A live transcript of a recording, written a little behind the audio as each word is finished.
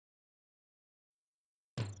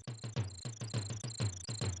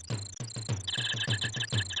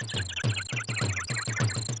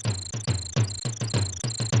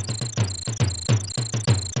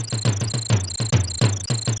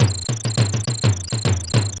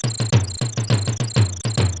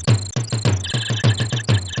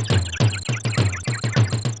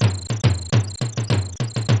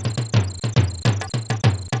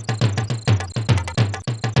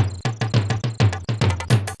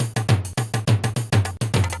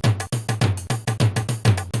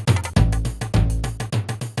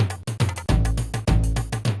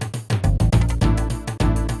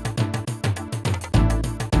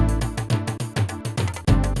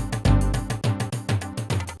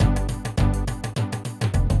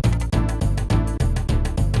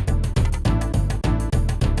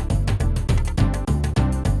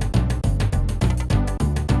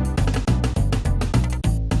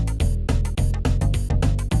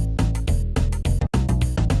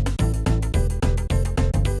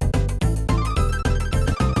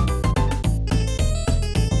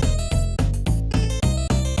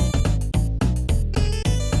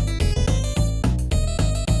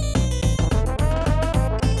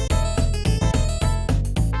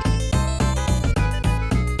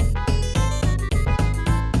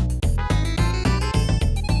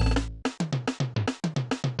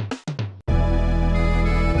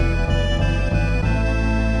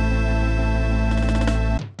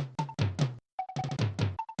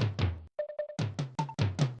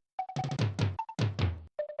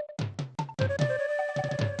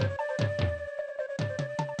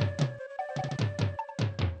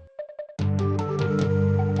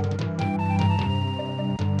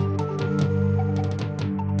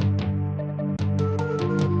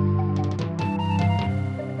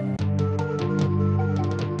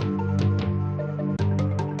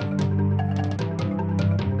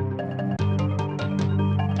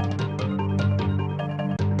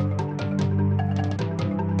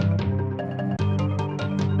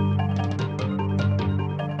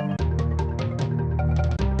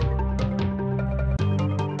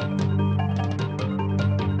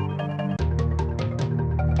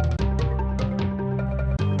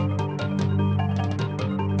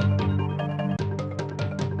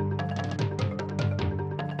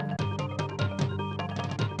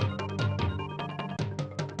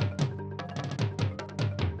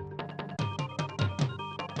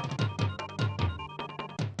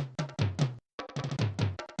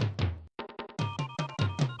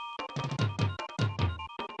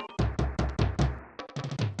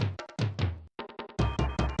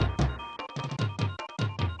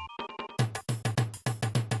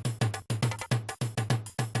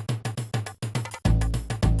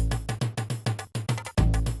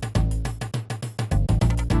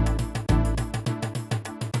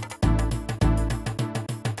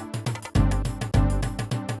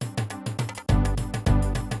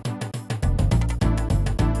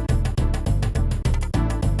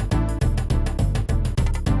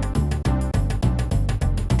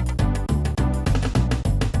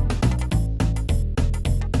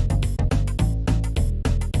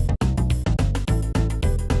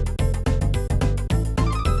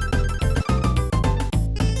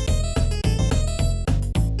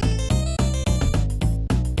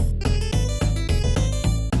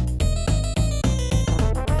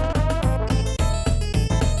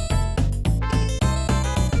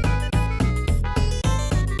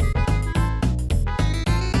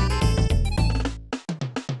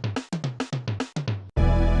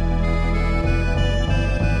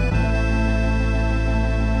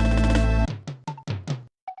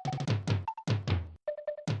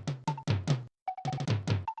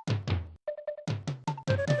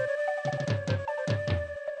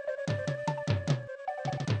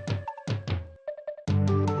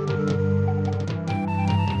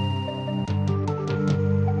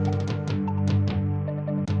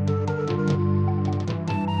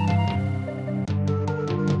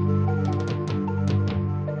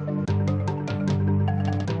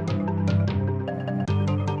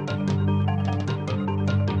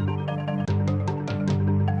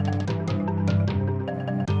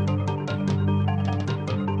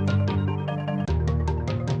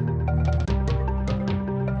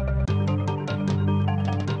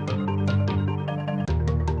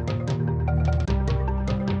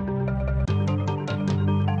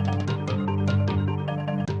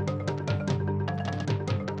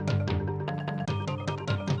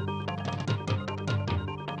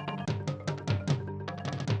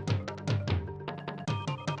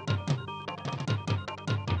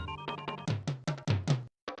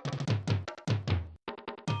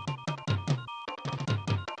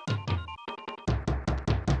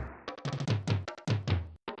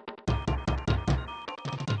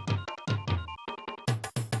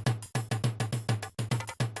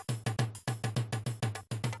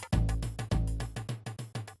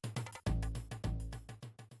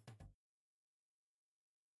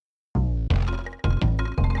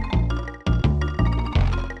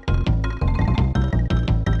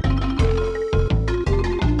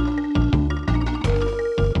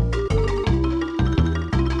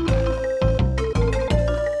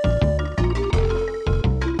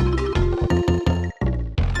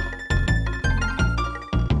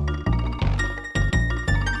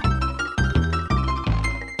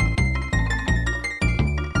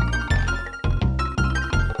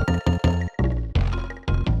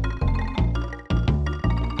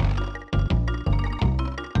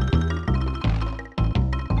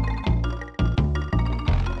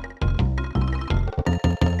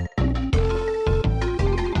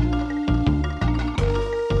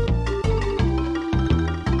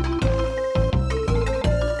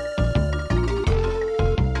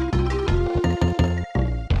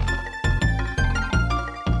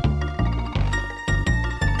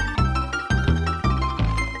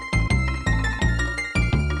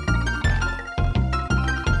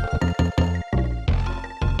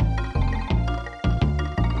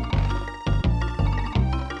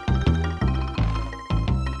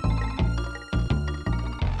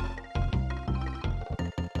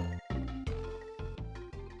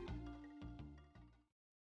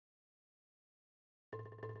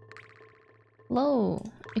Hello,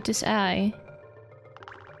 it is I,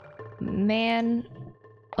 man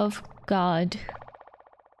of God.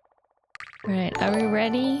 Alright, are we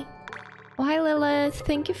ready? Oh, hi Lilith,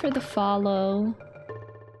 thank you for the follow.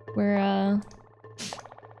 We're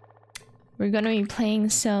gonna be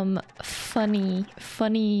playing some funny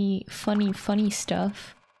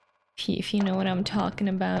stuff. If you know what I'm talking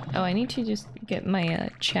about. Oh, I need to just get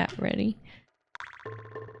my chat ready.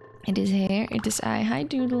 It is here, it is I. Hi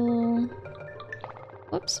Doodle.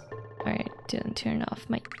 Whoops. Alright, didn't turn off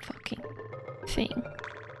my fucking thing.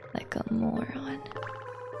 Like a moron.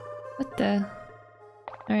 What the?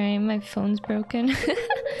 Alright, my phone's broken.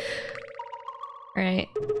 Alright.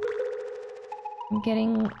 I'm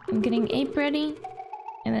getting ape ready.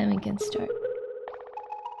 And then we can start.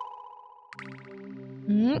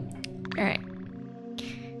 Alright.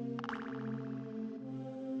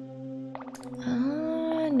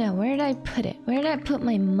 No, where did I put it? Where did I put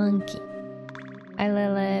my monkey? Hi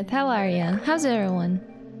Lilith, how are ya? How's everyone?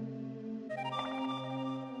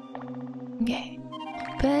 Okay,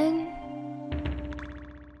 open.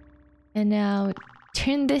 And now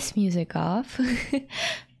turn this music off.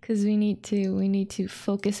 Cause we need to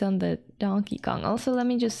focus on the Donkey Kong. Also, let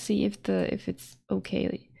me just see if it's okay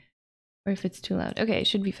or if it's too loud. Okay, it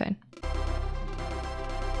should be fine.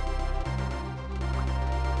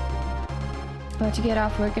 About to get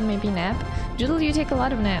off work and maybe nap. Doodle, you take a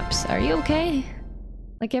lot of naps. Are you okay?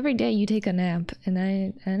 Like every day you take a nap, and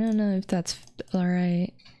I don't know if that's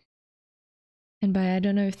alright. And by I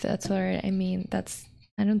don't know if that's alright, I mean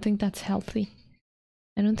I don't think that's healthy.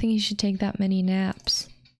 I don't think you should take that many naps.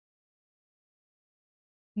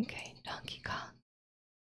 Okay, Donkey Kong.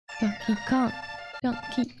 Donkey Kong.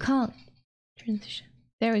 Donkey Kong. Transition.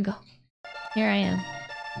 There we go. Here I am.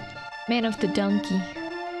 Man of the donkey.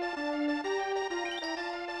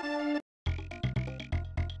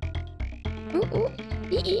 Ooh, ooh.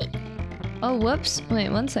 Oh, whoops. Wait,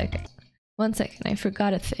 1 second. 1 second, I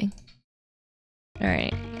forgot a thing.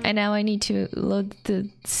 Alright, and now I need to load the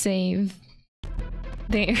save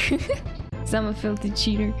there. Cause I'm a filthy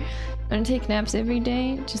cheater. I'm gonna take naps every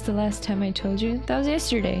day, just the last time I told you. That was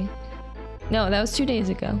yesterday. No, that was 2 days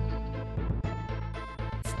ago.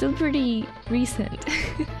 Still pretty recent.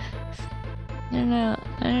 I don't know.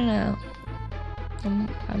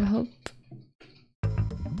 I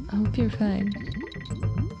hope you're fine.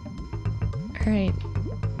 Alright.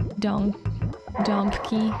 Donkey.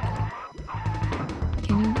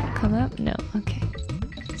 Can you come up? No, okay.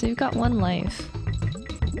 So you've got 1 life.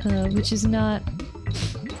 Which is not,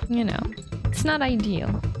 you know, it's not ideal.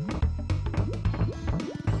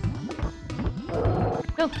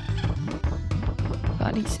 No!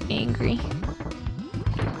 God, he's angry.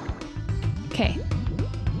 Okay.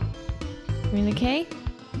 Give me the K?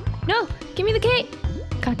 No! Give me the K!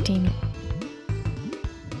 God dang it.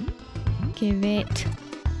 Give it.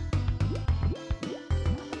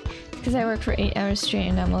 Because I work for 8 hours straight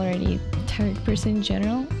and I'm already a tired person in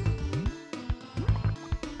general.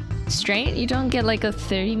 Straight? You don't get like a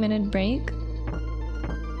 30-minute break?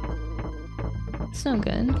 It's no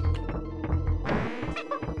good.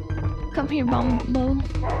 Come here, Bombo.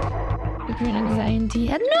 Different anxiety.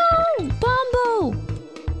 No! Bombo!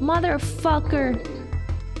 Motherfucker!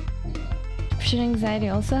 Depression anxiety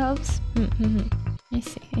also helps? I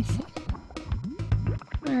see.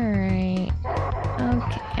 Alright.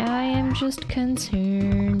 Okay, I am just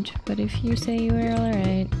concerned. But if you say you are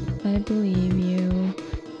alright, I believe you.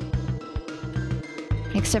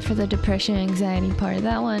 Except for the depression anxiety part.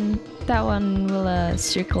 That one will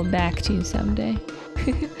circle back to someday.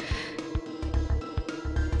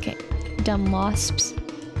 Okay, dumb wasps.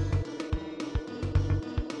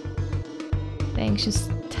 The anxious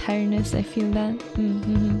tiredness, I feel that.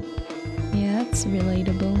 Yeah, that's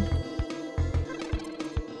relatable.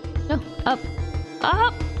 No, up!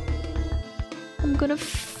 Up! I'm gonna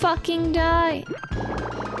fucking die!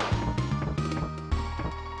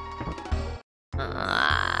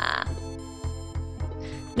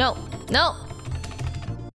 No! No!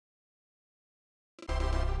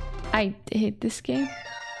 I hate this game.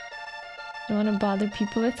 Don't want to bother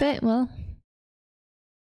people with it. Well,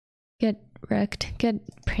 get wrecked. Get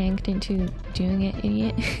pranked into doing it,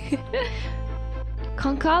 idiot.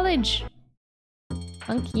 Con College!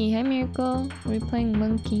 Monkey, hi Miracle. We're playing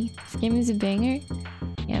Monkey. This game is a banger.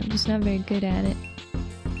 Yeah, I'm just not very good at it.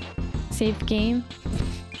 Save game.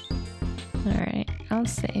 Alright, I'll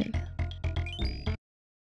save.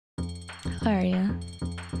 How are ya?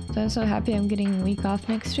 So I'm so happy I'm getting a week off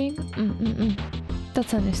next week.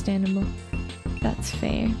 That's understandable. That's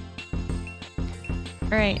fair.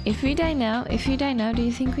 Alright, if you die now, do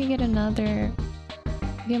you think we get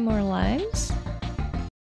more lives?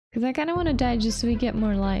 Because I kind of want to die just so we get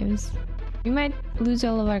more lives. We might lose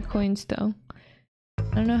all of our coins though. I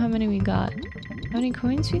don't know how many we got. How many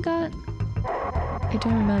coins we got? I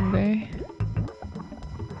don't remember.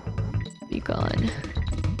 Be gone.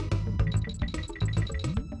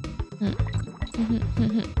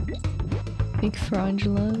 Big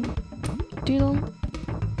frangela. Doodle.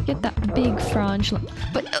 Get that big frangela.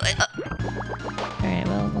 But alright,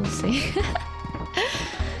 well, we'll see.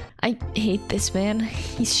 I hate this man.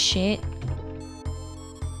 He's shit.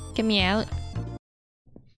 Get me out.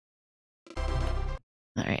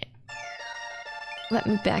 Alright. Let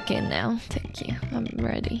me back in now. Thank you. I'm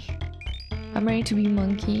ready. I'm ready to be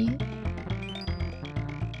monkey.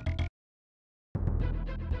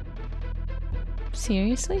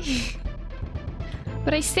 Seriously?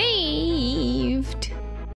 But I saved!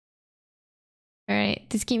 Alright,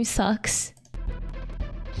 this game sucks.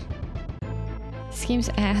 This game's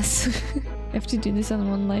ass. I have to do this on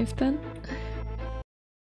one life then?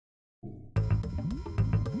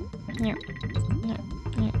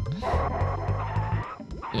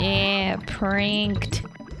 Yeah, pranked.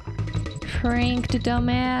 Pranked,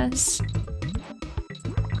 dumbass.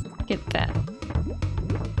 Get that.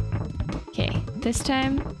 Okay, this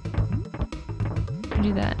time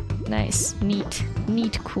do that. Nice, neat,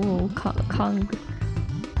 cool.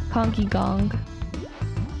 Conky gong.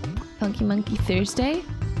 Funky Monkey Thursday?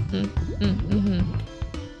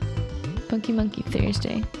 Funky Monkey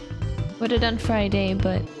Thursday. Would have done Friday,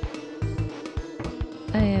 but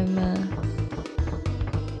I am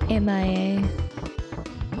MIA.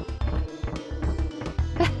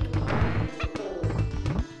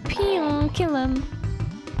 Pew, kill him.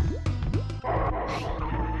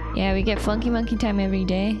 Yeah, we get Funky Monkey time every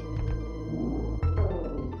day.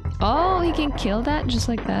 Oh, he can kill that just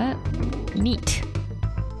like that? Neat.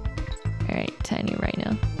 Alright, Tiny right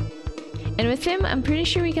now. And with him, I'm pretty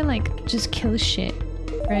sure we can like just kill shit,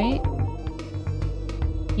 right?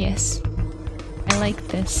 Yes. I like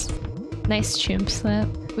this. Nice chimp slap.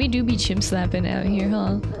 We do be chimp slapping out here,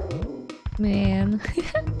 huh? Man.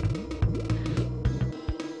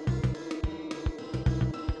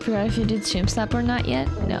 Forgot if you did chimp slap or not yet?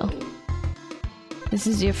 No. This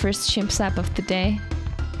is your first chimp slap of the day.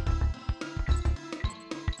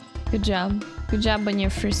 Good job. Good job on your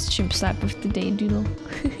first chimp slap of the day, Doodle.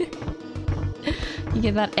 You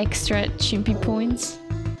get that extra chimpy points.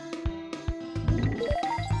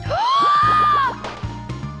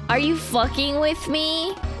 Are you fucking with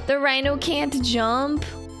me? The rhino can't jump?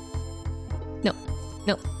 No.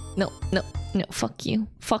 No. No. No. No. Fuck you.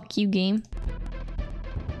 Fuck you, game.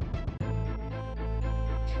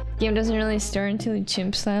 Game doesn't really start until you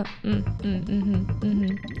chimp slap.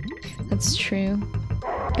 That's true.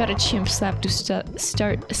 Got a chimp slap to start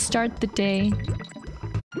the day.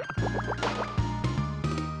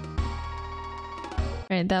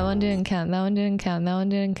 Alright, that one didn't count. That one didn't count. That one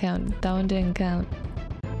didn't count. That one didn't count.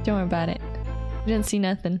 Don't worry about it. We didn't see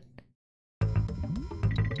nothing.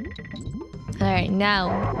 Alright,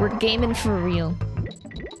 now we're gaming for real.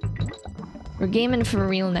 We're gaming for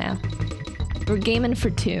real now. We're gaming for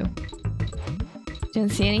 2.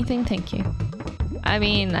 Didn't see anything? Thank you. I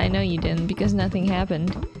mean, I know you didn't because nothing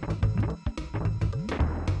happened.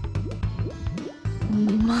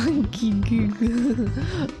 Monkey goo.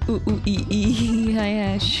 Ooh ooh ee ee. Hi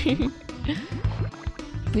Ash.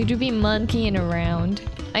 We do be monkeying around.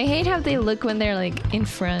 I hate how they look when they're like in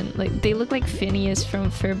front. Like they look like Phineas from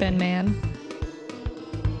Furban Man.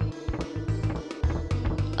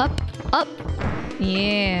 Up, up.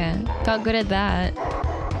 Yeah, got good at that.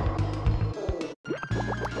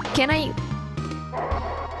 Can I?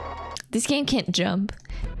 This game can't jump.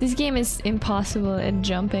 This game is impossible at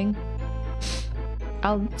jumping.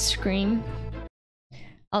 I'll scream.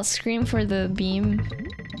 I'll scream for the beam.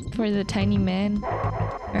 For the tiny man.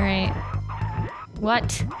 Alright.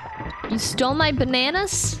 What? You stole my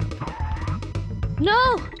bananas?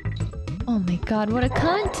 No! Oh my god, what a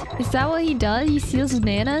cunt! Is that what he does? He steals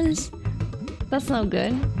bananas? That's no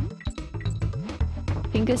good.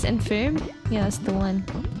 Pinkus and Firm? Yeah, that's the one.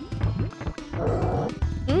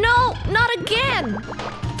 No! Not again!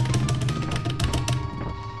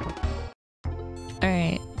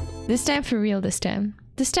 Alright. This time for real this time.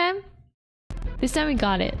 This time? This time we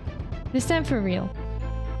got it. This time for real.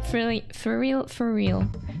 For real.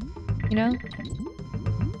 You know?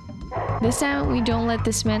 This time we don't let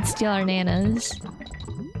this man steal our nanas.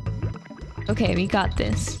 Okay, we got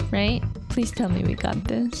this, right? Please tell me we got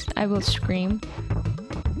this. I will scream.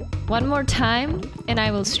 One more time, and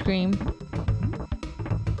I will scream.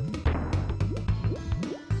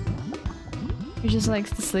 You're just like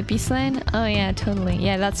the Slippy Slan? Oh yeah, totally.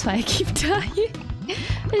 Yeah, that's why I keep dying.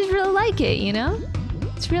 just really like it, you know?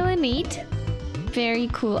 It's really neat. Very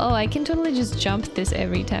cool. Oh, I can totally just jump this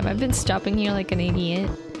every time. I've been stopping here like an idiot.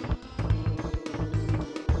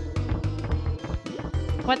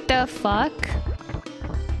 What the fuck?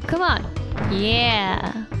 Come on.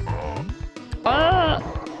 Yeah. Oh!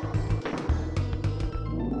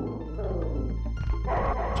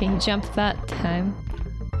 Okay, he jumped that time.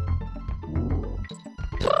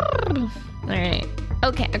 Alright.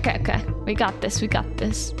 Okay, okay, okay. We got this, we got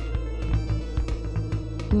this.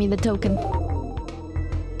 Give me the token.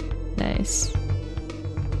 Nice.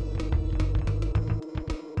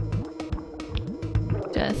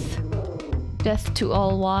 Death. Death to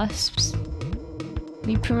all wasps.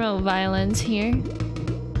 We promote violence here.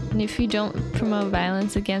 And if you don't promote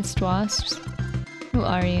violence against wasps, who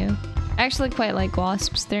are you? I actually quite like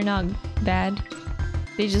wasps. They're not bad.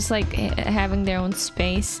 They just like having their own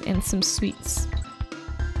space and some sweets.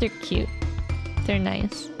 They're cute. They're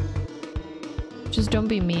nice. Just don't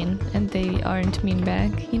be mean, and they aren't mean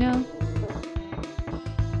back, you know?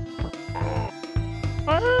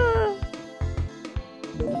 Ah!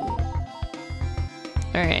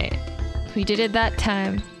 Alright. We did it that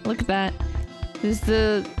time. Look at that. This is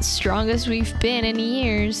the strongest we've been in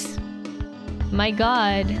years. My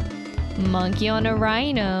god. Monkey on a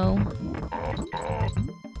rhino.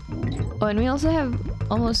 Oh, and we also have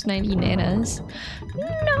almost 90 nanas.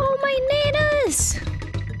 No, my nanas!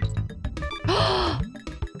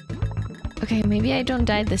 Okay, maybe I don't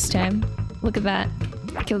die this time. Look at that.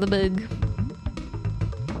 Kill the bug.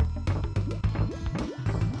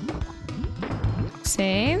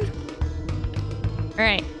 Save.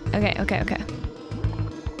 Alright. Okay, okay, okay.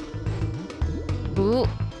 Ooh.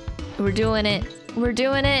 We're doing it. We're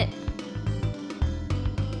doing it.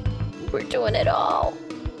 We're doing it all.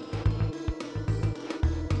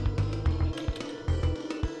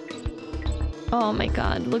 Oh my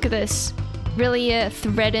god, look at this. Really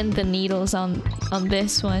threading the needles on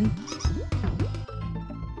this one.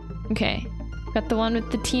 Okay. Got the one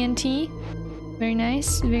with the TNT. Very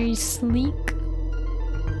nice, very sleek.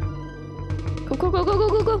 Go, go, go, go, go,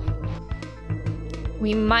 go, go!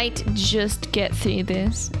 We might just get through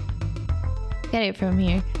this. Get it from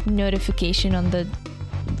here. Notification on the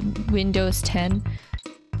Windows 10.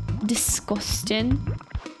 Disgusting.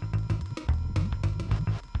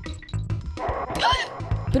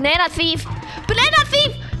 Banana thief! Banana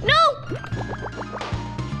thief! No!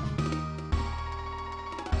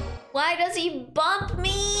 Why does he bump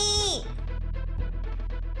me?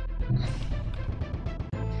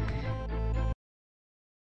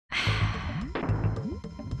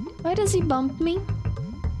 Why does he bump me?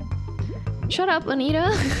 Shut up,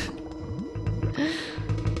 Anita.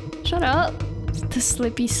 Shut up. The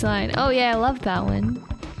slippy slide. Oh yeah, I love that one.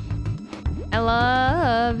 I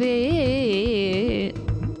love it.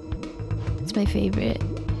 It's my favorite.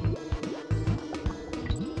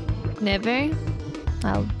 Never?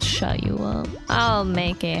 I'll shut you up. I'll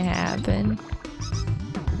make it happen.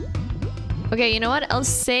 Okay, you know what? I'll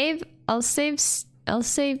save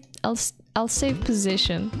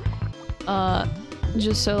position.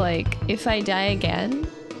 Just so like, if I die again,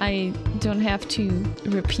 I don't have to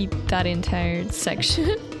repeat that entire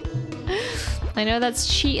section. I know that's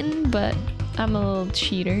cheating, but I'm a little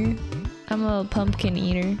cheater. I'm a little pumpkin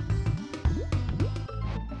eater.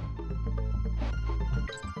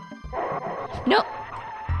 No!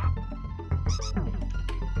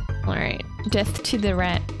 Alright. Death to the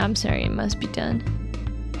rat. I'm sorry, it must be done.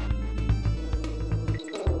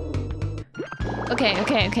 Okay,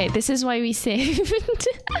 okay, okay. This is why we saved.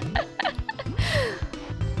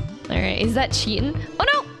 Alright, is that cheating? Oh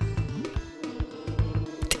no!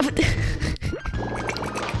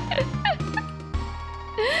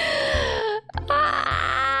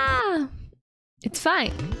 Ah! It's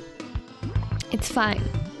fine. It's fine.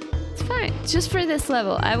 It's fine. Just for this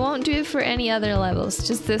level. I won't do it for any other levels.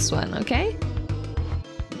 Just this one, okay?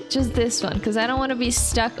 Just this one, because I don't want to be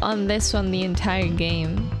stuck on this one the entire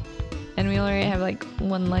game. And we already have like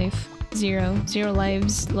 1 life. 0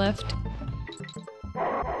 lives left.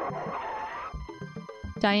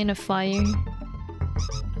 Die in a fire.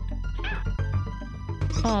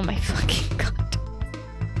 Oh my fucking god.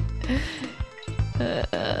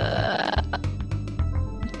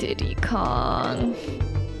 Diddy Kong.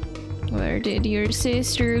 Where did your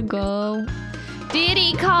sister go?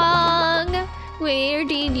 Diddy Kong! Where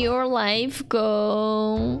did your life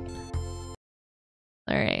go?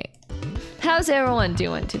 Alright. How's everyone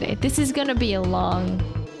doing today? This is gonna be a long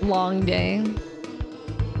day.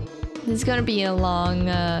 This is gonna be a long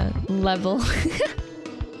level.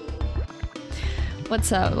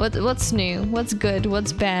 What's up? What's new? What's good?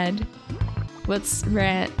 What's bad? What's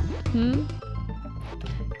rat? Hmm?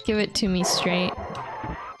 Give it to me straight.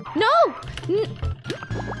 No!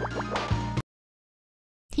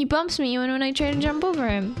 He bumps me even when I try to jump over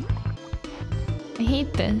him. I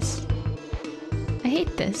hate this. I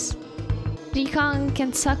hate this. Recon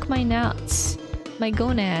can suck my nuts. My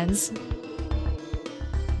gonads.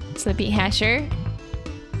 Slippy Hasher.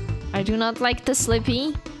 I do not like the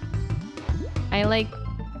Slippy. I like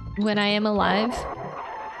when I am alive.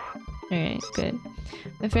 Alright, good.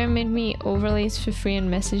 My friend made me overlays for free and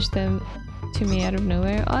messaged them to me out of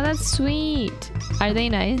nowhere. Oh, that's sweet! Are they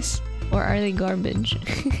nice? Or are they garbage?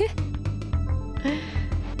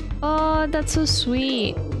 Oh, that's so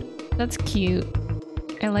sweet. That's cute.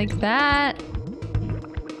 I like that.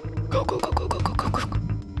 Go, go, go, go, go, go, go, go.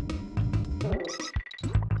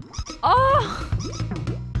 Oh!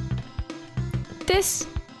 This.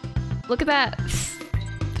 Look at that.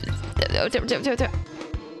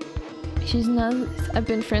 She's not. I've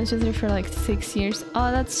been friends with her for like 6 years.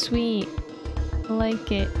 Oh, that's sweet. I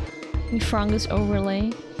like it. Frongus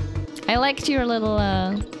overlay. I liked your little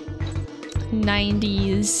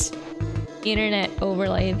 90s internet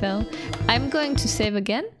overlay though. I'm going to save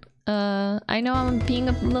again. I know I'm being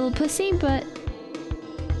a little pussy, but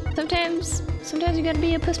sometimes you gotta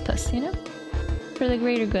be a puss, you know? For the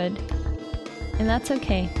greater good. And that's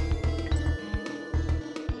okay.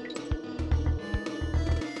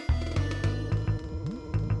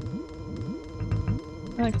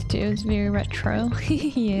 I like to do it's very retro.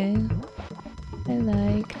 Yeah. I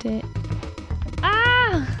liked it.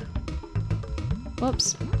 Ah!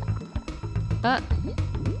 Whoops.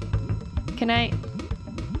 Can I...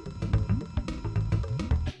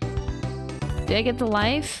 Did I get the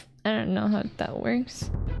life? I don't know how that works.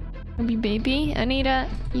 Baby, Anita,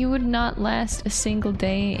 you would not last a single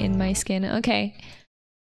day in my skin. Okay.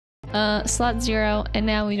 Slot 0, and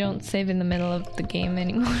now we don't save in the middle of the game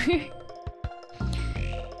anymore.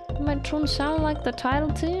 My tune sound like the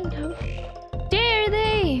title tune? How dare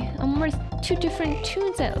they? I'm worth 2 different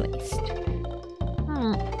tunes at least.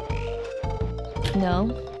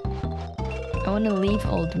 No. I want to leave,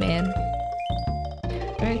 old man.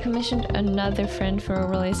 I commissioned another friend for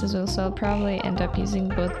overlays as well, so I'll probably end up using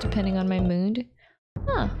both depending on my mood.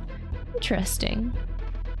 Huh. Interesting.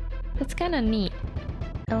 That's kind of neat.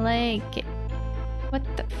 I like it. What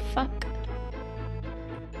the fuck?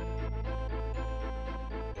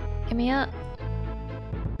 Get me up.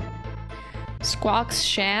 Squawk's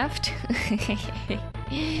shaft.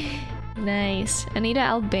 Nice. Anita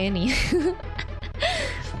Albania.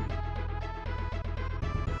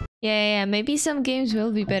 Yeah, maybe some games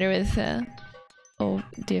will be better with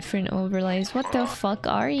different overlays. What the fuck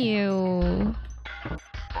are you?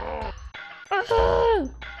 Ah!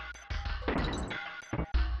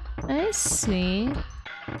 I see.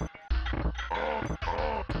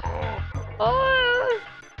 Oh!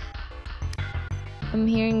 I'm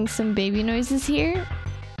hearing some baby noises here.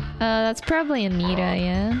 That's probably Anita,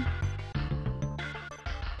 yeah.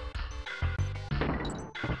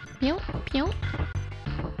 Pew, pew.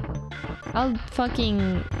 I'll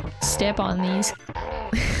fucking step on these.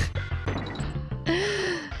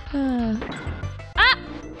 Ah!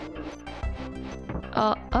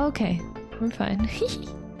 Oh, okay. We're fine.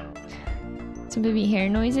 Some baby hair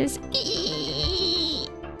noises.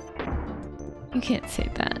 You can't say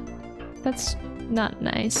that. That's not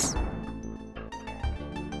nice.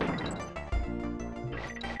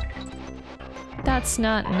 That's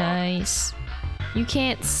not nice. You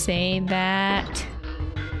can't say that.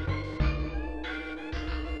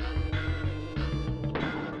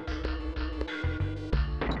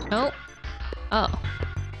 Nope. Oh.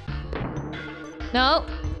 Nope.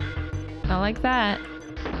 Not like that.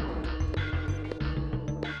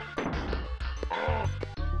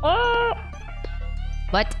 Oh!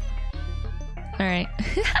 What? Alright.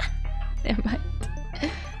 Never mind.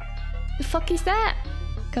 The fuck is that?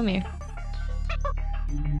 Come here.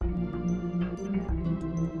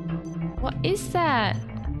 What is that?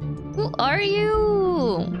 Who are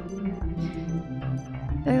you?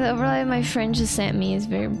 The overlay my friend just sent me is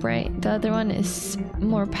very bright. The other one is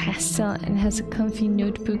more pastel and has a comfy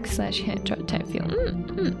notebook / headshot type feel.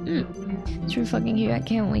 It's really fucking cute. I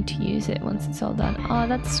can't wait to use it once it's all done. Oh,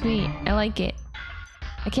 that's sweet. I like it.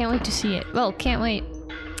 I can't wait to see it. Well, can't wait.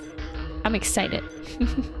 I'm excited.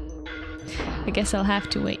 I guess I'll have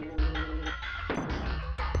to wait.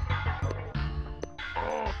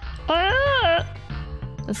 Ah!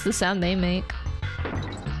 That's the sound they make.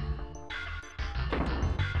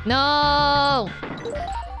 No!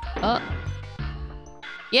 Oh.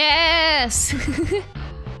 Yes!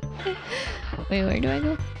 Wait, where do I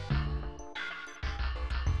go?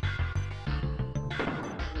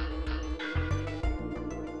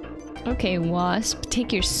 Okay, Wasp,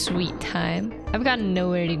 take your sweet time. I've got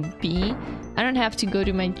nowhere to be. I don't have to go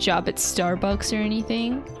to my job at Starbucks or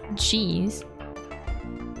anything. Jeez.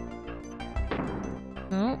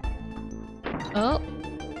 Oh. Oh.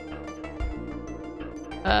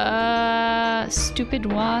 Stupid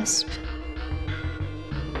Wasp.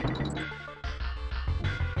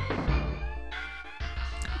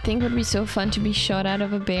 I think it would be so fun to be shot out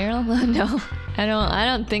of a barrel. No, I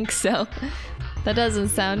don't think so. That doesn't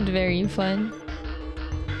sound very fun.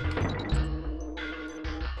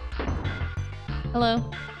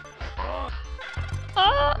 Hello.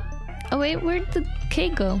 Oh wait, where'd the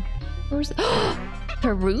cake go? Where's the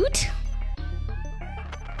Perut?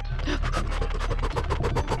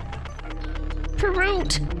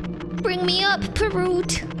 Perut! Bring me up,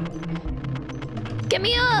 Perut! Get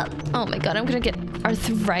me up! Oh my god, I'm gonna get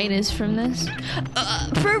arthritis from this.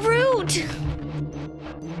 Perut!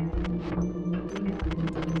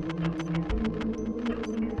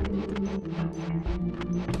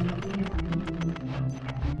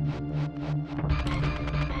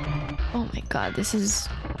 Oh my god, this is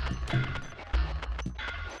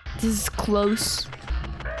close.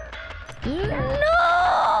 No!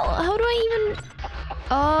 How do I even...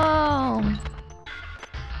 Oh.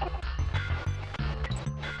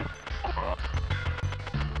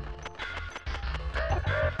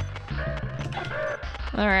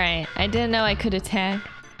 Alright, I didn't know I could attack.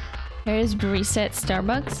 Here's barista at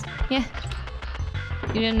Starbucks? Yeah.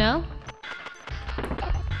 You didn't know?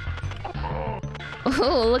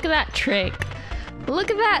 Oh, look at that trick. Look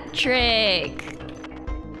at that trick.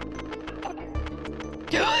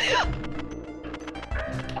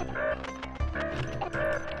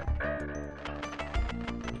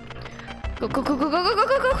 Go, go, go, go, go, go, go,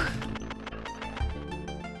 go, go.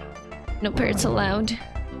 No parrots allowed.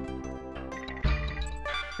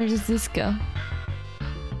 Where does this go?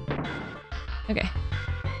 Okay.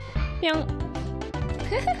 Pyong.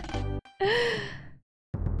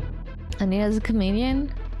 Anita's a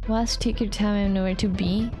comedian? Wasp, take your time, I have nowhere to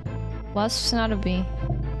be. Wasp's not a bee.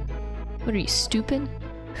 What are you, stupid?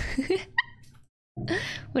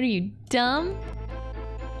 What are you, dumb?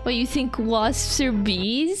 What, you think wasps are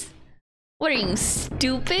bees? What are you,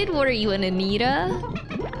 stupid? What are you, an Anita?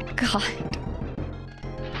 God.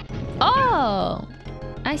 Oh!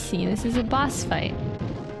 I see, this is a boss fight.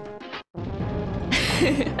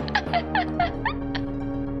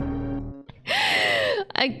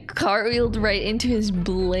 I cartwheeled right into his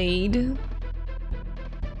blade.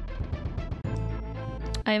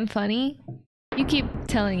 I am funny? You keep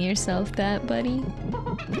telling yourself that, buddy.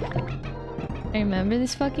 I remember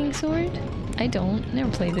this fucking sword? I don't.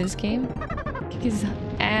 Never played this game. Kick his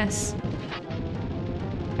ass.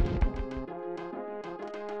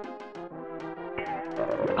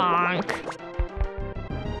 Bonk.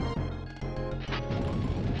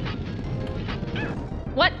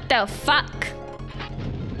 What the fuck?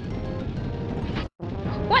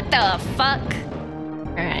 What the fuck?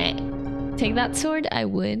 Alright. Take that sword? I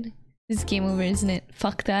would. This is game over, isn't it?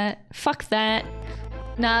 Fuck that. Fuck that.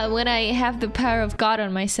 Not when I have the power of God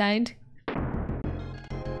on my side.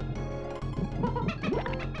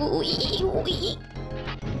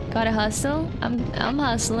 Gotta hustle. I'm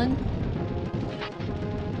hustling.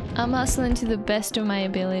 I'm hustling to the best of my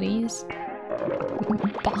abilities.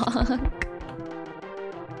 Bonk.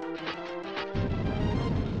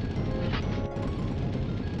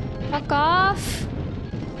 Fuck off.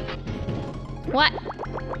 What?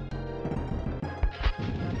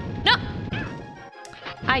 No!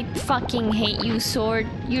 I fucking hate you, sword.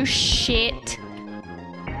 You're shit.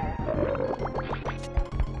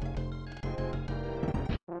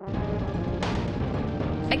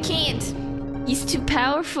 I can't. He's too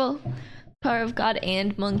powerful. Power of God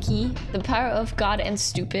and monkey. The power of God and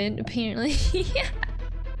stupid, apparently.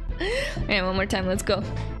 Alright, one more time, let's go.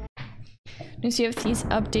 New Sea of Thieves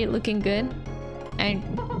update looking good. I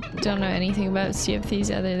don't know anything about Sea of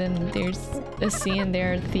Thieves other than there's a sea and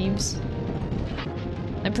there are thieves.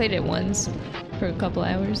 I played it once for a couple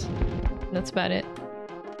hours. That's about it.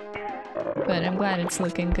 But I'm glad it's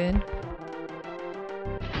looking good.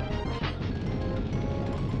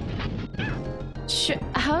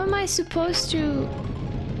 How am I supposed to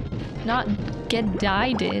not get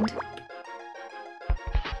dieted?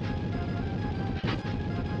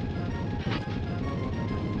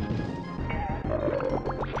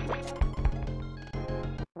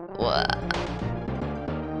 What?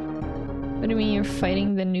 What do you mean you're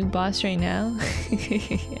fighting the new boss right now?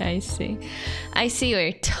 I see. I see what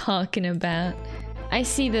you're talking about. I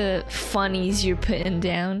see the funnies you're putting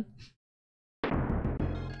down.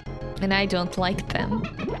 And I don't like them.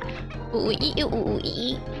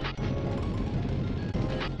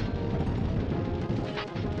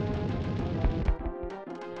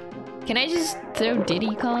 Can I just throw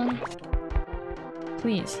Diddy Kong?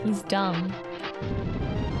 Please, he's dumb.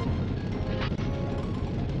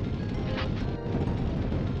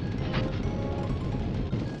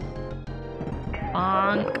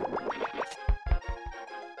 Bonk.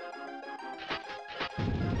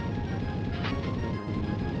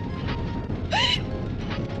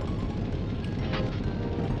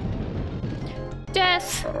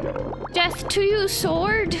 Death! Death to you,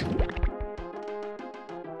 sword!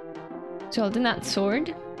 So holding that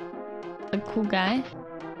sword? A cool guy?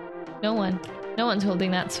 No one. No one's holding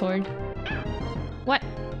that sword. What?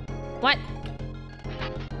 What?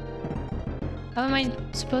 How am I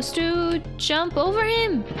supposed to jump over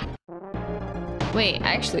him? Wait,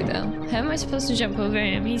 actually though, how am I supposed to jump over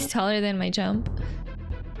him? He's taller than my jump.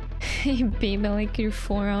 You baby like your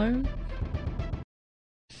forearm.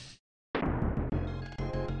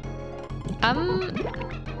 I'm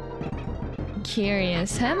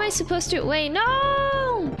curious. How am I supposed to— wait, no!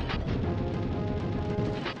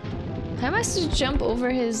 How am I supposed to jump over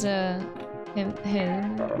his, him.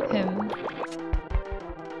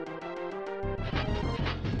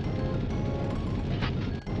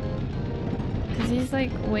 Cause he's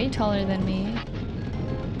like way taller than me.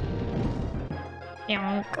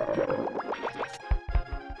 Yonk.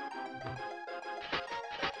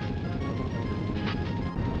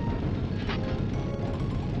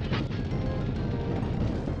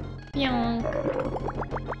 Yonk.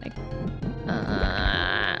 Like,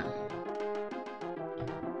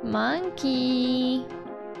 monkey.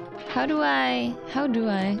 How do I?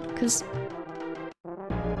 Cause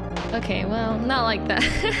okay, well, not like that.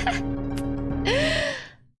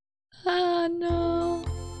 Oh no.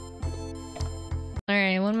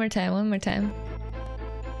 Alright, one more time.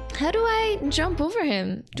 How do I jump over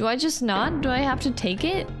him? Do I just not? Do I have to take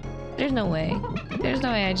it? There's no way. There's no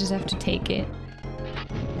way I just have to take it.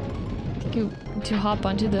 To hop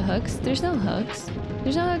onto the hooks? There's no hooks.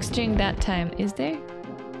 There's no hooks during that time, is there?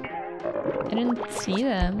 I didn't see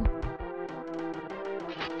them.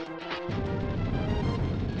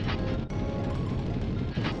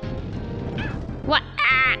 What?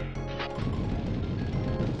 Ah!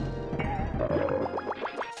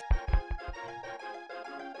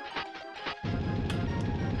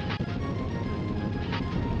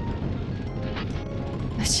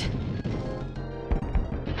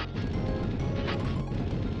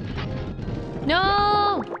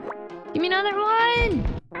 No! Give me another one!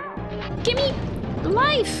 Give me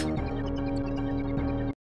life!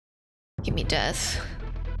 Give me death.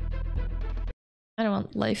 I don't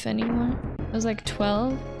want life anymore. I was like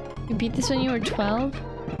 12. You beat this when you were 12?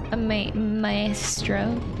 A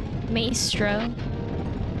maestro. Maestro.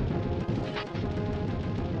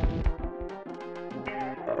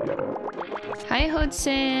 Hi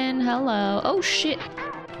Hudson, hello. Oh shit.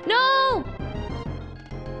 No!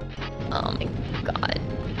 Oh my god.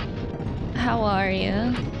 How are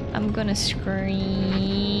you? I'm gonna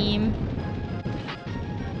scream.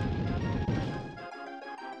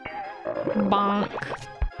 Bonk.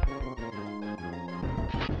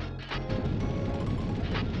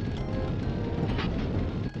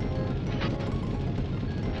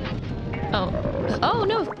 Oh. Oh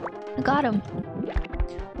no! I got him.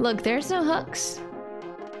 Look, there's no hooks.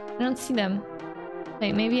 I don't see them.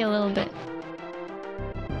 Wait, maybe a little bit.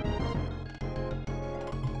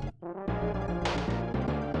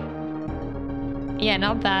 Yeah,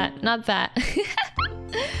 not that. Not that.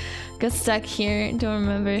 Got stuck here. Don't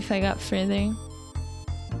remember if I got further.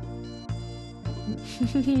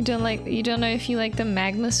 You don't know if you like the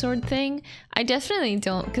magma sword thing? I definitely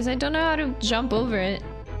don't, because I don't know how to jump over it.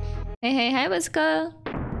 Hey, hi, Whiska.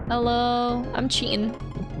 Hello. I'm cheating.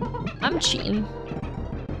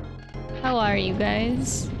 How are you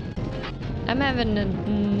guys? I'm having a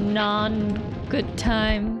non-good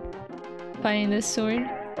time finding this sword.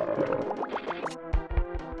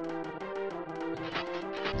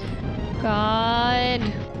 God.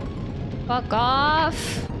 Fuck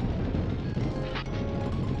off.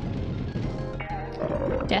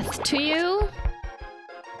 Death to you.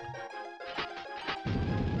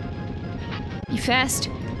 Be fast.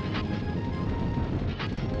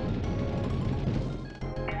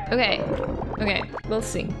 Okay. Okay, we'll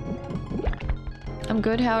see. I'm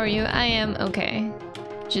good, how are you? I am okay.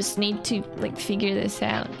 Just need to, like, figure this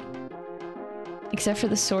out. Except for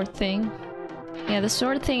the sword thing. Yeah, the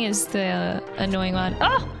sword thing is the annoying one.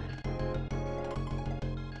 Oh!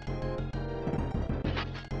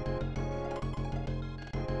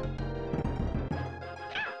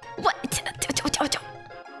 What?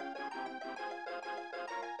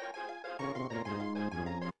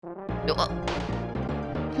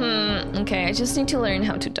 Okay, I just need to learn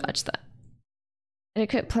how to dodge that. I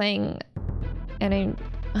quit playing an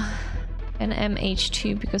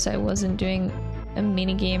MH2 because I wasn't doing a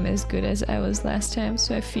minigame as good as I was last time,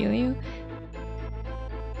 so I feel you.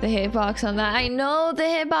 The hitbox on that. I know the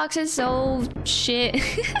hitbox is so shit.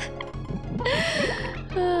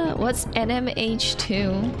 What's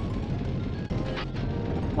NMH2?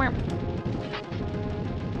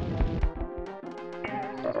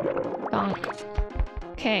 Bonk.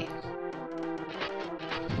 Okay.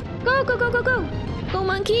 Go, go, go, go, go! Go,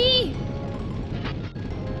 monkey!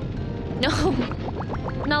 No!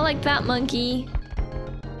 Not like that, monkey.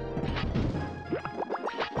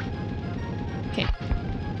 Okay.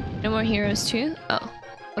 No more heroes too? Oh.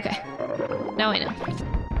 Okay. Now I know.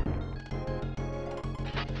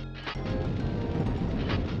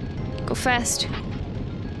 Go fast.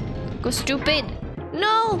 Go stupid!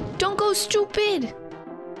 No! Don't go stupid!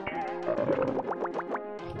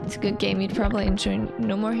 It's a good game. You'd probably enjoy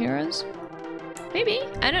No More Heroes. Maybe.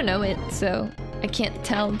 I don't know it, so I can't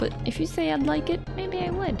tell, but if you say I'd like it, maybe I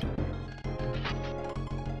would.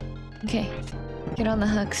 Okay. Get on the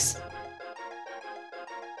hooks.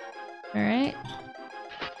 Alright.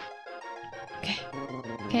 Okay.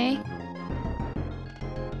 Okay.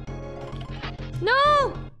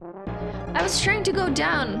 No! I was trying to go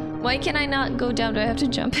down. Why can I not go down? Do I have to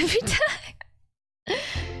jump every time?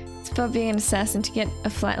 It's about being an assassin to get a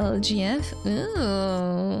flat level GF.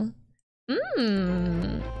 Ooh.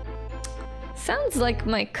 Mmm. Sounds like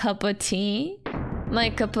my cup of tea. My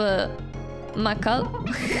cup.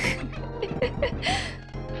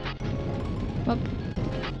 Whoop.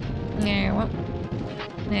 Yeah, whoop.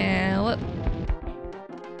 Yeah, whoop.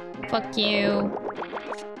 Fuck you.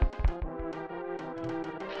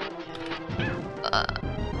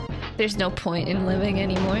 There's no point in living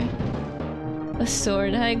anymore. A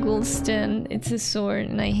sword. Hi, Goulston. It's a sword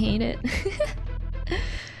and I hate it.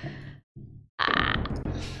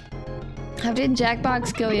 How did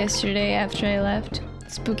Jackbox go yesterday after I left?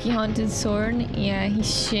 Spooky Haunted Sword? Yeah,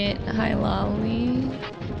 he's shit. Hi, Lolly.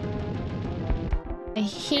 I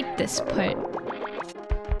hate this part.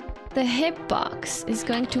 The hitbox is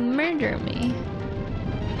going to murder me.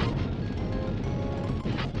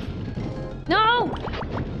 No!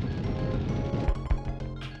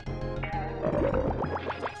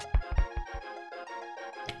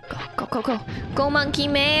 Go, go, go, go. Go, monkey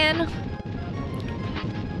man!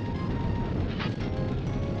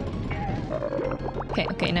 Okay,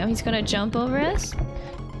 okay, now he's gonna jump over us.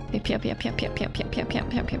 Yep, yep, yep, yep, yep, yep, yep, yep,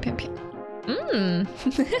 yep, yep, yep, yep, yep. Mmm.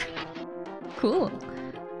 Cool.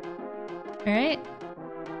 Alright.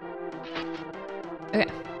 Okay.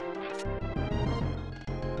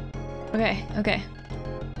 Okay, okay.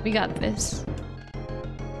 We got this.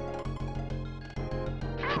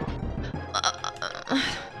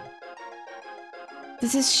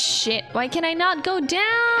 This is shit. Why can I not go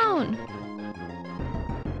down?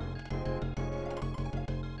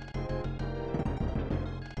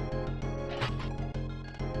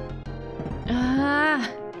 Ah.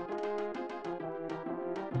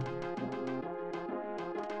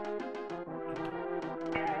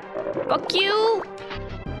 Fuck you.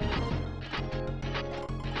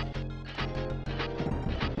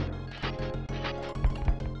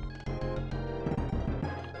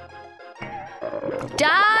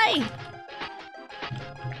 Die!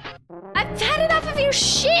 I've had enough of your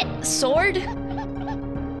shit, sword!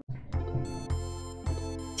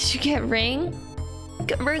 Did you get ring?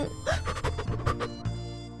 Get ring.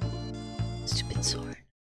 Stupid sword.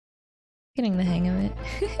 Getting the hang of it.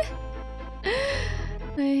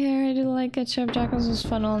 My hair, I didn't like Ketchup. Jackals was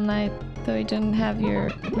fun all night, though he didn't have your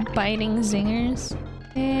biting zingers.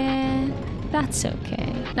 Eh, that's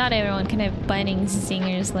okay. Not everyone can have biting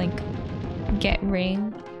zingers like Get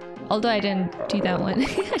ring. Although I didn't do that one.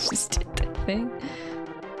 I just did that thing.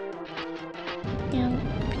 Pew,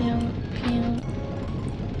 pew, pew.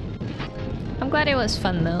 I'm glad it was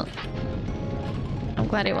fun though. I'm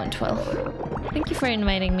glad it went well. Thank you for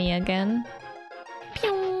inviting me again.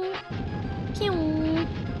 Pew, pew.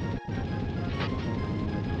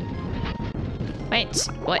 Wait,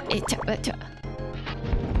 what?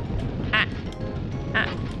 Ah, ah,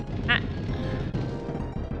 ah.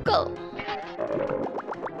 Go.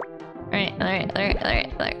 Alright.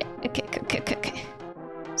 Okay.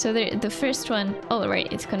 So the first one... Oh,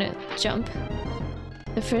 right, it's gonna jump.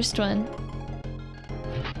 The first one...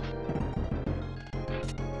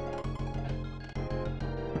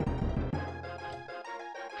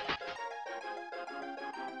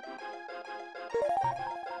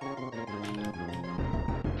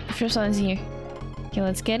 The first one's here. Okay,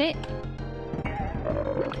 let's get it.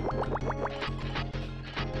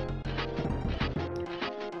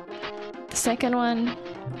 The second one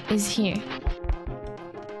is here.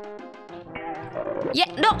 Yeah,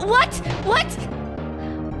 no, what? What?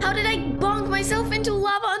 How did I bonk myself into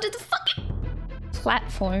lava onto the fucking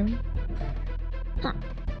platform?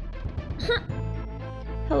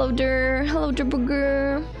 Hello there,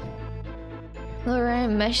 booger. Laura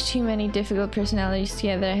meshed too many difficult personalities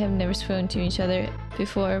together. I have never spoken to each other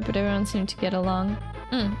before, but everyone seemed to get along.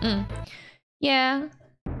 Yeah.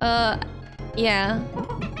 Yeah.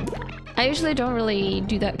 I usually don't really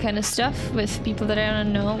do that kind of stuff with people that I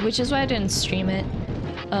don't know, which is why I didn't stream it.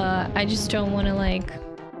 I just don't want to, like,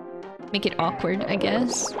 make it awkward, I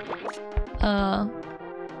guess. But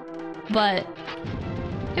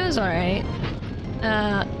it was alright.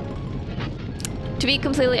 To be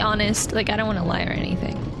completely honest, like, I don't want to lie or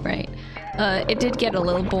anything, right? It did get a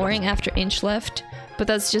little boring after Inch left, but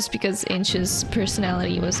that's just because Inch's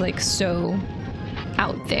personality was, like, so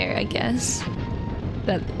out there, I guess.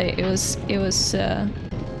 That it was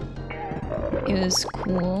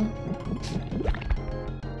cool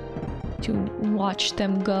to watch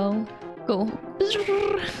them go.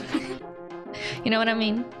 You know what I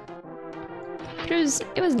mean?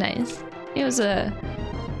 It was nice. It was a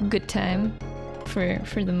good time for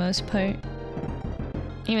the most part.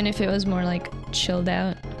 Even if it was more like chilled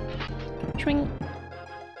out. Shwing.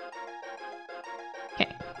 Okay.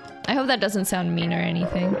 I hope that doesn't sound mean or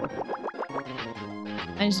anything.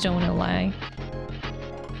 I just don't want to lie.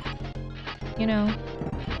 You know.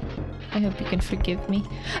 I hope you can forgive me.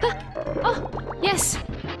 Ah! Oh! Yes!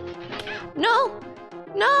 No!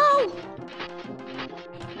 No!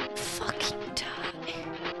 Fucking die.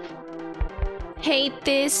 Hate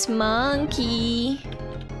this monkey.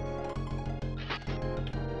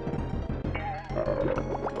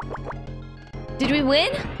 Did we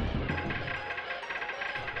win?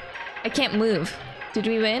 I can't move. Did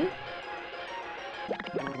we win?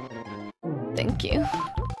 Thank you.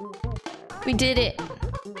 We did it.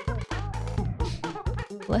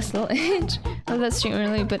 Less little itch. I was that stream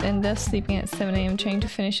early, but ended up sleeping at 7 AM trying to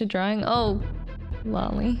finish a drawing. Oh,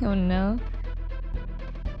 lolly. Oh no.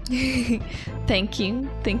 Thank you.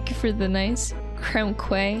 Thank you for the nice creme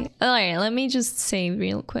quay. Alright, let me just save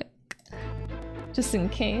real quick. Just in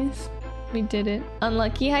case. We did it.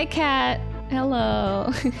 Unlucky. Hi, cat.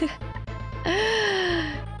 Hello.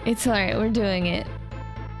 It's alright. We're doing it.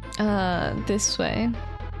 This way.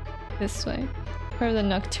 This way. Part of the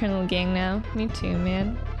nocturnal gang now. Me too,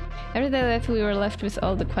 man. After they left, we were left with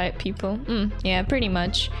all the quiet people. Yeah, pretty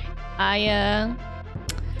much. You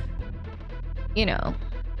know.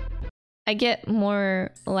 I get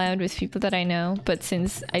more loud with people that I know, but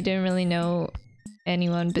since I didn't really know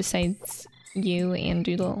anyone besides you and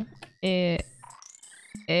Doodle, it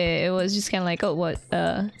was just kind of like, oh, what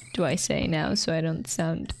do I say now so I don't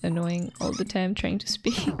sound annoying all the time trying to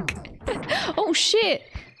speak? Oh shit!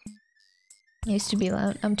 I used to be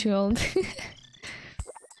loud. I'm too old.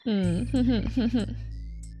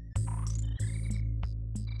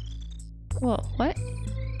 Whoa, what?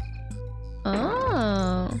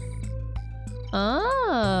 Oh.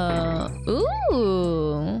 Oh.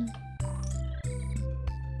 Ooh.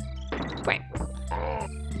 Right.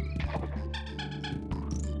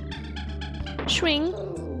 Swing.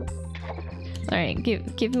 Alright,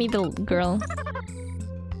 give me the girl.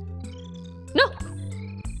 No!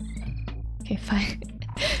 Okay, fine.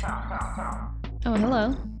 Oh,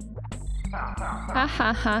 hello. Ha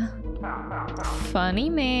ha ha. Funny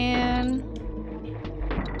man.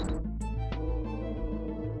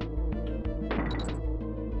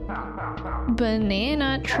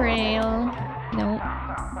 Banana trail. No.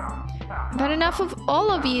 I've had enough of all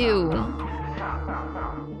of you.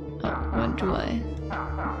 Oh, what do I?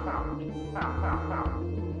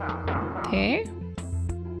 There.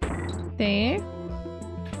 There.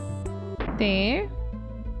 There.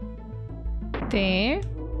 There.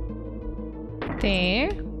 There.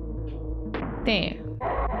 There.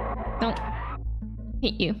 No.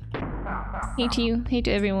 Hate you. Hate you. Hate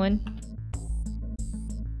everyone.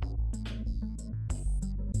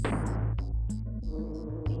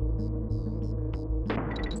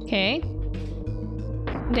 Okay.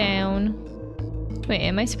 Down. Wait,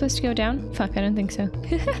 am I supposed to go down? Fuck, I don't think so.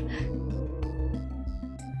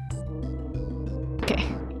 Okay.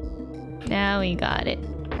 Now we got it.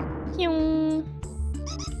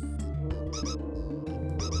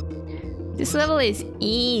 This level is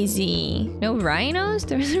easy. No rhinos?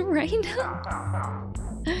 There's a rhino?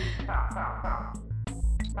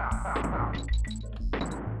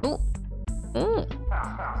 Ooh. Ooh.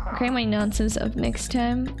 Cry my nonsense up next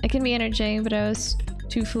time. I can be energetic, but I was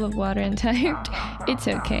too full of water and tired. It's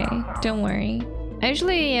okay. Don't worry. I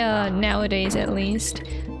usually, nowadays at least,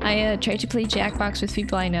 I try to play Jackbox with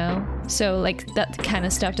people I know. So like that kind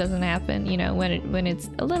of stuff doesn't happen, you know, when it's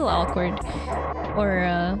a little awkward,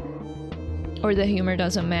 or the humor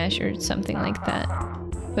doesn't mesh or something like that.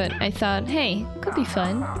 But I thought, hey, could be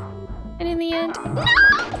fun. And in the end, no!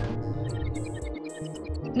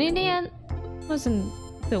 And in the end, wasn't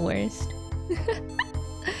the worst.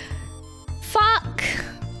 Fuck!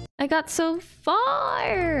 I got so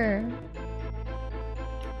far!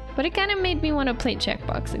 But it kind of made me want to play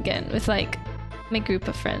Jackbox again with like my group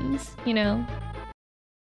of friends, you know?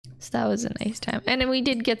 So that was a nice time. And then we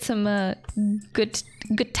did get some good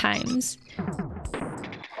times.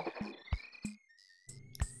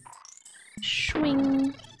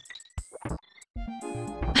 Swing. Oh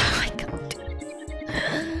my god.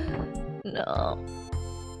 No.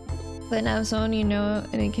 But now someone you know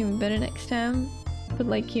and it can be better next time. But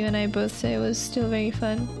like you and I both say, it was still very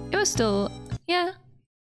fun. It was still, yeah.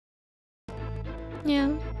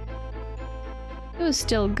 Yeah. It was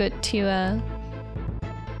still good to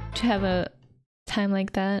have a time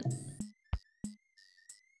like that.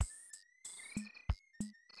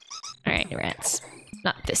 Alright, rats.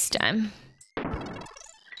 Not this time.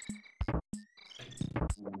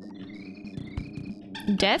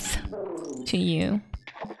 Death to you.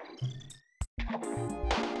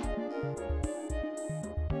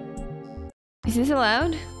 Is this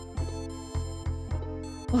allowed?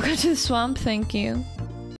 Welcome to the swamp, thank you.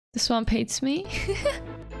 The swamp hates me.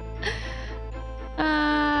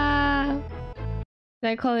 Did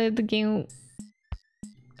I call it the game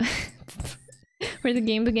where the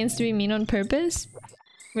game begins to be mean on purpose?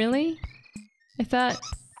 Really? I thought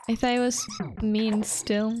it was mean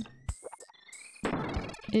still.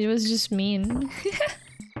 It was just mean.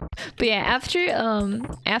 But yeah,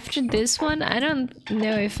 after this one, I don't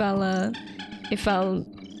know if I'll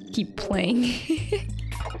keep playing.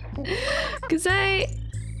 Cause I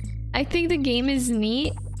think the game is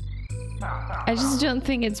neat. I just don't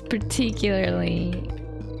think it's particularly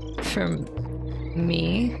for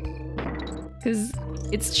me. Cause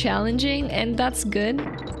it's challenging and that's good.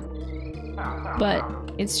 But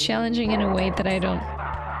it's challenging in a way that I don't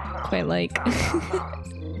quite like.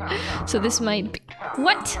 So this might be—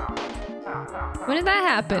 What? When did that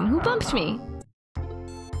happen? Who bumped me?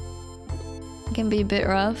 It can be a bit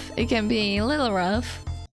rough. It can be a little rough.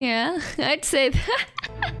 Yeah, I'd say that.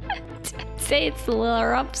 I'd say it's a little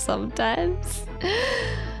rough sometimes.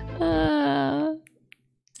 But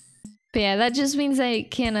yeah, that just means I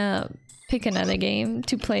can pick another game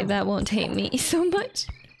to play that won't hate me so much.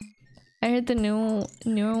 I heard the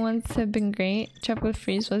newer ones have been great. Chocolate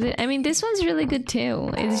Freeze, was it? I mean, this one's really good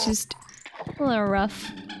too. It's just a little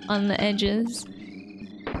rough on the edges.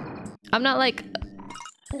 I'm not like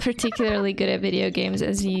particularly good at video games,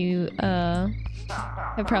 as you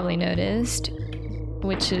have probably noticed,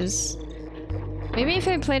 which is maybe if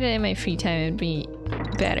I played it in my free time it'd be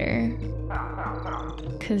better,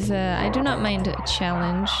 because I do not mind a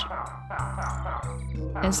challenge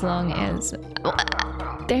as long as— oh,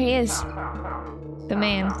 there he is, the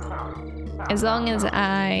man. As long as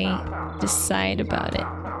I decide about it,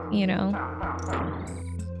 you know.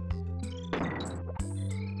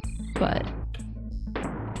 But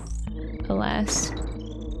alas.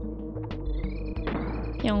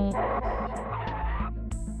 Yo.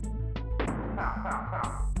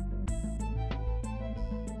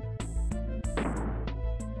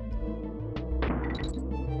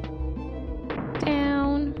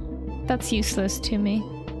 Down. That's useless to me.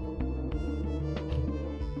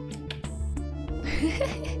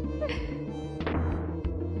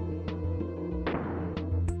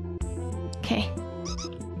 Okay.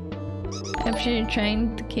 I'm sure you're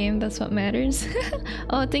trying the game, that's what matters.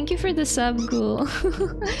 Oh, thank you for the sub, Ghoul.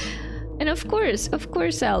 And of course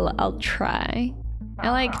I'll try. I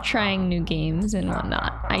like trying new games and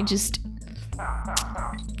whatnot.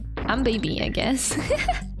 I'm baby, I guess.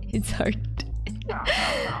 It's hard.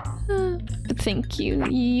 But thank you.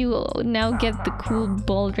 You will now get the cool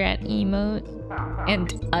bald rat emote.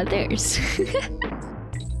 And others.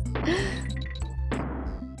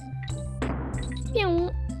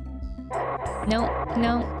 No,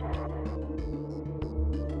 no.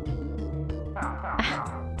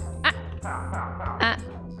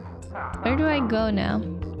 Where do I go now?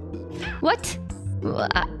 What?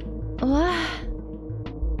 What?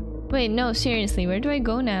 Wait, no, seriously, where do I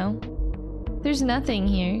go now? There's nothing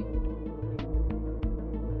here.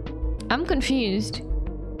 I'm confused.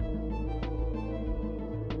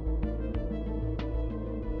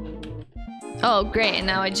 Oh, great, and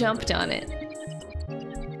now I jumped on it.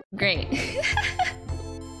 Great.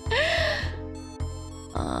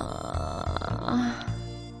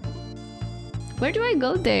 Where do I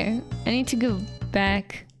go there? I need to go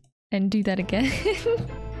back and do that again.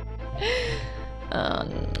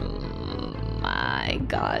 My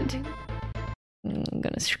god. I'm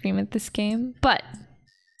gonna scream at this game. But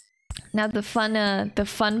now the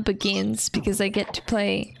fun begins because I get to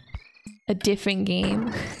play a different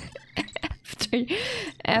game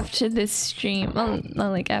after this stream. Well, not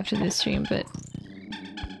like after this stream, but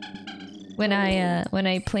when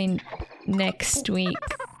I play next week.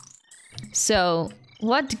 So,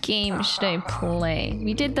 what game should I play?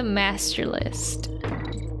 We did the master list.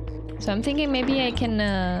 So I'm thinking maybe I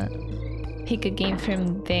can pick a game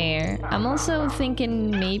from there. I'm also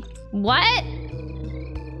thinking maybe... What?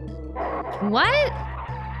 What?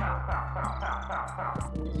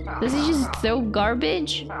 Does he just throw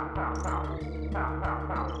garbage?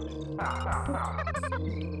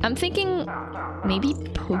 I'm thinking maybe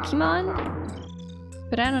Pokemon?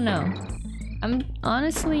 But I don't know. I'm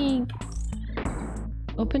honestly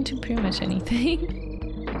open to pretty much anything.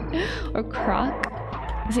 Or Croc.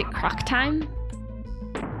 Is it Croc time?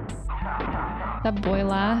 That boy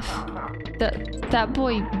laugh. That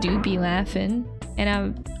boy do be laughing.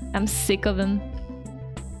 And I'm sick of him.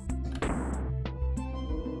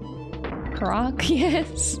 Croc,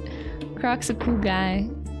 yes. Croc's a cool guy.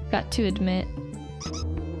 Got to admit.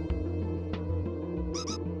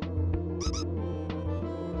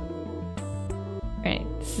 Right,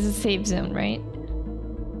 this is a save zone, right?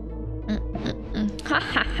 Ha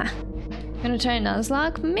ha ha. Gonna try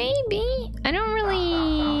Nuzlocke? Maybe. I don't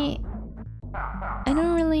really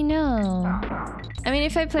know. I mean,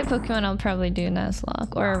 if I play Pokemon, I'll probably do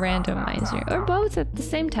Nuzlocke or a randomizer or both at the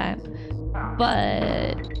same time.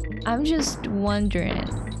 But I'm just wondering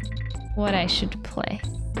what I should play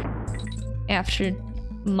after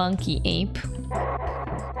Monkey Ape.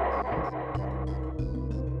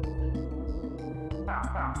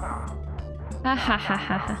 Ha ha ha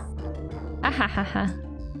ha ha. Ha ha ha ha.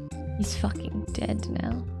 He's fucking dead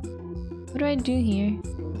now. What do I do here?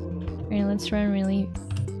 Alright, let's run really...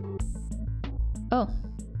 Oh.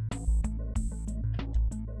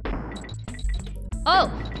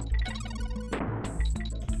 Oh!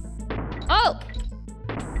 Oh!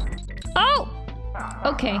 Oh!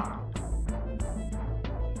 Okay.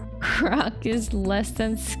 Croc is less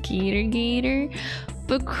than Skater Gator?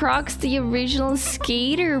 But Croc's the original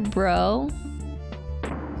skater, bro.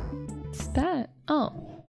 What's that? Oh.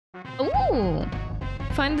 Ooh!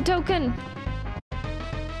 Find the token!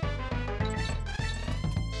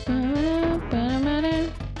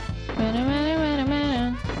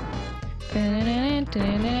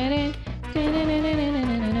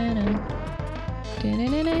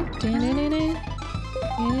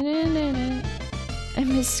 I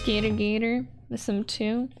miss Skater Gator. Miss him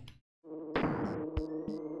too.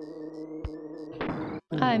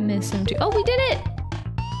 I miss him too. Oh, we did it!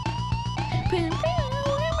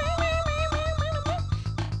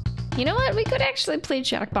 You know what? We could actually play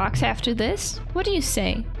Jackbox after this. What do you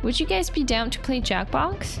say? Would you guys be down to play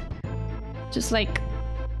Jackbox? Just like...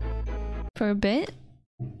 for a bit?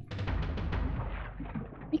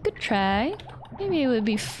 We could try. Maybe it would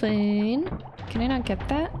be fun. Can I not get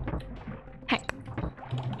that? Heck.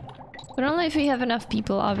 But only if we have enough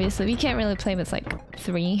people, obviously. We can't really play with like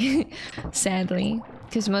 3, sadly.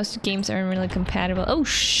 Because most games aren't really compatible. Oh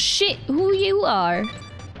shit! Who you are?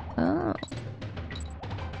 Oh.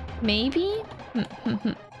 Maybe?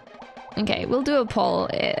 Okay, we'll do a poll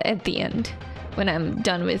at the end. When I'm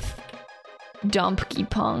done with Donkey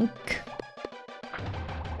Punk.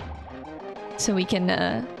 So we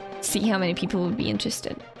can see how many people would be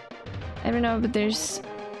interested. I don't know, but there's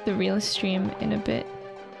the real stream in a bit.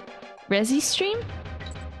 Resi stream?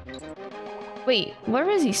 Wait, what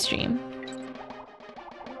Resi stream?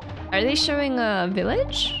 Are they showing a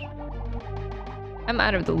village? I'm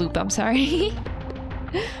out of the loop, I'm sorry.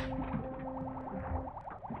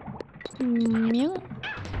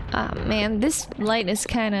 Ah, man, this light is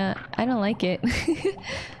kinda... I don't like it.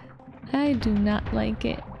 I do not like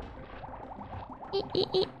it.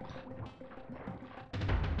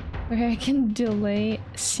 Where I can delay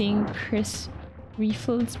seeing Chris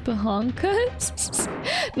Refill's Bahonkas?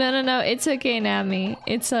 No, it's okay, Nami.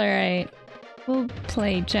 It's alright. We'll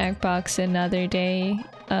play Jackbox another day,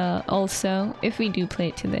 also, if we do play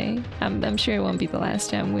it today. I'm sure it won't be the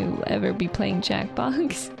last time we will ever be playing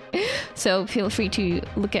Jackbox. So feel free to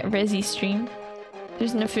look at Resi stream.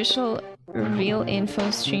 There's an official reveal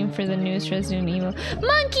info stream for the newest Resident Evil.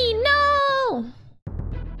 Monkey, no!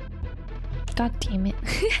 God damn it.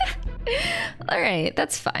 Alright,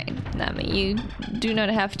 that's fine, Nami. You do not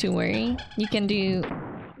have to worry. You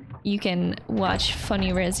can watch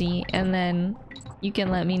funny Resi and then you can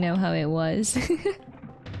let me know how it was.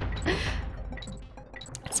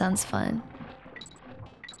 Sounds fun.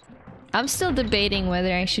 I'm still debating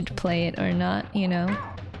whether I should play it or not, you know?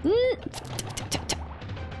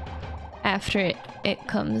 After it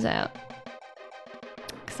comes out.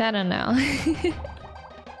 'Cause I don't know.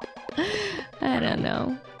 I don't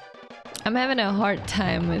know. I'm having a hard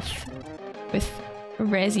time with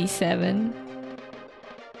Resi 7.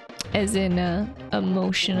 As in,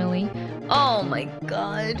 emotionally. Oh my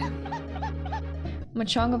god. I'm a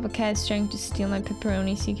chunk of a cat is trying to steal my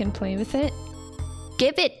pepperoni so you can play with it.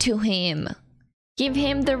 Give it to him! Give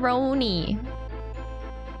him the Roni!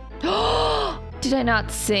 Did I not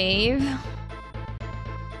save?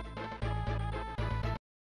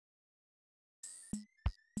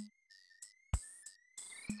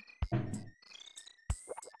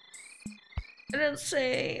 I didn't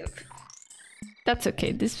save. That's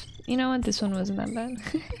okay. This, you know what? This one wasn't that bad.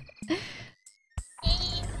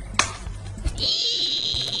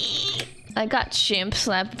 I got chimp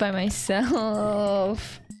slapped by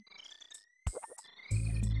myself.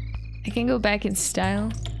 I can go back in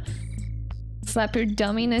style. Slap your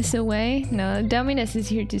dumminess away. No, dumminess is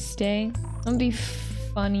here to stay. It'll be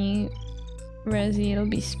funny, Resi. It'll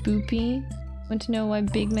be spoopy. Want to know why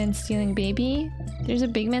big man stealing baby? There's a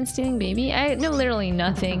big man stealing baby? I know literally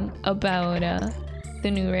nothing about the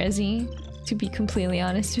new Resi, to be completely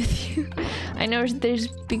honest with you. I know there's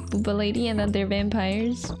big booba lady and that they're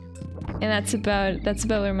vampires. And that's about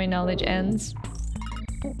where my knowledge ends.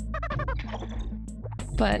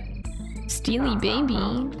 But steely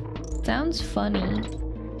baby sounds funny.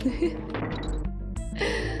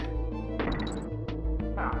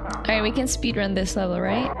 Alright, we can speedrun this level,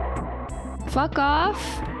 right? Fuck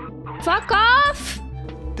off! Fuck off!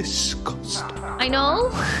 Disgusting. I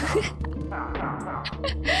know.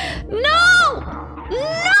 No!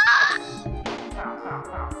 No!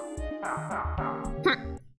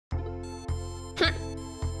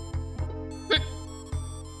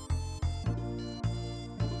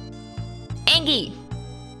 Angie!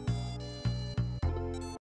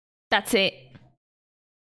 That's it.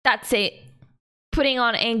 That's it. Putting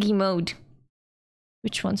on Angie mode.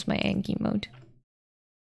 Which one's my Angie mode?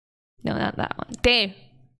 No, not that one. There.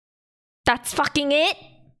 That's fucking it?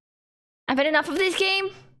 I've had enough of this game.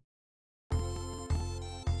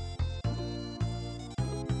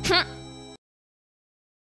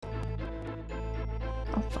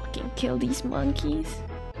 I'll fucking kill these monkeys.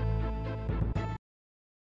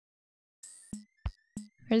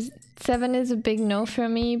 7 is a big no for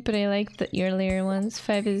me, but I like the earlier ones.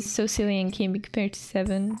 5 is so silly and can't be compared to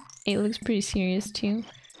 7. 8 looks pretty serious too.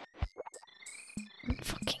 I'm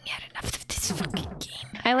fucking had enough of this fucking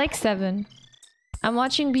game. I like 7. I'm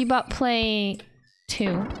watching Bebop play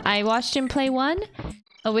 2. I watched him play 1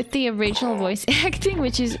 with the original voice acting,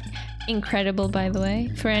 which is incredible, by the way.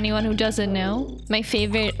 For anyone who doesn't know, my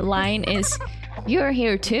favorite line is, "You're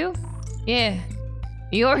here too?" Yeah.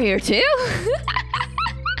 You're here too?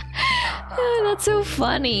 Oh, that's so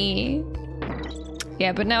funny.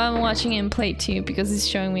 Yeah, but now I'm watching him play 2 because he's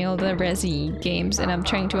showing me all the Resi games and I'm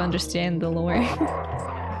trying to understand the lore.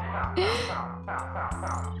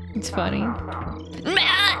 It's funny.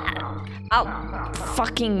 I'll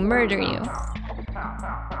fucking murder you.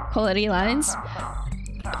 Quality lines.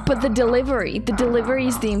 But the delivery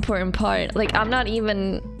is the important part. Like, I'm not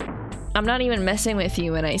even messing with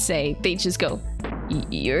you when I say, they just go,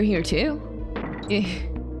 "You're here too?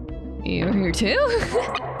 You're here too?"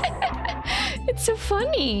 It's so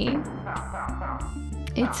funny.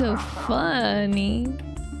 It's so funny.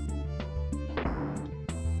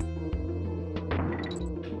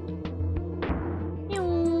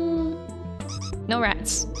 No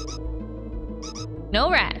rats. No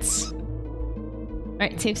rats.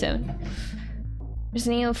 Alright, save 7.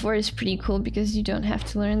 Resident Evil 4 is pretty cool because you don't have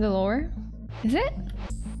to learn the lore. Is it?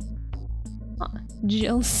 Oh,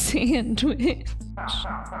 Jill sandwich.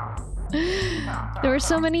 There were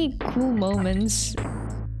so many cool moments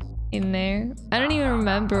in there. I don't even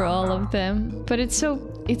remember all of them, but it's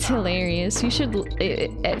hilarious. You should,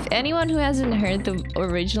 if anyone who hasn't heard the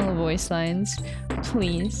original voice lines,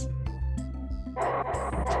 please,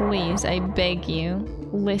 I beg you,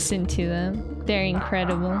 listen to them. They're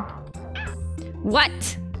incredible.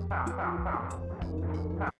 What?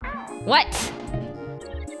 What?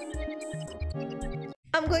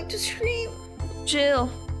 I'm going to scream. Jill,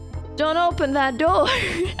 don't open that door.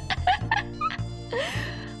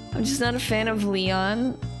 I'm just not a fan of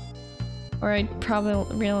Leon. Or I'd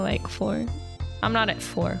probably really like 4. I'm not at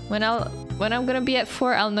 4. When I'm gonna be at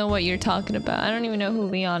 4, I'll know what you're talking about. I don't even know who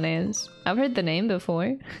Leon is. I've heard the name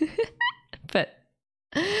before. But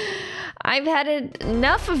I've had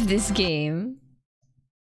enough of this game.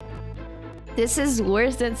 This is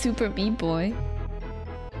worse than Super Meat Boy.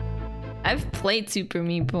 I've played Super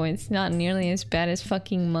Meat Boy. It's not nearly as bad as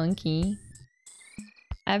fucking Monkey.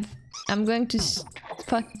 I'm going to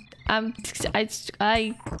fuck. I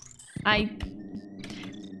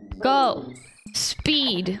go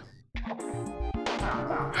speed.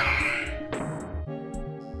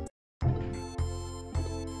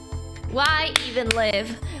 Why even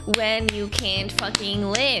live when you can't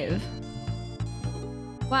fucking live?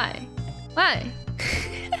 Why? Why?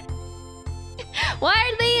 Why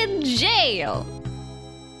are they in jail?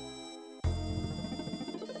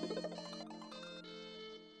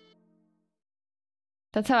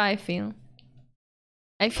 That's how I feel.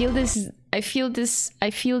 I feel this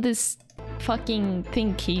fucking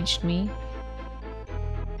thing caged me.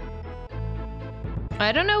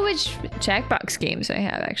 I don't know which Jackbox games I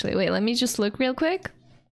have actually. Wait, let me just look real quick.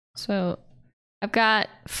 So I've got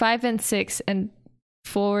 5 and 6 and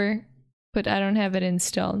 4, but I don't have it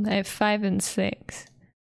installed. I have 5 and 6.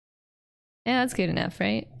 Yeah, that's good enough,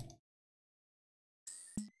 right?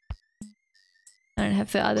 I don't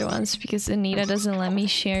have the other ones because Anita doesn't let me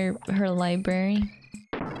share her library.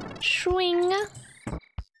 Swing.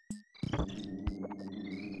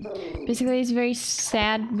 Basically, he's a very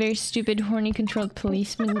sad, very stupid, horny controlled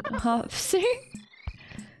policeman officer.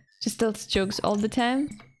 Just tells jokes all the time.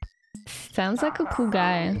 Sounds like a cool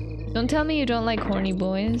guy. Don't tell me you don't like horny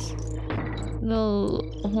boys. Little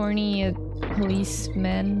horny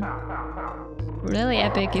policemen. Really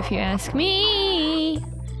epic if you ask me.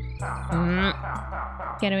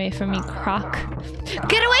 Get away from me, Croc.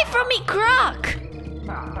 Get away from me, Croc!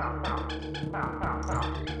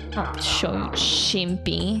 I'll show you,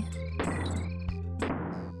 Chimpy.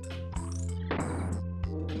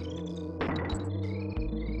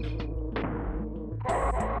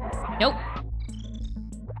 Nope.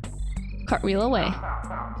 Cartwheel away.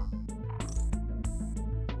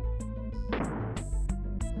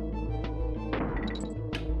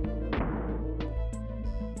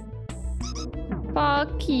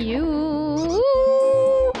 Fuck you.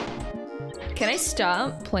 Can I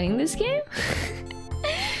stop playing this game?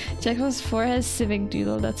 Jackbox 4 has Civic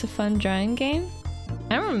Doodle. That's a fun drawing game.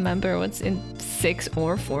 I don't remember what's in 6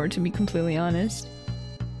 or 4, to be completely honest.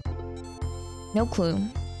 No clue.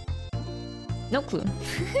 No clue.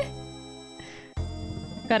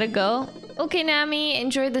 Gotta go. Okay, Nami,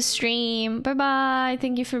 enjoy the stream. Bye-bye.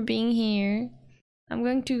 Thank you for being here. I'm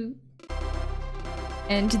going to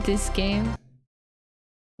end this game.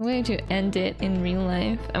 I'm going to end it in real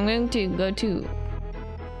life. I'm going to go to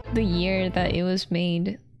the year that it was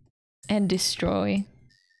made and destroy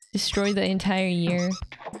the entire year.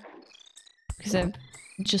 Because I've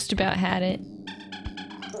just about had it.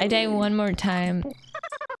 I die one more time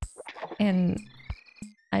and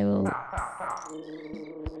I will...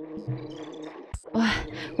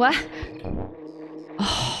 What?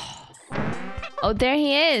 Oh, there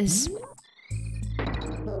he is!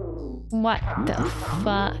 What the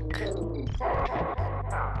fuck?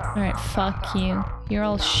 Alright, fuck you. You're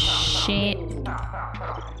all shit.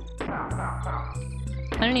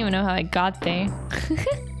 I don't even know how I got there.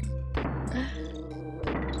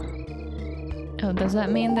 Oh, does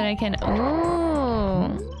that mean that I can...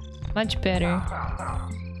 Oh! Much better.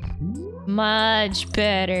 Much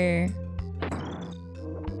better.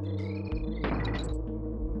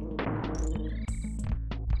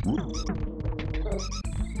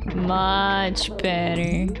 Much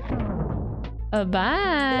better.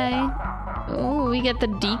 Bye. Oh, we get the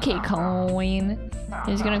DK coin.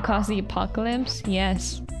 It's gonna cause the apocalypse?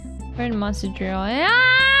 Yes. We're in monster drill.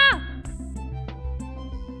 Ah!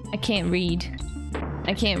 I can't read.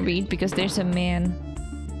 I can't read because there's a man.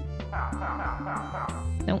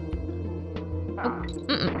 Nope. Oh,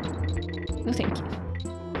 no thank you.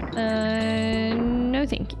 No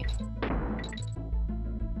thank you.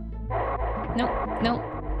 Nope, nope.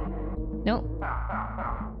 Nope.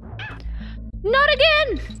 Not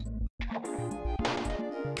again!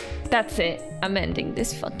 That's it. I'm ending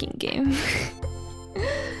this fucking game.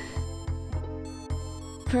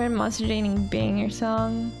 For a monster dating banger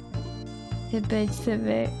song. Hit bitch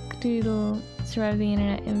civic doodle. Survive the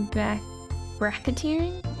internet and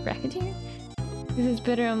bracketeering? Bracketeering? This is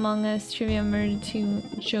Better Among Us, Trivia Murder 2,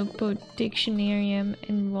 Joke Boat, Dictionarium,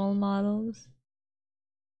 and Role Models.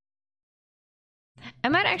 I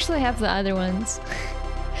might actually have the other ones.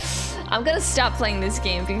 I'm gonna stop playing this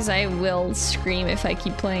game because I will scream if I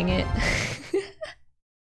keep playing it.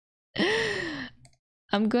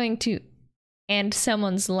 I'm going to end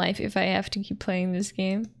someone's life if I have to keep playing this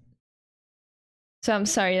game. So I'm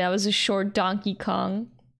sorry, that was a short Donkey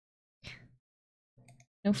Kong.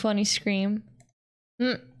 No funny scream.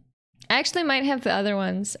 I actually might have the other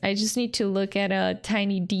ones. I just need to look at a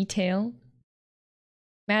tiny detail.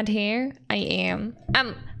 Mad hair? I am.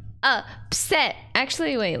 I'm upset.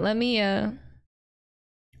 Actually, wait, let me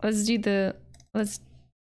let's do the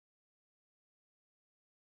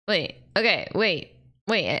wait, okay, wait.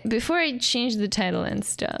 Before I change the title and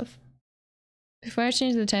stuff. I'm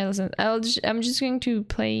just going to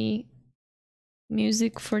play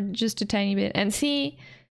music for just a tiny bit and see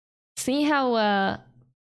how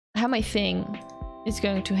my thing is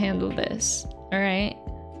going to handle this. All right.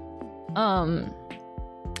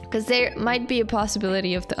 Because there might be a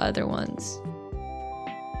possibility of the other ones,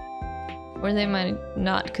 or they might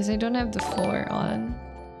not, because I don't have the 4 on.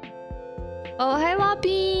 Oh, hi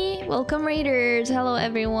Loppy! Welcome raiders. Hello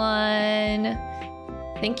everyone.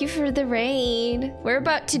 Thank you for the raid. We're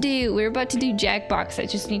about to do Jackbox. I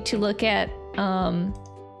just need to look at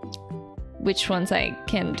which ones I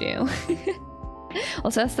can do.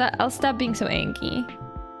 Also, I'll stop being so angry.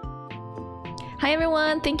 Hi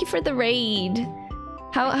everyone, thank you for the raid.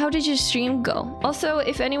 How did your stream go? Also,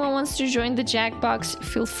 if anyone wants to join the Jackbox,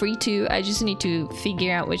 feel free to. I just need to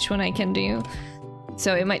figure out which one I can do.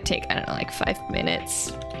 So it might take, I don't know, like 5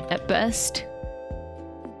 minutes at best.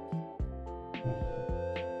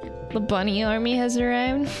 The bunny army has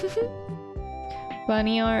arrived.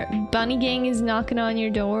 Bunny gang is knocking on your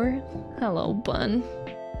door. Hello, bun.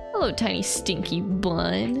 Hello, tiny stinky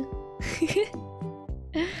bun.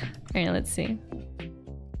 Alright, let's see.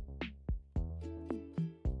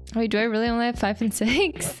 Wait, do I really only have 5 and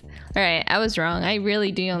 6? Alright, I was wrong. I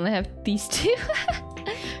really do only have these 2.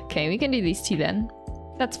 Okay, we can do these 2 then.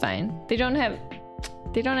 That's fine. They don't have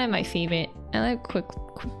my favorite. I like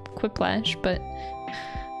Quiplash, but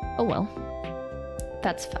oh well.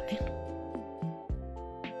 That's fine.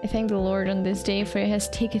 I thank the Lord on this day, for it has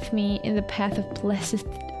taketh me in the path of blessed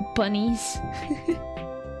bunnies.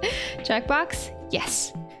 Jackbox?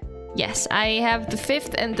 Yes. Yes, I have the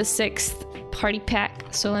 5th and the 6th party pack,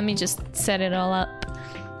 so let me just set it all up.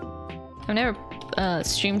 I've never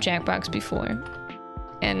streamed Jackbox before,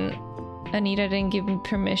 and Anita didn't give me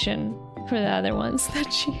permission for the other ones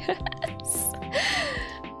that she has.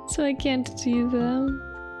 So I can't do them.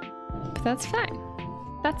 But that's fine.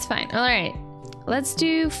 That's fine. Alright. Let's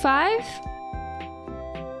do 5.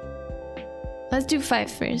 Let's do 5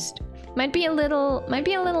 first. Might be a little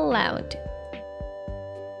loud.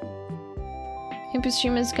 Campus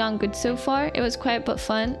stream has gone good so far. It was quiet but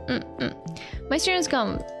fun. My stream has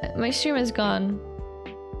gone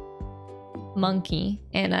monkey,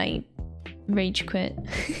 and I rage quit.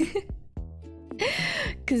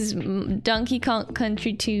 Because Donkey Kong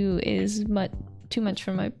Country 2 is too much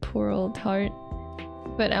for my poor old heart.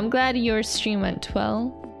 But I'm glad your stream went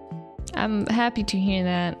well. I'm happy to hear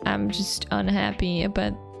that. I'm just unhappy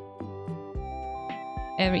about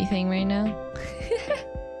everything right now.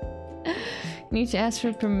 Need to ask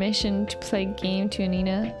for permission to play game to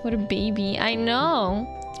Anita. What a baby. I know.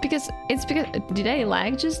 It's because did I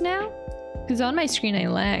lag just now? Because on my screen I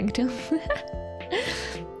lagged.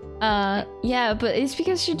 Yeah, but it's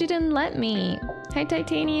because she didn't let me. Hi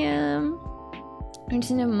Titanium.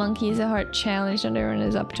 Hunting a monkey is a hard challenge, and everyone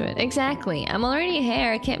is up to it. Exactly. I'm already a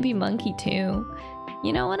hare. I can't be monkey too.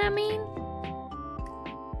 You know what I mean?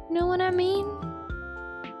 Know what I mean?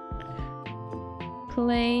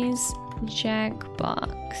 Plays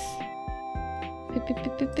Jackbox.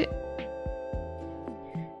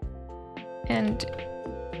 And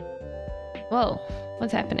whoa,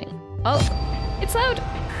 what's happening? Oh, it's loud.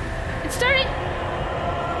 It's starting.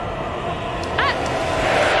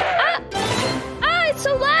 It's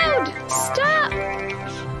so loud. Stop.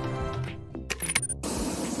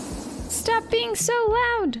 Stop being so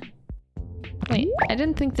loud. Wait, I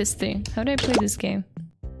didn't think this through. How do I play this game?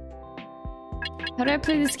 How do I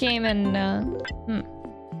play this game and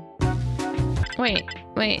Wait,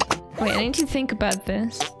 I need to think about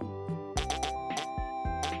this.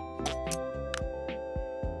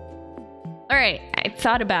 Alright, I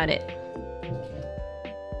thought about it.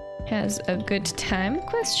 Has a good time?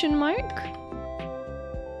 Question mark?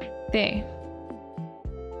 There.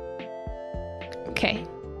 Okay.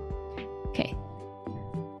 Okay.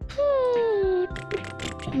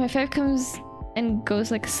 My 5 comes and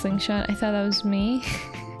goes like a slingshot. I thought that was me.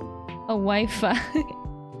 A Wi-Fi.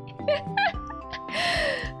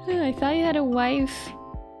 I thought you had a wife.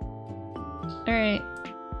 Alright.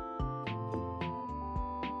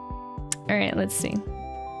 Alright, let's see.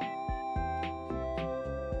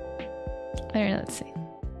 Alright, let's see.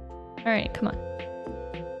 Alright, come on.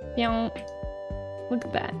 Look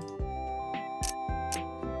at that.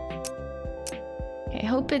 Okay, I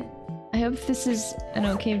hope it I hope this is an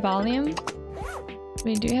okay volume.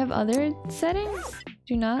 Wait, do you have other settings?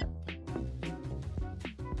 Do not?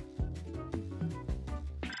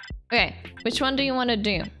 Okay, which one do you want to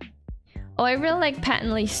do? Oh, I really like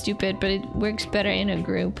Patently Stupid, but it works better in a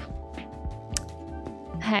group.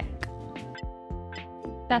 Heck.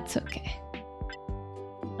 That's okay.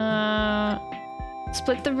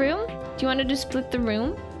 Split the room? Do you want to do split the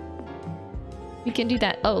room? We can do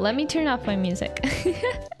that. Oh, let me turn off my music.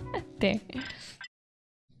 There.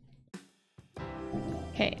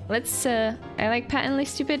 Okay, let's I like Patently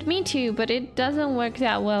Stupid, me too, but it doesn't work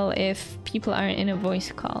that well if people aren't in a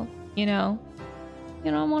voice call, you know?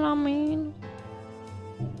 You know what I mean?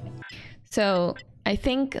 So, I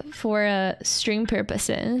think for stream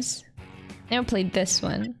purposes, I never played this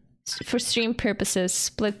one. For stream purposes,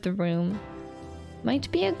 Split the Room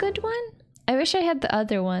might be a good one. I wish I had the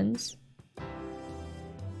other ones.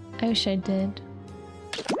 I wish I did.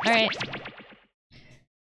 Alright.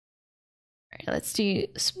 Alright, let's do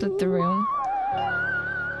Split the Room.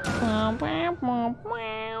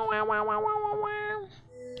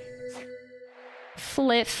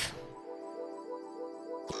 Fliff.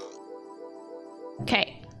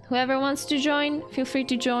 Okay, whoever wants to join, feel free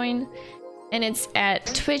to join. And it's at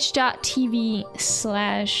twitch.tv/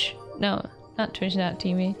 no, not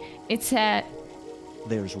twitch.tv. It's at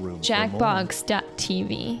There's room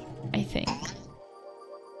jackbox.tv, I think.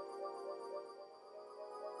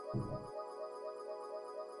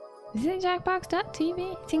 Is it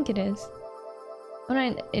jackbox.tv? I think it is. I'm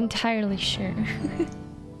not entirely sure.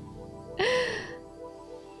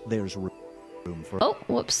 There's room for... Oh,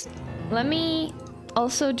 whoops. Let me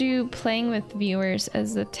also do playing with viewers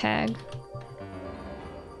as the tag.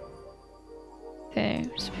 There,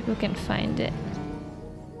 so people can find it.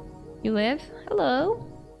 You live? Hello?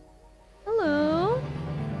 Hello?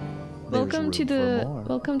 Welcome to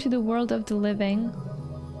the world of the living.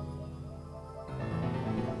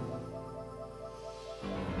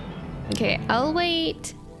 Okay, I'll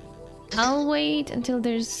wait until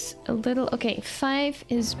there's a little. Okay, 5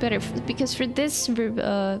 is better because for this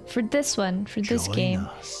game,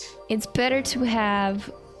 it's better to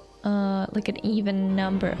have like an even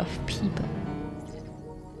number of people.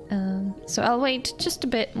 So I'll wait just a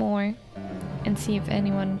bit more and see if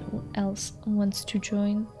anyone else wants to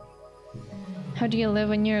join. How do you live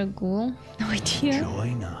when you're a ghoul? No idea.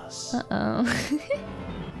 Join us. Uh-oh.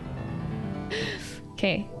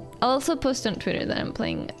 Okay. I'll also post on Twitter that I'm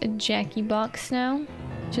playing a Jackie box now.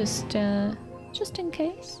 Just in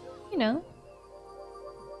case. You know.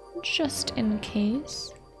 Just in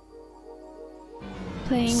case.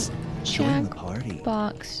 Playing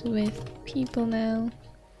Jackbox with people now.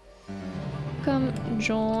 Come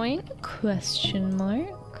join? Question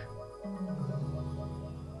mark.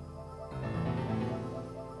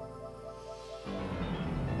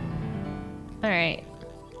 Alright.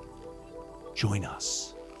 Join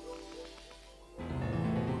us.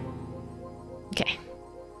 Okay.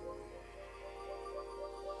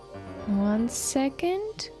 1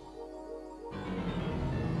 second.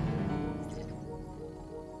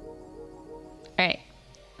 Alright.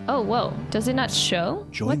 Oh, whoa. Does it not show?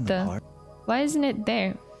 What the? Why isn't it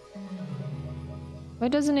there? Why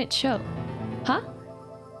doesn't it show? Huh?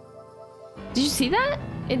 Did you see that?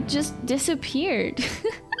 It just disappeared.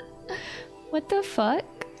 What the fuck?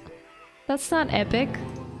 That's not epic.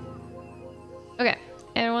 Okay,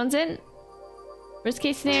 everyone's in. Worst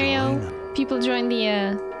case scenario, people join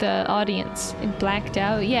the audience. It blacked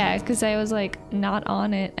out. Yeah, because I was like not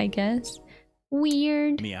on it, I guess.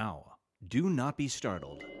 Weird. Meow. Do not be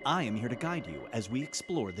startled. I am here to guide you as we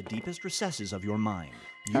explore the deepest recesses of your mind.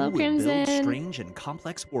 You will build strange and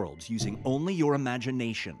complex worlds using only your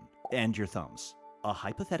imagination and your thumbs. A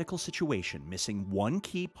hypothetical situation missing one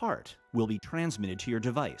key part will be transmitted to your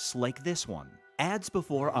device, like this one. Ads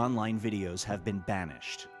before online videos have been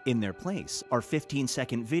banished. In their place are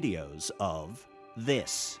 15-second videos of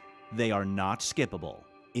this. They are not skippable.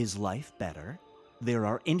 Is life better? There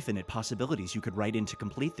are infinite possibilities you could write in to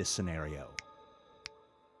complete this scenario.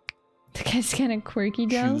 The guy's kind of quirky,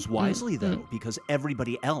 though. Choose wisely, though, because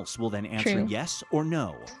everybody else will then answer yes or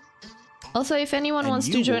no. Also, if anyone wants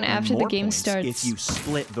to join after the game starts... if you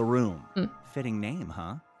split the room. Fitting name,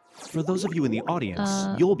 huh? For those of you in the audience,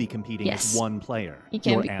 you'll be competing with one player.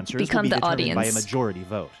 Your answers will be determined by a majority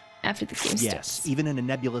vote. After the game starts. Yes, even in a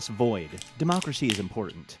nebulous void, democracy is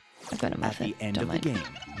important. At the end of the game,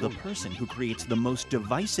 the person who creates the most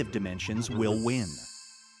divisive dimensions will win.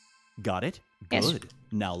 Got it? Yes. Good.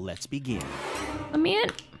 Now let's begin. I'm in.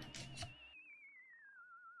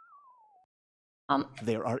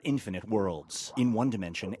 There are infinite worlds. In one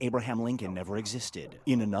dimension, Abraham Lincoln never existed.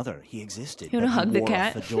 In another, he existed. You wanna hug the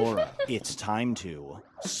cat? Fedora. It's time to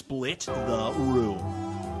split the room.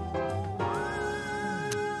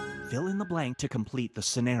 Fill in the blank to complete the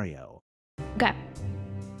scenario. Okay.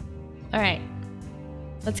 All right.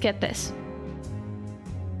 Let's get this.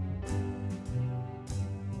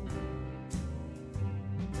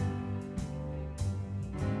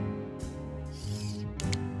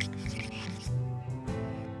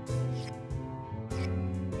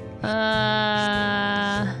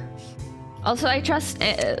 Also, I trust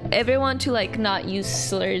everyone to like not use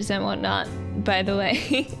slurs and whatnot, by the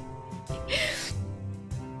way.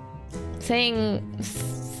 Saying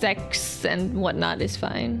sex and whatnot is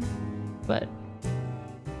fine, but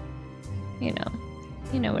you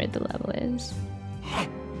know where the level is.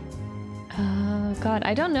 God,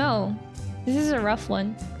 I don't know. This is a rough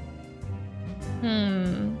one.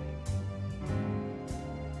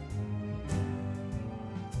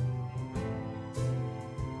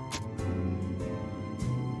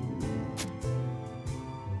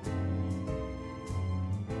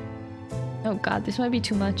 Oh God, this might be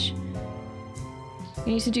too much.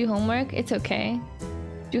 You need to do homework? It's okay.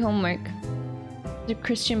 Do homework. The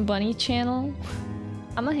Christian Bunny channel?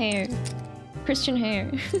 I'm a hare. Christian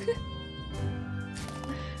hare.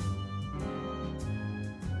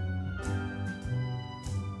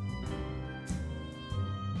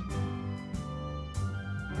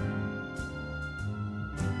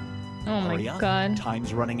 Oh my God.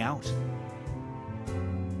 Time's running out.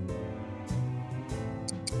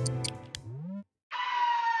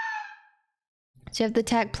 So you have the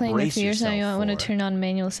tag playing with you, so I want to turn on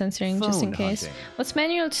manual censoring just in case. Hunting. What's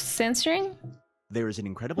manual censoring? There is an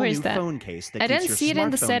incredible new phone case that keeps your see it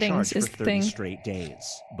in the smartphone settings, charged for 30 straight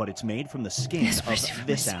days. But it's made from the skin of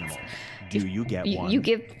this animal. Do you get one? You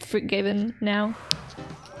get forgiven now.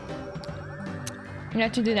 You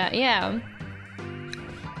have to do that, yeah.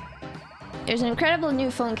 There's an incredible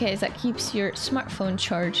new phone case that keeps your smartphone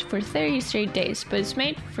charged for 30 straight days, but it's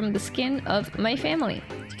made from the skin of my family.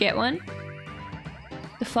 Do you get one?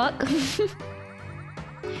 The fuck?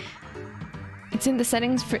 It's in the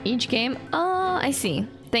settings for each game. Oh, I see.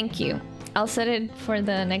 Thank you. I'll set it for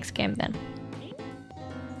the next game then.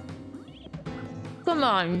 Come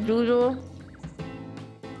on, Doodle.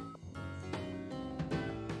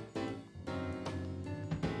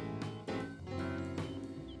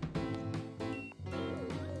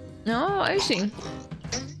 Oh, I see.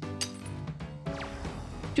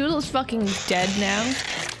 Doodle's fucking dead now.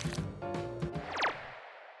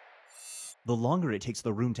 The longer it takes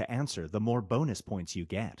the room to answer, the more bonus points you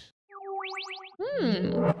get.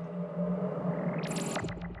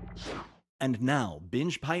 And now,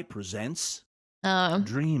 Binge Pipe presents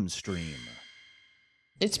Dream Stream.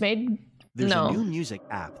 It's made... There's a new music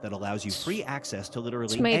app that allows you free access to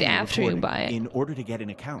literally any after recording. you buy it. In order to get an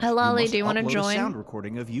account, Hey, Lolly, do you want to join? A sound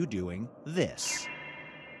recording of you doing this.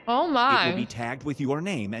 Oh my! It will be tagged with your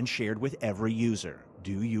name and shared with every user.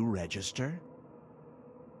 Do you register?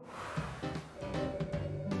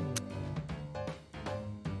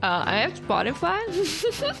 I have Spotify,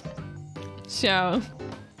 so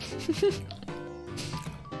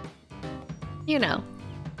you know.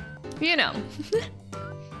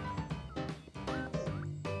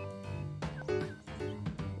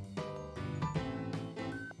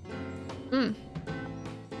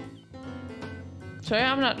 Sorry,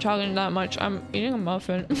 I'm not talking that much. I'm eating a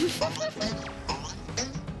muffin.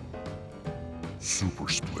 Super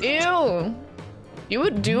split. Ew! You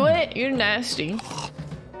would do it? You're nasty.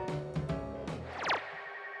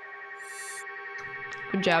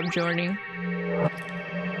 Good job, Jordy.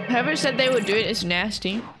 Whoever said they would do it is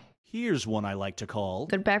nasty. Here's one I like to call...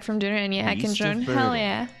 Got back from dinner and yeah, I can join. Hell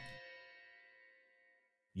yeah.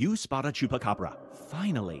 You spot a chupacabra.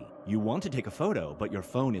 Finally. You want to take a photo, but your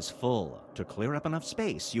phone is full. To clear up enough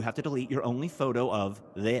space, you have to delete your only photo of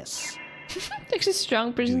this. Takes a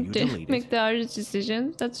strong person to make the hardest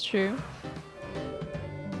decisions. That's true.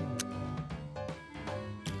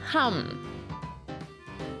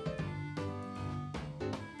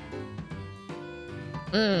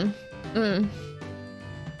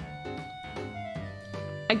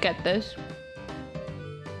 I get this.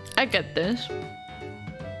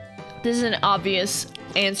 This is an obvious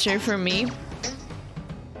answer for me.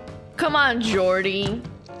 Come on, Jordy.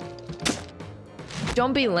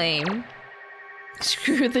 Don't be lame.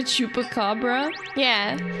 Screw the chupacabra.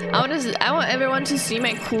 Yeah, I want everyone to see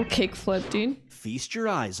my cool kickflip, dude. Feast your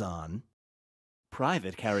eyes on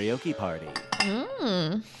Private Karaoke Party.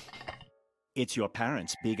 It's your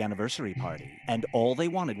parents' big anniversary party, and all they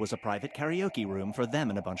wanted was a private karaoke room for them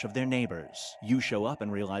and a bunch of their neighbors. You show up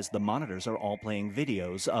and realize the monitors are all playing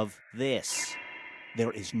videos of this.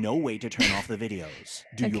 There is no way to turn off the videos.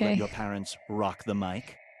 Do you let your parents rock the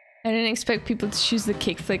mic? I didn't expect people to choose the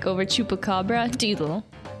kickflip over Chupacabra. Doodle,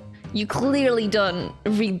 you clearly don't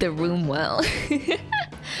read the room well.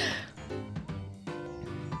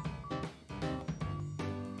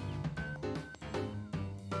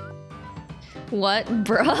 What,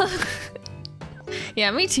 bruh?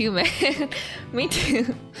 Yeah, me too, man. Me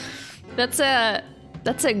too. That's a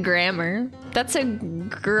grammar. That's a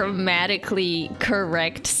grammatically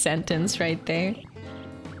correct sentence right there.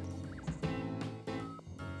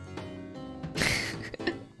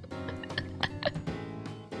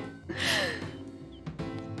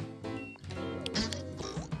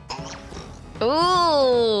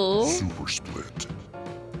 Ooh. Super split.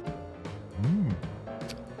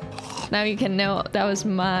 Now you can know that was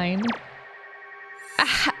mine.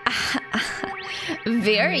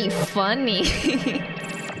 Very funny.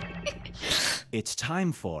 It's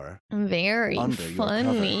time for very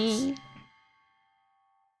funny.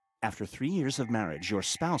 After 3 years of marriage, your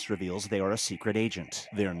spouse reveals they are a secret agent.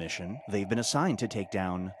 Their mission, they've been assigned to take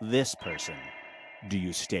down this person. Do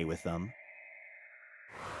you stay with them?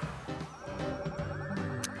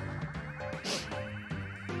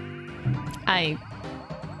 I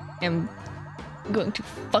am going to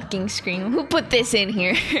fucking scream. Who put this in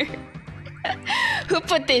here? Who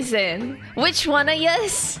put this in? Which one of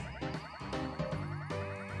yous?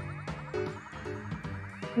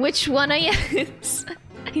 Which one of yous?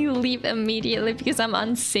 You leave immediately because I'm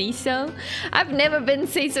on say-so? I've never been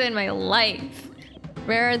say-so in my life.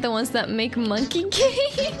 Where are the ones that make monkey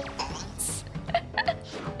games?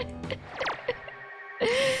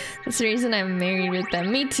 That's the reason I'm married with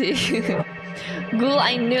them. Me too. Ghoul,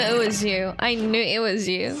 I knew it was you. I knew it was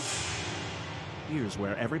you. Here's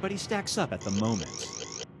where everybody stacks up at the moment.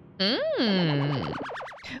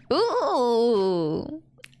 Ooh.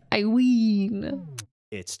 I win.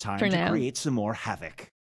 It's time to create some more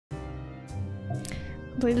havoc.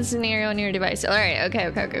 Play the scenario on your device. Alright,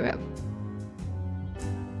 okay.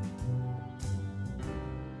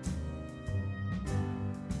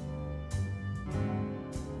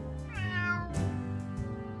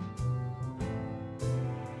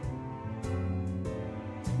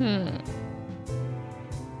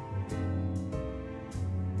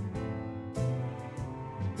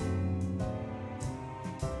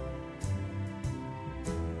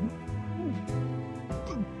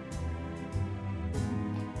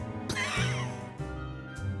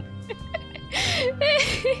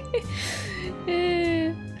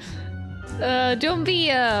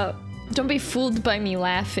 Don't be fooled by me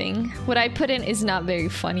laughing. What I put in is not very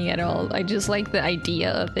funny at all. I just like the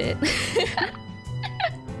idea of it.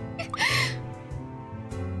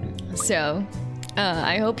 So,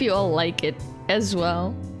 I hope you all like it as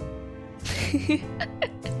well.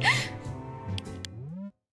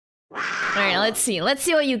 Alright, let's see. Let's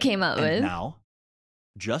see what you came up with. Now,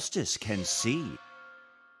 justice can see.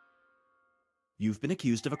 You've been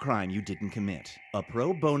accused of a crime you didn't commit. A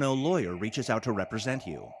pro bono lawyer reaches out to represent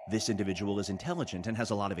you. This individual is intelligent and has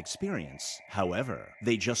a lot of experience. However,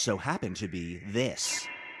 they just so happen to be this.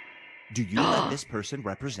 Do you let this person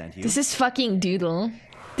represent you? This is fucking Doodle.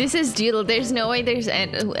 This is Doodle. There's no way there's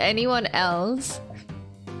anyone else.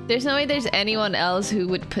 There's no way there's anyone else who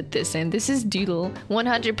would put this in. This is Doodle.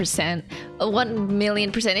 100%.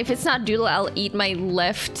 1,000,000%. If it's not Doodle, I'll eat my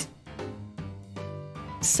left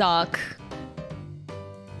sock.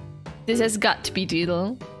 This has got to be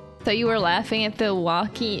Doodle. Thought you were laughing at the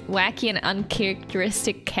wacky and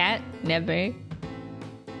uncharacteristic cat? Never.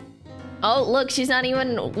 Oh, look, she's not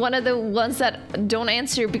even one of the ones that don't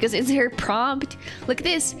answer because it's her prompt. Look at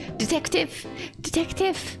this. Detective.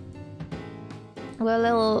 Detective. Got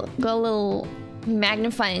a little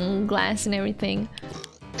magnifying glass and everything.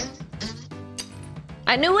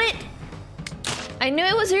 I knew it! I knew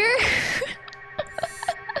it was her!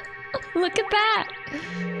 Look at that!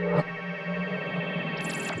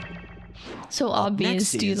 So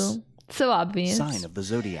obvious, Doodle. So obvious. Sign of the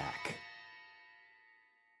Zodiac.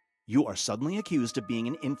 You are suddenly accused of being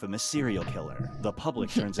an infamous serial killer. The public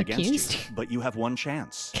turns against you, but you have one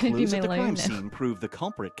chance. Clues at the crime scene prove the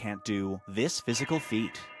culprit can't do this physical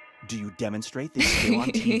feat. Do you demonstrate this skill on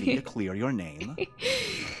TV to clear your name?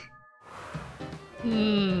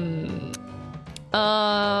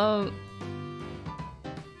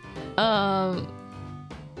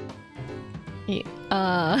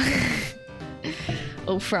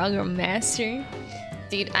 Oh, Frogger Master.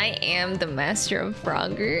 Dude, I am the master of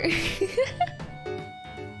Frogger.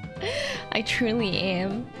 I truly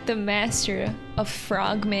am the master of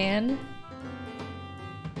Frogman.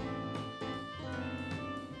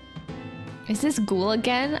 Is this ghoul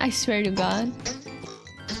again? I swear to God.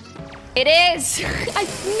 It is! I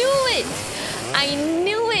knew it! I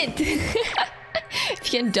knew it!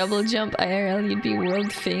 If you can double jump IRL, you'd be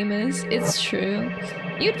world famous. It's true.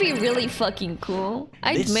 You'd be really fucking cool.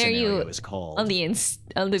 I'd marry you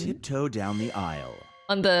on the tiptoe down the aisle.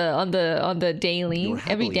 On the daily, You're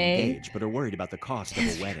every day. Engaged, but are worried about the cost of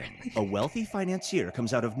a wedding. A wealthy financier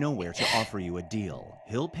comes out of nowhere to offer you a deal.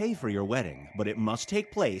 He'll pay for your wedding, but it must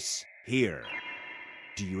take place here.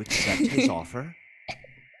 Do you accept his offer?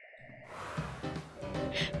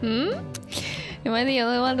 Am I the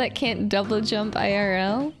only one that can't double jump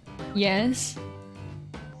IRL? Yes.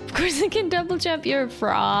 Of course I can double jump. You're a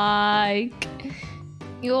frog.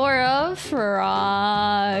 You're a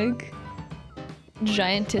frog.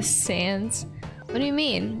 Giantess Sans. What do you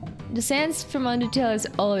mean? The Sans from Undertale has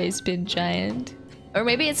always been giant. Or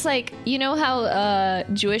maybe it's like, you know how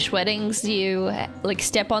Jewish weddings you like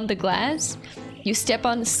step on the glass? You step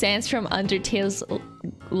on the Sans from Undertale's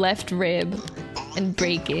left rib and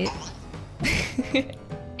break it.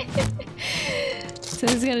 So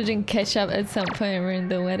he's gonna drink ketchup at some point and ruin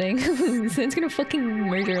the wedding. So he's gonna fucking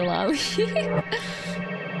murder Lolly.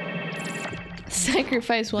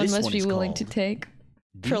 Sacrifice one must be willing to take.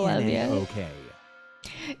 For love, yeah. Okay.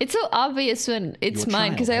 It's so obvious when it's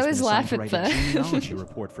mine because I always laugh at the genealogy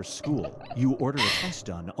report for school. You order a test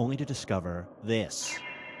done only to discover this.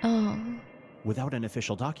 Oh. Without an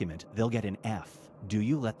official document, they'll get an F. Do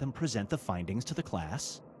you let them present the findings to the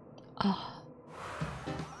class? Oh.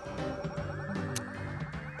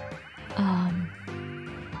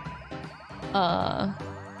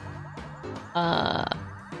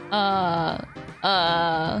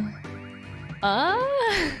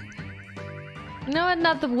 You know what?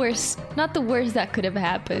 Not the worst. Not the worst that could have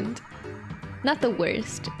happened. Not the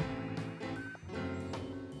worst.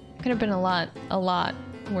 Could have been a lot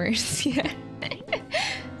worse. Yeah.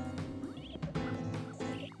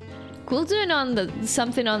 Cool doing on the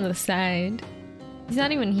something on the side. He's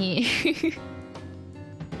not even here.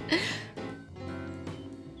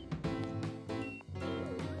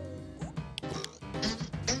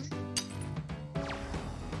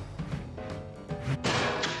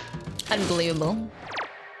 Unbelievable.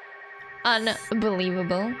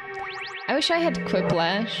 Unbelievable. I wish I had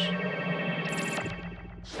Quiplash.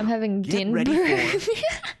 I'm having Dinber.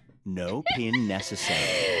 No pin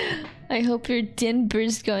necessary. I hope your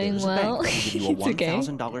Dinber's going well. Give you a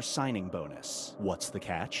 $1,000 signing bonus. What's the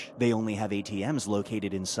catch? They only have ATMs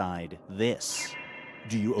located inside this.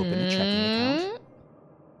 Do you open a checking account?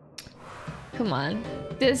 Come on.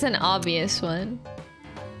 This is an obvious one.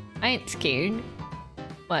 I ain't scared.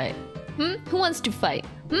 What? Who wants to fight?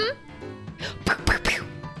 Pew, pew, pew.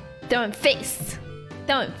 Throwing face.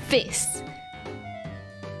 Throwing face.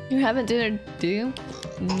 You haven't dinner, do you?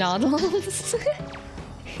 Noddles?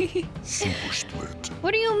 Super split.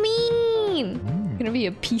 What do you mean? Gonna be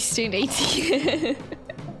a pea-stained ATM.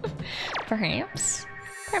 Perhaps.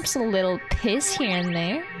 Perhaps a little piss here and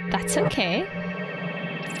there. That's okay.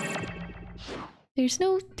 There's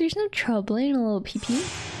no trouble in a little pee-pee.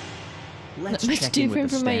 Not much different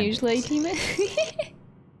from my usual ATM.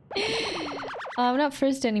 I'm not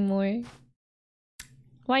first anymore.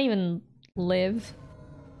 Why even live?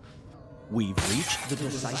 We've reached the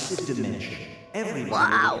decisive dimension. Everyone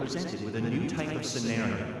will be presented with a new type of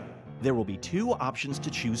scenario. There will be two options to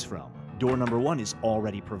choose from. Door number 1 is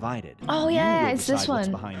already provided. Oh yeah, it's this one. What's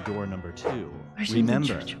behind door number 2.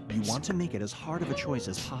 Remember, you want to make it as hard of a choice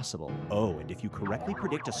as possible. Oh, and if you correctly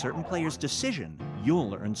predict a certain player's decision,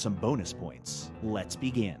 you'll earn some bonus points. Let's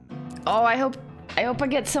begin. Oh, I hope I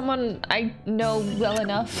get someone I know well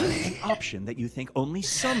enough. An option that you think only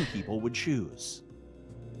some people would choose.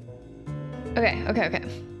 Okay.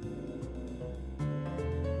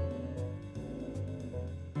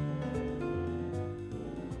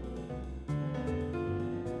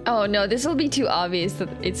 Oh no, this will be too obvious that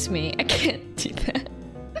it's me. I can't do that.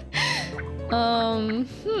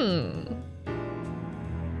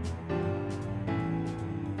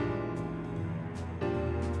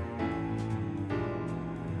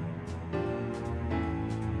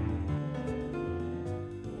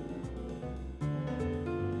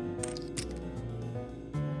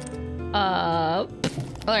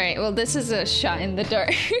 Alright, well this is a shot in the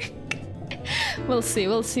dark. We'll see.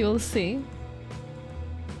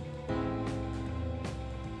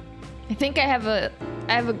 I think I have a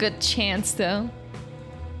good chance though.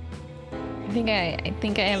 I think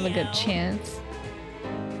I have a good chance.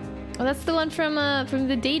 Oh, that's the one from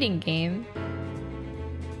the dating game.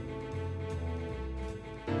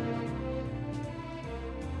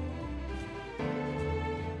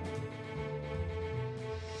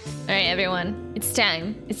 everyone. It's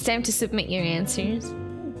time. It's time to submit your answers.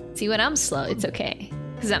 See, when I'm slow, it's okay.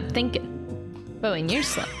 Because I'm thinking. But when you're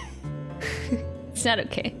slow, it's not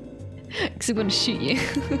okay. Because I'm going to shoot you.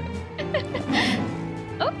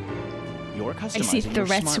 Oh. You're customizing I see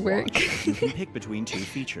threats your work. You can pick between two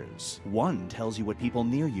features. One tells you what people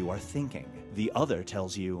near you are thinking. The other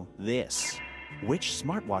tells you this. Which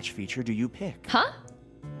smartwatch feature do you pick? Huh?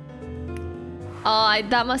 Oh,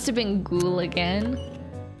 that must have been Ghoul again.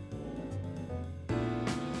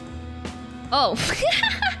 Oh.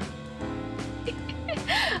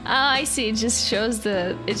 Oh, I see. It just shows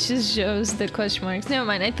the question marks. Never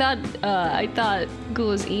mind. I thought Ghoul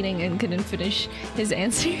was eating and couldn't finish his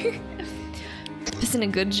answer. Isn't a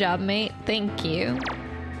good job, mate. Thank you.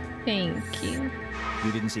 Thank you.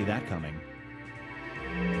 You didn't see that coming.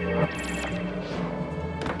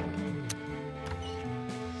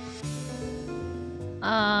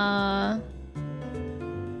 I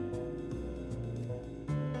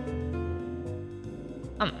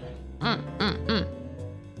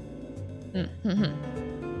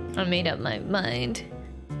made up my mind.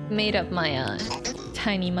 Made up my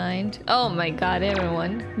tiny mind. Oh my god,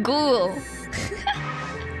 everyone. Ghoul!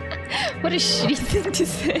 What a shitty thing to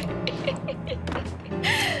say.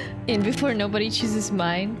 And before nobody chooses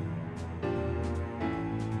mine.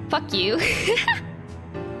 Fuck you.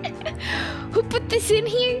 Who put this in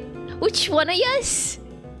here? Which one of us?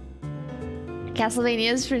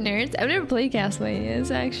 Castlevania's for nerds? I've never played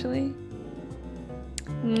Castlevania's actually.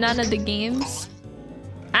 None of the games.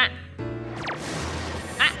 Ah!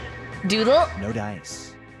 Doodle? No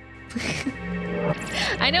dice.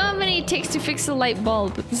 I know how many it takes to fix a light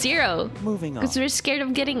bulb. 0. Moving on. Because we're scared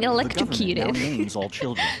of getting electrocuted. The government now names all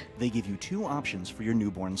children. They give you 2 options for your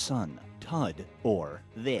newborn son. Tud or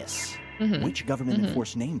this. Which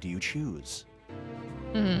government-enforced name do you choose?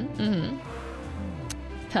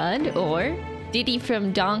 Tud or Diddy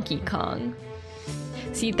from Donkey Kong.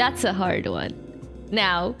 See, that's a hard one.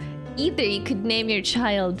 Now, either you could name your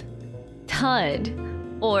child Tud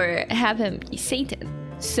or have him be Satan.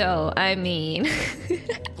 So, I mean...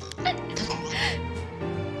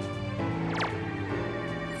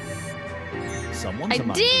 Someone's I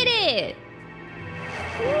did it!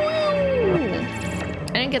 Woo!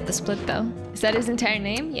 I didn't get the split though. Is that his entire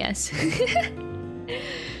name? Yes.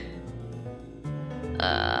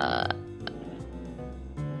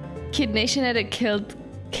 Kid Nation had a kid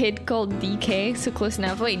called DK, so close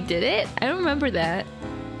enough. Wait, did it? I don't remember that.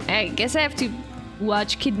 I guess I have to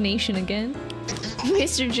watch Kid Nation again.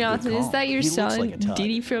 Mr. Johnson, is that your son? Like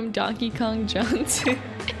Diddy from Donkey Kong Johnson.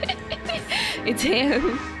 It's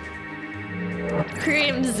him.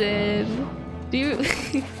 Crimson. Dude.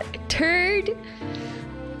 Turd?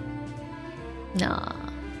 Nah.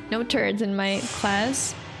 No turds in my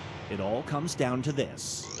class. It all comes down to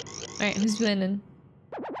this. Alright, who's winning?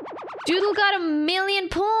 Doodle got 1,000,000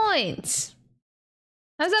 points!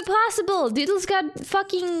 How's that possible? Doodle's got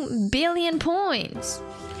fucking billion points.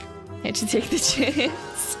 I had to take the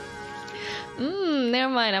chance.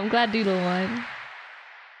 Never mind. I'm glad Doodle won.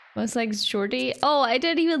 Most likes Shorty. Oh, I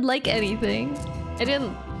didn't even like anything. I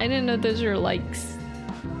didn't know those were likes.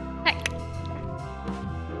 Heck.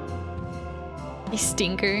 You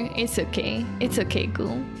stinker. It's okay. It's okay,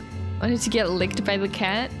 Ghoul. Wanted to get licked by the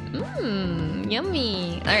cat?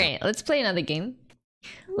 Yummy. Alright, let's play another game.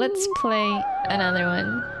 Let's play another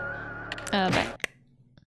one. Back.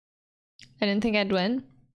 I didn't think I'd win.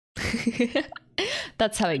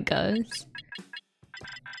 That's how it goes.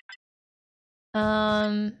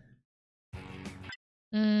 Man,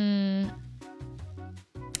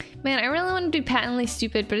 I really want to be patently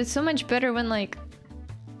stupid, but it's so much better when, like,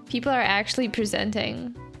 people are actually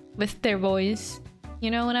presenting with their voice.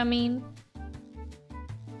 You know what I mean?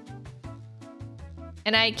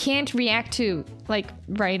 And I can't react to, like,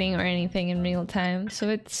 writing or anything in real time, so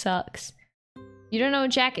it sucks. You don't know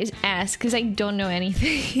Jack is ass, because I don't know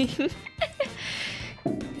anything.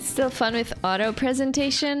 Still fun with auto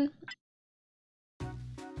presentation.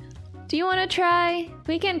 Do you want to try?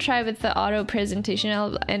 We can try with the auto presentation,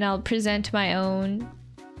 and I'll present my own.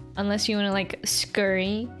 Unless you want to, like,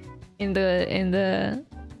 scurry in the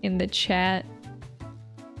chat.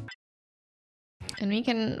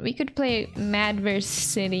 And we could play Mad vs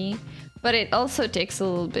City, but it also takes a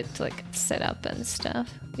little bit to, like, set up and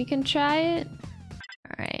stuff. We can try it.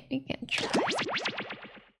 All right, we can try.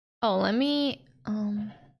 Oh, let me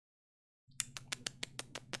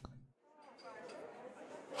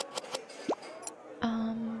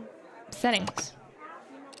settings.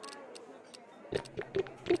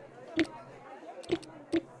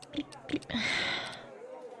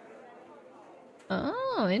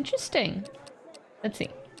 Oh, interesting. Let's see.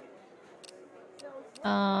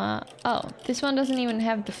 Oh, this one doesn't even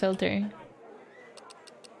have the filter.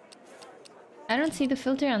 I don't see the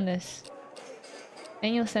filter on this.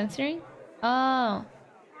 Manual censoring? Oh.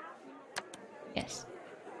 Yes.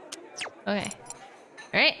 Okay.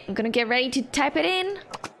 Alright, I'm gonna get ready to type it in.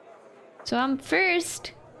 So I'm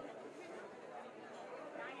first.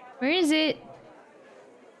 Where is it?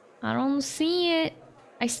 I don't see it.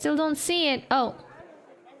 I still don't see it. Oh.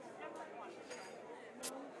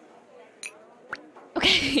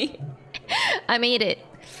 Okay. I made it.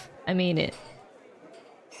 I made it.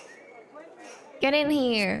 Get in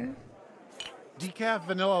here. Decaf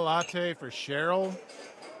vanilla latte for Cheryl.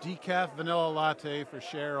 Decaf vanilla latte for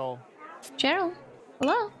Cheryl. Cheryl,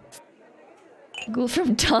 hello? Ghoul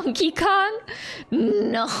from Donkey Kong?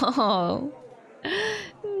 No.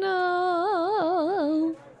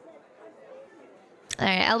 No.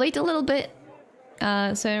 Alright, I'll wait a little bit.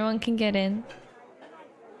 So everyone can get in.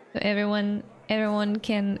 So everyone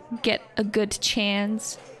can get a good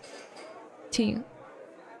chance to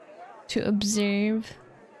observe.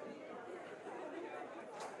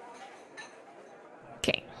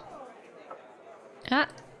 Okay. Ah.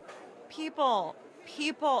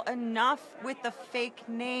 People, enough with the fake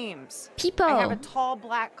names. People. I have a tall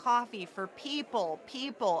black coffee for people,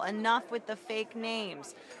 enough with the fake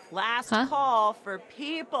names. Last call for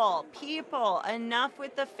people, enough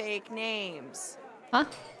with the fake names. Huh?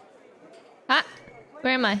 Ah,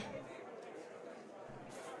 where am I?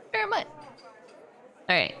 Where am I?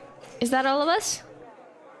 Alright. Is that all of us?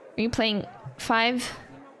 Are you playing 5?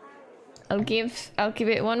 I'll give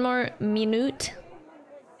it one more minute.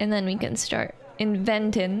 And then we can start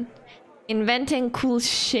inventing cool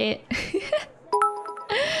shit.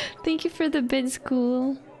 Thank you for the bid,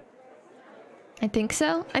 school. I think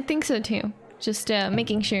so. I think so too. Just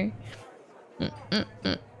making sure.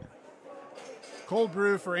 Cold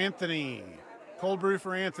brew for Anthony. Cold brew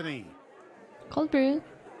for Anthony. Cold brew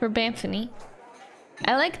for Banthony.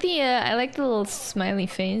 I like the little smiley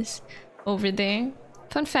face over there.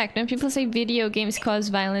 Fun fact, when people say video games cause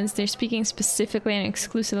violence, they're speaking specifically and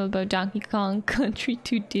exclusively about Donkey Kong Country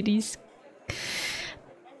 2 Diddy's.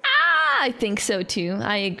 Ah, I think so too.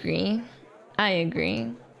 I agree. I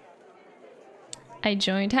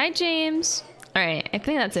joined. Hi, James. Alright, I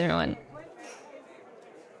think that's everyone.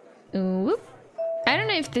 Ooh, whoop. I don't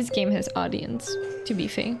know if this game has audience, to be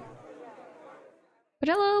fair. But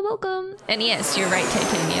hello, welcome. And yes, you're right,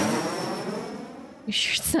 Titanium. You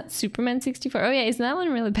sure it's not Superman 64? Oh yeah, isn't that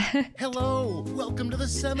one really bad? Hello, welcome to the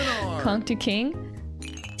seminar. Kong to King?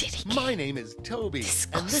 My name is Toby,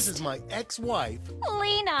 and this is my ex-wife,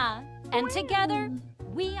 Lena. And together,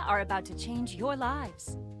 we are about to change your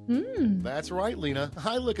lives. That's right, Lena.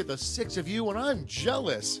 I look at the 6 of you and I'm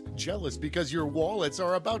jealous. Jealous because your wallets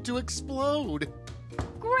are about to explode.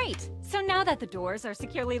 Great. So now that the doors are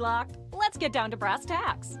securely locked, let's get down to brass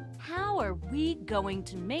tacks. How are we going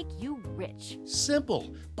to make you rich?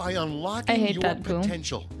 Simple. By unlocking your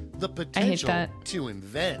potential. The potential to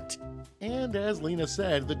invent. And as Lena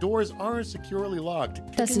said, the doors are securely locked.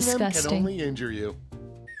 That's disgusting. Them can only injure you.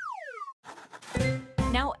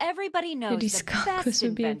 Now everybody knows the best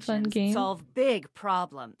inventions solve big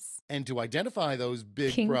problems. And to identify those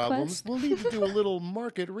big problems, we'll need to do a little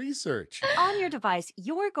market research. On your device,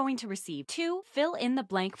 you're going to receive 2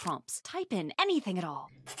 fill-in-the-blank prompts. Type in anything at all.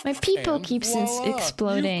 My people keeps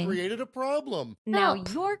exploding. You created a problem. Now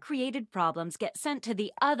your created problems get sent to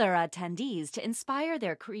the other attendees to inspire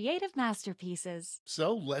their creative masterpieces.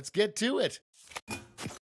 So let's get to it.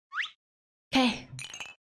 Okay.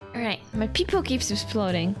 Alright, my people keeps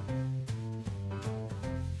exploding.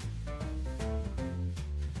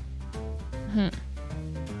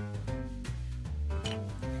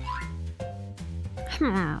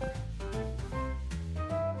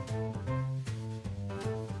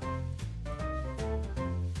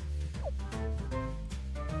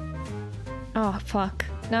 Oh, fuck.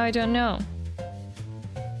 Now I don't know.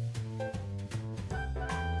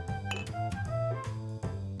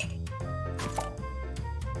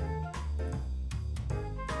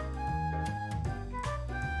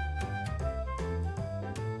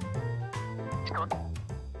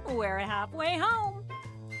 We're halfway home.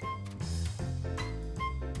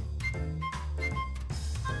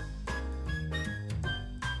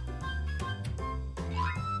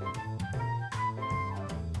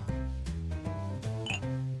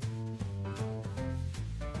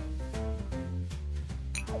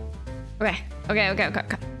 Okay.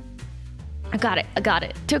 I got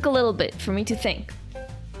it. Took a little bit for me to think.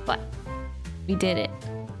 But we did it.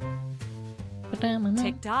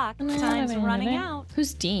 Tick-tock, time's running out.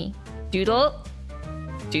 Who's D? Doodle.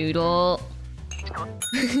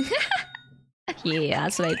 Yeah,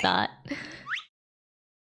 that's what I thought.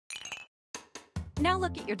 Now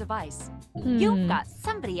look at your device. You've got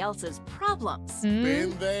somebody else's problems.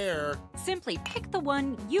 Been there. Simply pick the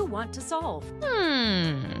one you want to solve.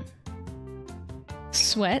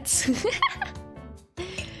 Sweats.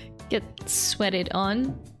 Get sweated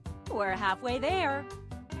on. We're halfway there.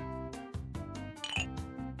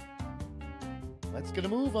 Let's get a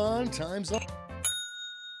move on. Time's up.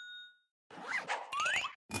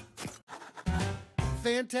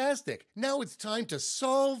 Fantastic. Now it's time to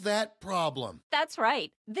solve that problem. That's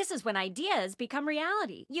right. This is when ideas become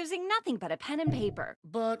reality, using nothing but a pen and paper.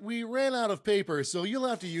 But we ran out of paper, so you'll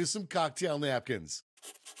have to use some cocktail napkins.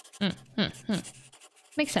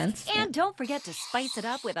 Makes sense. And don't forget to spice it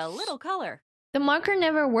up with a little color. The marker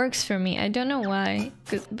never works for me. I don't know why.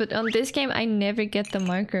 But on this game, I never get the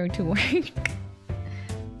marker to work.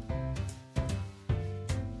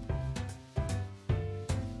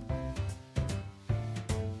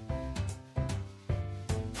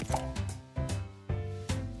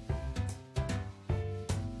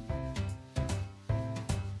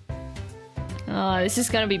 Oh, this is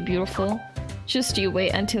gonna be beautiful. Just you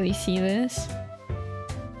wait until you see this.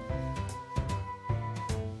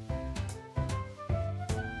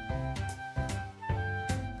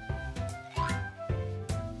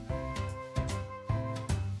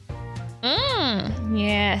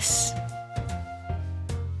 Yes.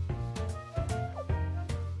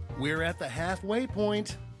 We're at the halfway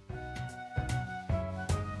point.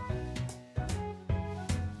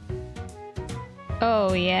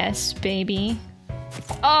 Oh, yes, baby.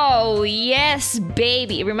 Oh, yes,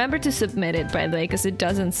 baby. Remember to submit it, by the way, because it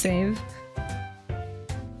doesn't save.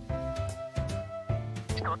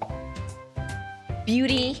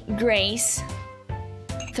 Beauty, grace.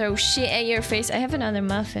 Throw shit at your face. I have another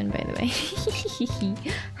muffin, by the way.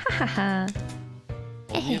 Ha ha ha.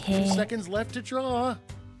 Only a few seconds left to draw.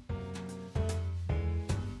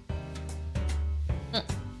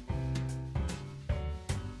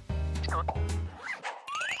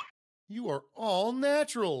 You are all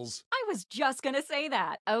naturals. I was just gonna say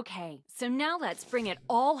that. Okay, so now let's bring it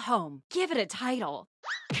all home. Give it a title.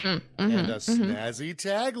 And a snazzy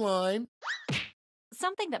tagline.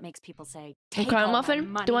 Something that makes people say, "Take caramel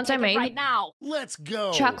muffin, the ones I made right now. Let's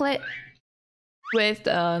go." Chocolate with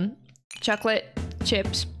chocolate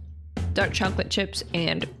chips, dark chocolate chips,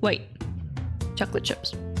 and white chocolate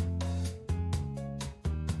chips.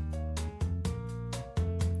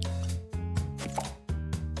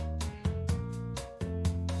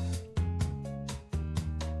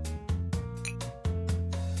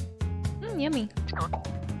 Yummy.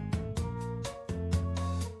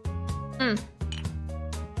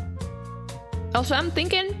 Also, I'm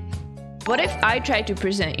thinking, what if I try to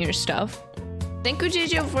present your stuff? Thank you,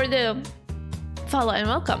 Jijo, for the follow and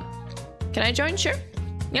welcome. Can I join? Sure.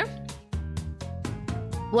 Yeah.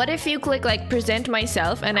 What if you click like present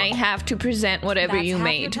myself and I have to present whatever you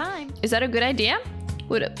made? Is that a good idea?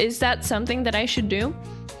 Is that something that I should do?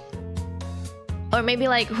 Or maybe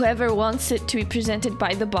like whoever wants it to be presented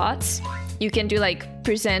by the bots, you can do like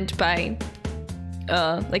present by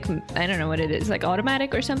like, I don't know what it is, like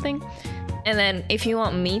automatic or something. And then if you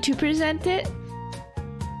want me to present it,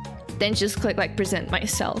 then just click like present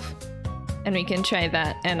myself. And we can try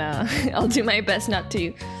that, and I'll do my best not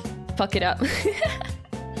to fuck it up.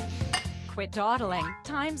 Quit dawdling.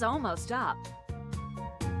 Time's almost up.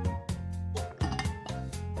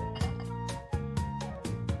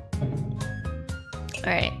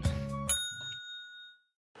 Alright.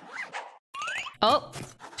 Oh!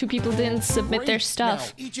 2 people didn't submit their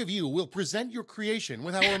stuff. Now, each of you will present your creation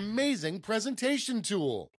with our amazing presentation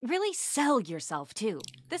tool. Really sell yourself, too.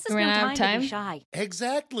 This is no time to be shy.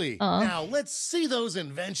 Exactly. Now, let's see those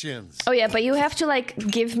inventions. Oh, yeah, but you have to, like,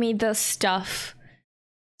 give me the stuff.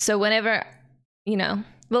 So whenever, you know,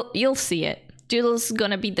 well, you'll see it. Doodle's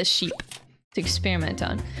gonna be the sheep to experiment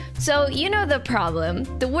on. So, you know the problem.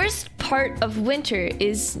 The worst part of winter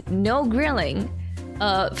is no grilling.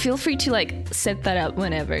 Feel free to like set that up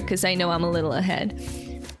whenever, because I know I'm a little ahead.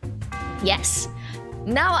 Yes.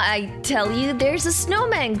 Now I tell you, there's a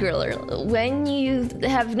snowman griller when you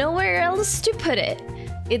have nowhere else to put it.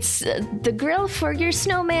 It's the grill for your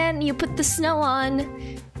snowman. You put the snow on,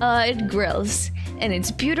 it grills, and it's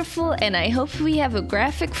beautiful. And I hope we have a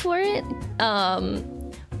graphic for it.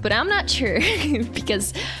 But I'm not sure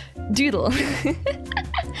because Doodle.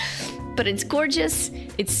 But it's gorgeous.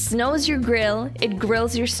 It snows your grill. It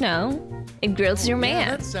grills your snow. It grills your man.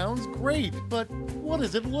 Yeah, that sounds great, but what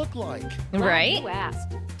does it look like? Right? You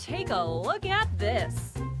asked. Take a look at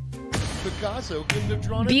this. Picasso couldn't have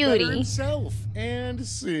drawn it better himself. And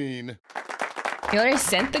scene. You already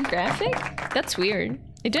sent the graphic? That's weird.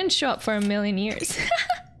 It didn't show up for a million years.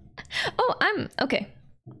 Oh, I'm okay.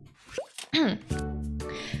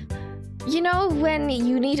 You know, when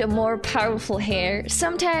you need a more powerful hare,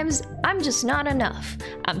 sometimes I'm just not enough.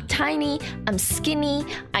 I'm tiny, I'm skinny,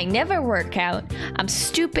 I never work out, I'm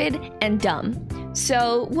stupid and dumb.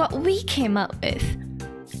 So what we came up with,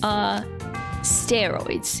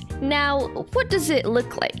 steroids. Now, what does it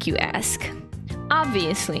look like, you ask?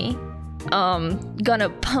 Obviously,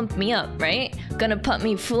 gonna pump me up, right? Gonna pump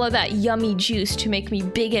me full of that yummy juice to make me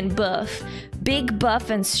big and buff. Big,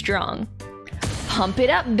 buff, and strong. Pump it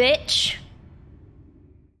up, bitch!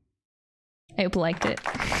 I hope you liked it.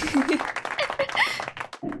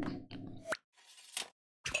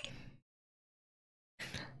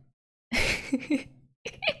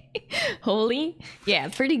 Holy? Yeah,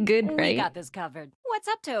 pretty good, right? We got this covered. What's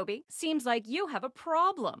up, Toby? Seems like you have a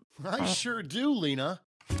problem. I sure do, Lena.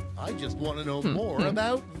 I just want to know more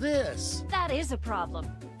about this. That is a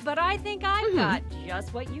problem. But I think I've got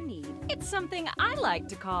just what you need. It's something I like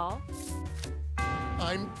to call...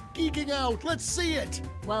 I'm geeking out. Let's see it.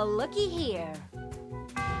 Well, looky here.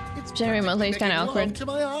 It's Generally, Motley's kind of awkward. To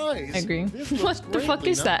my eyes. I agree. What the fuck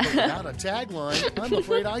is that? Without a tagline, I'm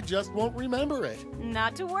afraid I just won't remember it.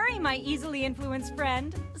 Not to worry, my easily influenced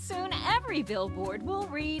friend. Soon every billboard will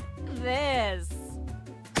read this.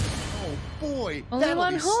 Oh boy, only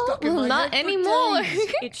one hole? Well, not anymore.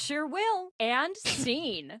 It sure will. And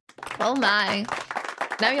scene. Oh my.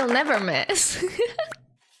 Now you'll never miss.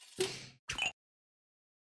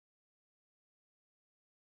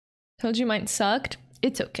 Told you mine sucked.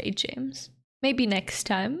 It's okay, James. Maybe next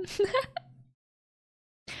time.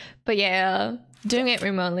 But yeah, doing it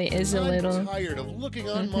remotely is a little... I'm tired of looking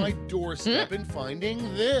on my doorstep and finding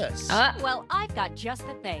this. Well, I've got just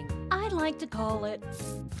the thing. I'd like to call it...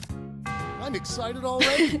 I'm excited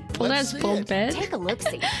already. Well, that's bold bet. Take a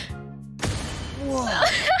look-see. Whoa.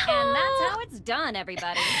 And that's how it's done,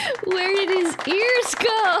 everybody. Where did his ears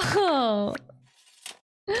go?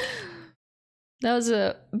 That was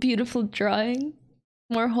a beautiful drawing.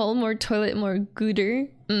 More hole, more toilet, more gooder.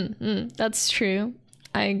 That's true.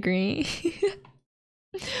 I agree.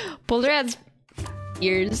 Boulderhead's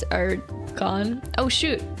ears are gone. Oh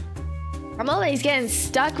shoot. I'm always getting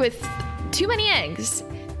stuck with too many eggs.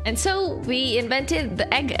 And so we invented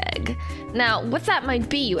the egg. Now, what that might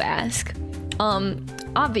be, you ask?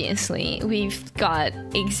 Obviously, we've got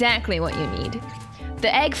exactly what you need.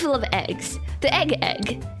 The egg full of eggs. The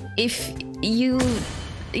egg. If you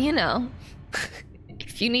know,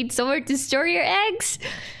 if you need somewhere to store your eggs,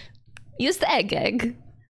 use the egg.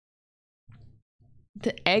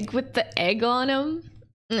 The egg with the egg on him?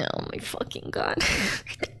 Oh my fucking god.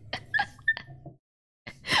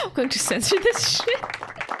 I'm going to censor this shit.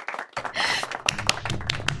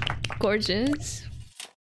 Gorgeous.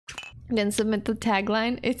 Then submit the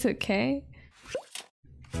tagline. It's okay.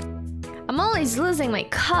 I'm always losing my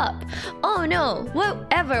cup. Oh no,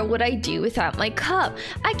 whatever would I do without my cup?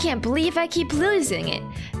 I can't believe I keep losing it.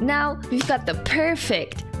 Now we've got the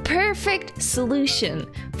perfect solution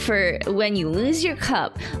for when you lose your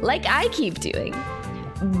cup, like I keep doing.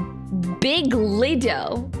 Big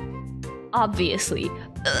Lido. Obviously.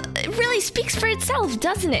 It really speaks for itself,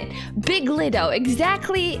 doesn't it? Big Lido,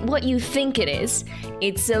 exactly what you think it is.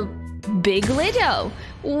 It's a Big Lido.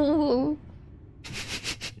 Ooh.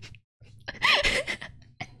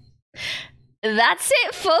 That's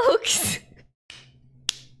it, folks.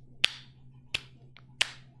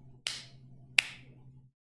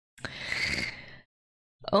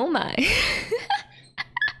 Oh my. Do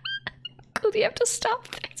you have to stop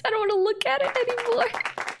this? I don't want to look at it anymore.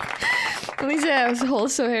 At least his whole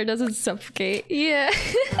so hair doesn't suffocate. Yeah.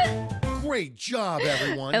 Great job,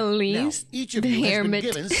 everyone. At least now, each of you has been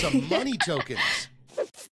given some money tokens.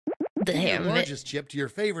 The your largest chip to your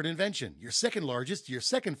favorite invention, your second largest to your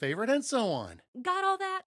second favorite, and so on. Got all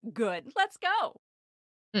that? Good. Let's go.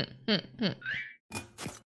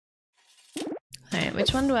 Alright,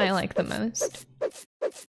 which one do I like the most?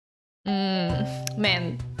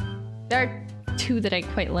 Man, there are two that I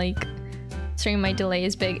quite like. Sorry, my delay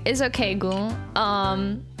is big. It's okay, Ghoul.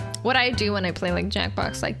 What I do when I play like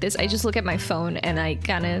Jackbox like this, I just look at my phone and I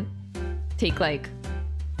kind of take like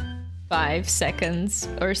 5 seconds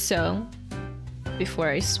or so before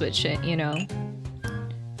I switch it, you know.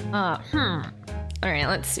 Alright,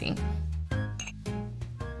 let's see.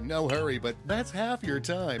 No hurry, but that's half your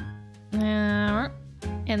time. And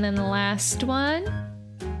then the last one.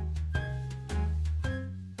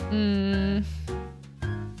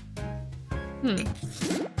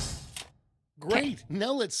 Great.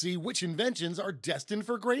 Now let's see which inventions are destined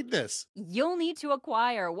for greatness. You'll need to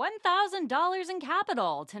acquire $1,000 in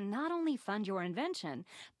capital to not only fund your invention,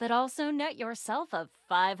 but also net yourself a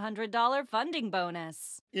 $500 funding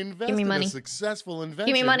bonus. Invest Give me in money. a successful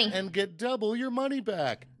invention Give me money. and get double your money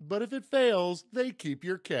back. But if it fails, they keep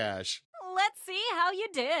your cash. Let's see how you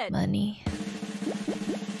did. Money.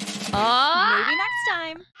 Oh! Maybe next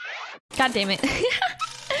time. God damn it.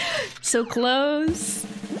 So close.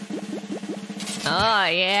 Oh,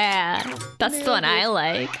 yeah. That's the one I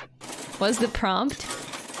like. What's the prompt?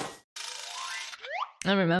 I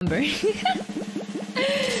don't remember.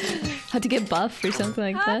 How to get buff or something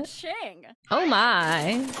like that. Ka-ching. Oh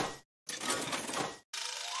my.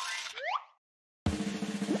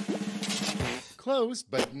 Close,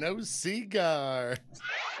 but no cigar.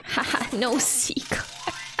 Haha, no cigar.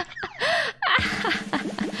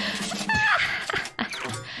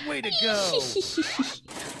 Way to go.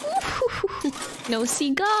 No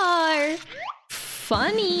cigar.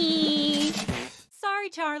 Funny. Sorry,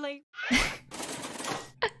 Charlie.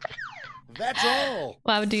 That's all.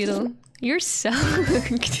 Wow, Doodle. You're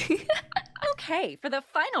sucked. Okay, for the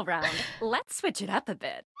final round, let's switch it up a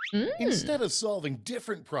bit. Instead of solving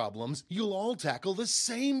different problems, you'll all tackle the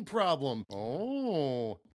same problem.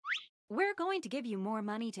 Oh. We're going to give you more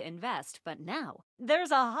money to invest, but now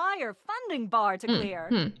there's a higher funding bar to clear.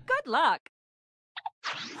 Good luck.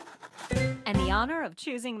 And the honor of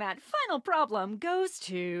choosing that final problem goes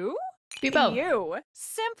to... Beepo. You.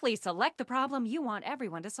 Simply select the problem you want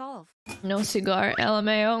everyone to solve. No cigar,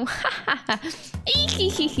 LMAO.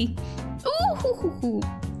 Ooh,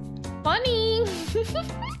 funny.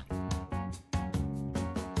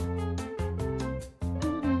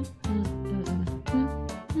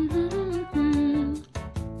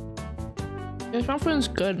 This one feels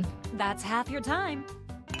good. That's half your time.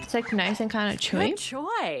 It's like nice and kind of chewy. Good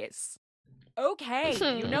choice. Okay,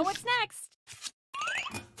 you know what's next.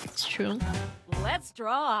 It's true. Let's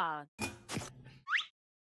draw.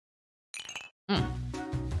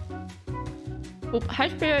 Oop, high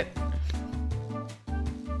spirit.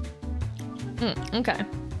 Okay.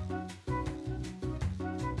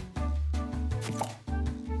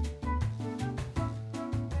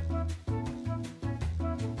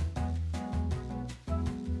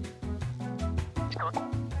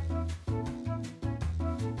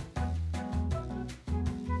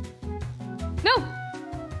 No!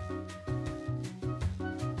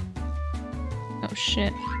 Oh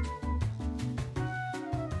shit.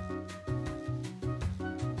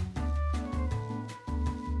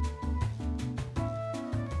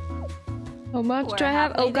 How much do I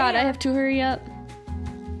have? Oh god, I have to hurry up.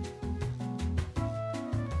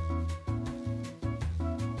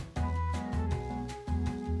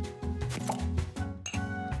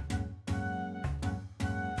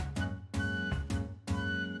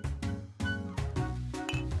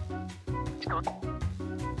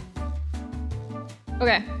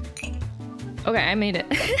 Okay. Okay, I made it.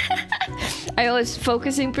 I was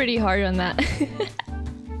focusing pretty hard on that.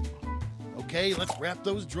 Okay, let's wrap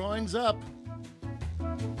those drawings up.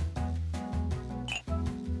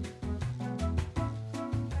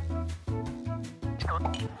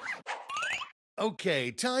 Okay,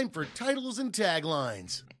 time for titles and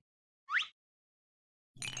taglines.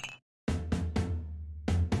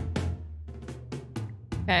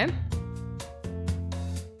 Okay.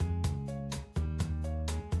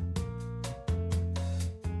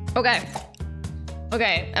 Okay.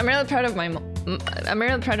 Okay, I'm really proud of mine.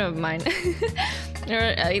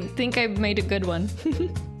 I think I made a good one.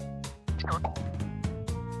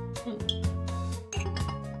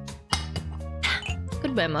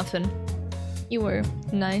 Goodbye, Muffin. You were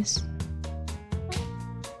nice.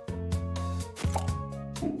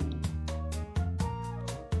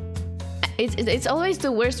 It's always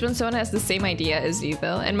the worst when someone has the same idea as you,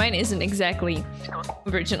 though, and mine isn't exactly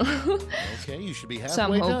original. Okay, you should be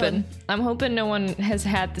halfway So done. I'm hoping no one has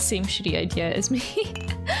had the same shitty idea as me.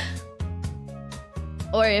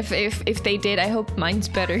 Or if they did, I hope mine's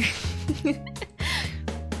better.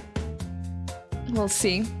 We'll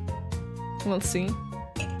see. We'll see.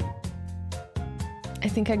 I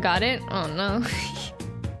think I got it. Oh no.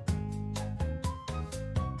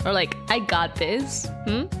 Or like, I got this.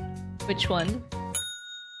 Which one?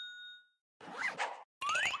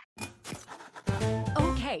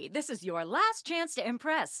 Okay, this is your last chance to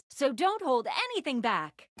impress, so don't hold anything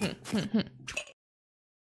back.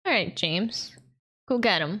 Alright, James. Go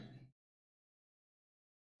get him.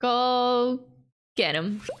 Go get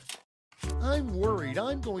him. I'm worried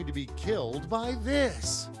I'm going to be killed by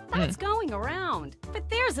this. That's going around, but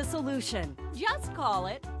there's a solution. Just call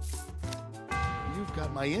it. You've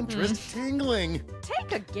got my interest tingling.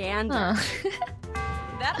 Take a gander.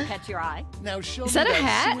 That'll catch your eye. Now show is me that a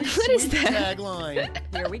hat? Sweet, What is sweet that?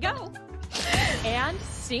 Tagline. Here we go. And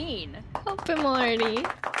scene. Open Morty.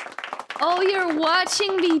 Oh, you're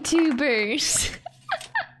watching VTubers.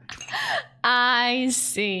 I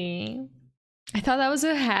see. I thought that was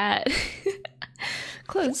a hat.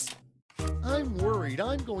 Close. I'm worried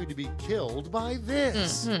I'm going to be killed by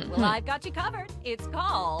this. Well, I've got you covered. It's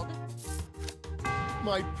called...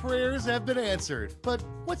 My prayers have been answered, but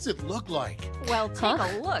what's it look like? Well, take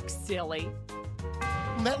a look, silly.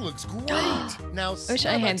 That looks great. Now wish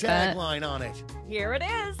I had a tagline on it. Here it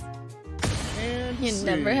is. And You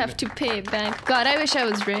never have to pay it back. God, I wish I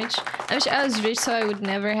was rich. I wish I was rich so I would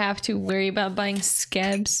never have to worry about buying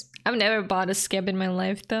scabs. I've never bought a scab in my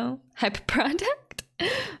life though. Hype product?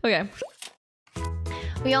 Okay.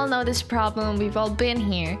 We all know this problem, we've all been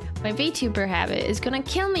here. My VTuber habit is gonna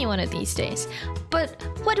kill me one of these days. But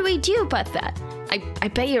what do we do about that? I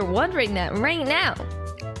bet you're wondering that right now.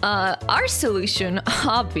 Our solution,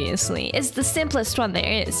 obviously, is the simplest one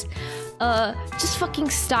there is. Just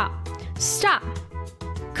fucking stop. Stop.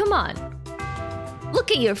 Come on.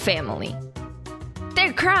 Look at your family.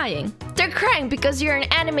 They're crying. They're crying because you're an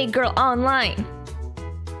anime girl online.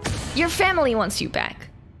 Your family wants you back.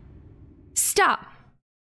 Stop.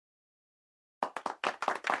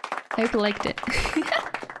 I hope you liked it.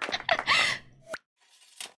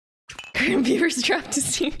 Current viewers dropped to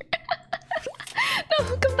zero. No,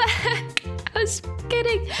 come back. I was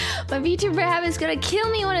kidding. My VTuber habit is gonna kill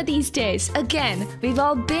me one of these days. Again, we've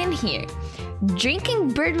all been here.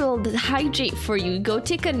 Drinking bird will hydrate for you. Go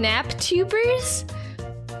take a nap, tubers.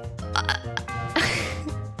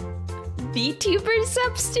 VTuber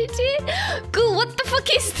substitute? Cool, what the fuck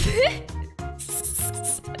is this?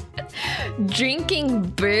 Drinking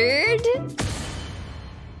bird?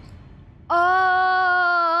 Oh!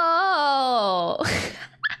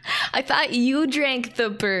 I thought you drank the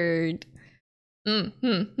bird.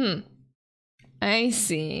 I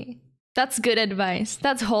see. That's good advice.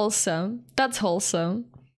 That's wholesome. That's wholesome.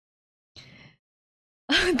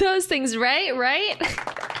 Those things, right? Right?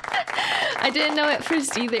 I didn't know at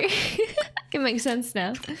first either. It makes sense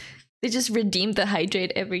now. They just redeem the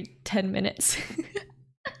hydrate every 10 minutes.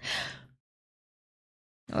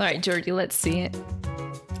 Alright, Jordy, let's see it.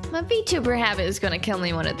 My VTuber habit is gonna kill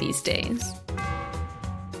me one of these days.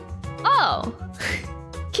 Oh!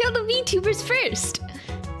 Kill the VTubers first!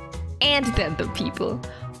 And then the people.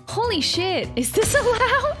 Holy shit, is this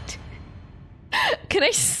allowed? Can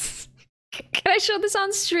I show this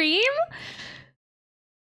on stream?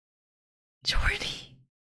 Jordy.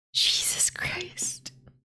 Jesus Christ.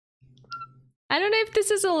 I don't know if this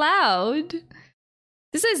is allowed.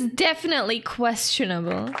 This is definitely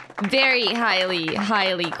questionable. Very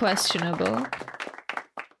highly questionable.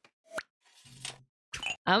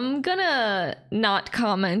 I'm gonna not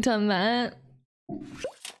comment on that.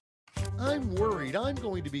 I'm worried I'm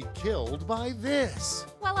going to be killed by this.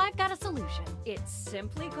 Well, I've got a solution. It's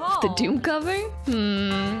simply called... The Doom cover?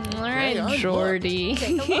 Alright, Hey, Jordy.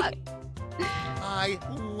 Take a look. I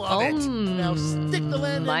love it. Now stick the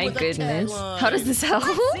landing my with goodness. A tagline. How does this help?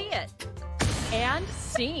 Let's see it. And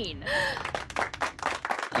scene.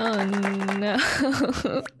 Oh no.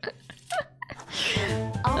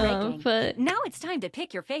 All right, gang. But now it's time to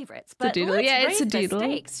pick your favorites. But doodle. let's Yeah, it's raise a the doodle.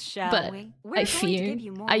 stakes, shall But we? I fear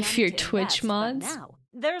Twitch mods. But now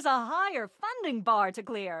there's a higher funding bar to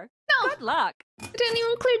clear. No. Good luck. I didn't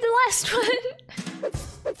even clear the last one.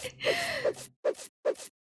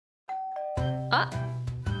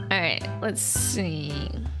 Alright, let's see.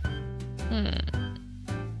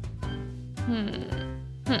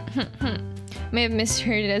 May have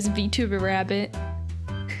misheard it as VTuber Rabbit.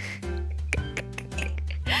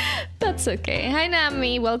 That's okay. Hi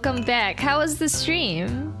Nami, welcome back. How was the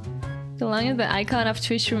stream? The longer the icon of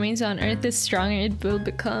Twitch remains on Earth, the stronger it will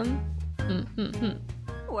become.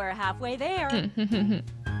 We're halfway there.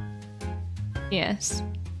 Yes.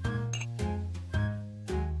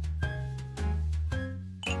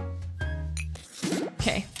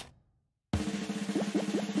 Okay.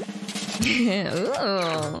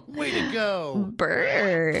 Ooh. Way to go.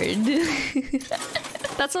 Bird.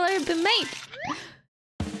 That's all I've been made.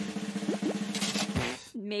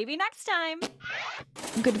 Maybe next time.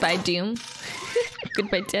 Goodbye, Doom.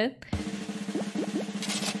 Goodbye, Death.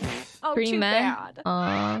 Oh, Pretty too mad. bad.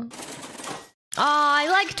 Aw, I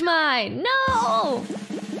liked mine. No.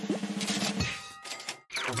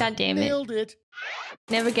 God damn it. Nailed it.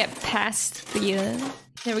 Never get past the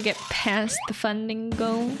funding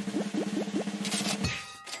goal.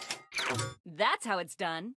 That's how it's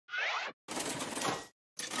done.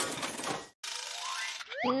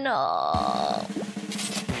 No.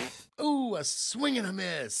 Ooh, a swing and a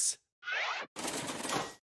miss.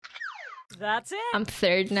 That's it. I'm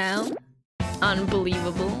third now.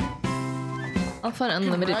 Unbelievable. I'll find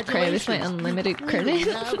unlimited credit. This is my unlimited credit.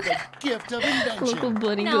 Gift of invention. Local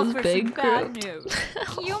bloody Now goes for big. some bad news.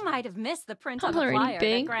 You might have missed the print on I'm the already flyer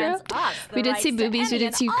big, that grants us the we did rights see to boobies, we any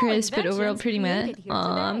did see and all Chris, but overall inventions pretty mad. created here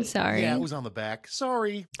Aw, I'm today. sorry. Yeah, it was on the back.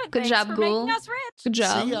 Sorry. But Good thanks job, for Ghoul. making us rich. Good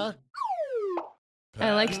job. See ya.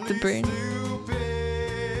 I liked the burn.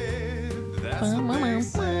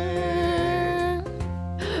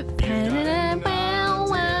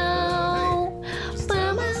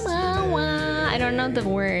 I don't know the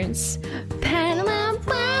words.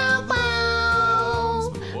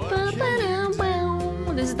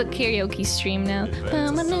 This is the karaoke stream now.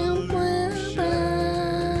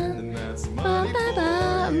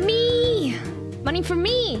 Me! Money for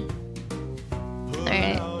me!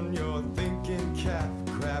 Alright.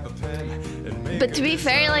 But to be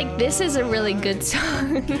fair, like, this is a really good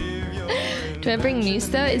song. Do I bring news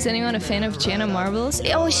though? Is anyone a fan of Jenna Marbles?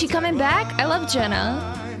 Oh, is she coming back? I love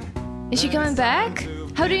Jenna. Is she coming back?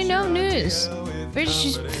 How do you know news? Where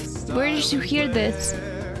did you hear this?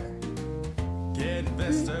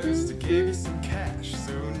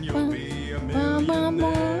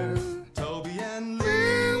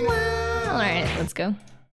 Alright, let's go.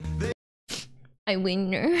 I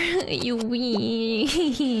win. You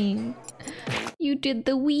win. You did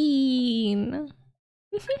the win.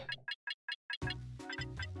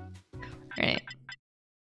 Alright.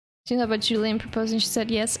 She thought about Julian proposing, she said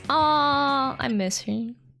yes. Aww, I miss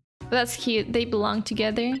her. But that's cute, they belong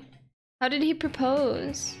together. How did he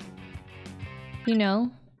propose? You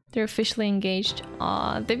know, they're officially engaged.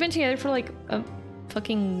 Aww, they've been together for like a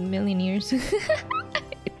fucking million years.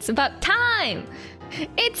 It's about time!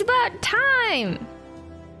 It's about time!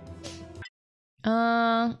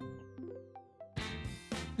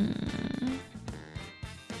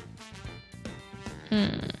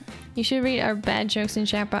 You should read our bad jokes in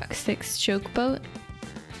Jackbox 6 joke boat.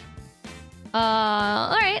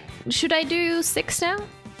 Alright. Should I do 6 now?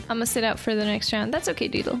 I'm gonna sit out for the next round. That's okay,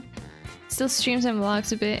 Doodle. Still streams and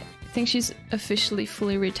vlogs a bit. I think she's officially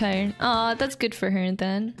fully retired. Aw, that's good for her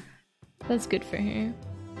then. That's good for her.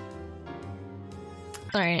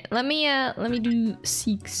 Alright, let me do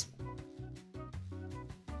 6.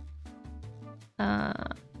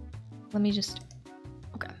 Let me just...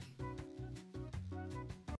 Okay.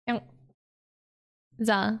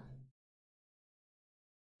 Za.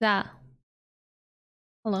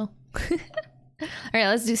 Hello. Alright,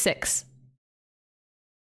 let's do 6.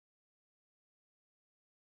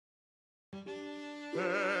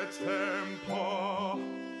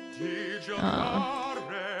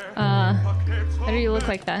 How do you look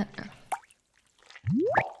like that?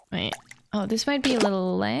 Wait. Oh, this might be a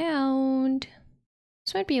little loud.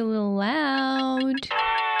 This might be a little loud.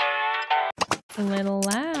 A little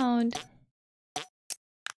loud.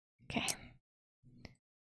 Okay.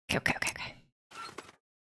 Okay. Okay.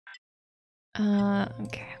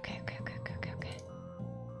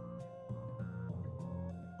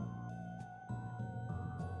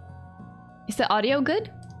 Is the audio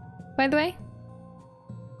good, by the way?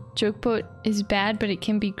 Joke boat is bad, but it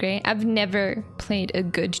can be great. I've never played a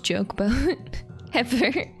good joke boat.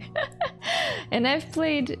 Ever. And I've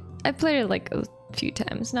played it like a few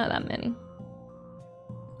times, not that many.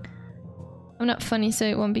 I'm not funny, so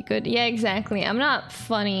it won't be good. Yeah, exactly. I'm not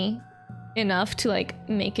funny enough to like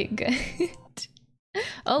make it good.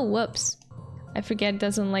 Oh, whoops. I forget it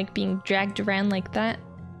doesn't like being dragged around like that.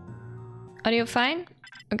 Audio fine?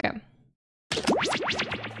 Okay.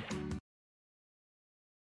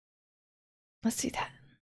 Let's do that.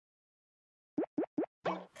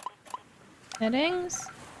 Settings.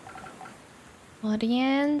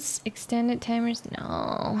 Audience. Extended timers.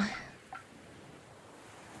 No.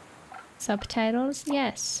 Subtitles.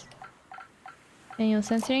 Yes. Manual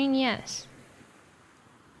censoring. Yes.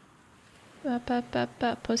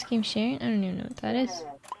 Post game sharing. I don't even know what that is.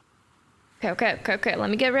 Okay. Let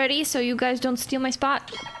me get ready so you guys don't steal my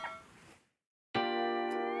spot.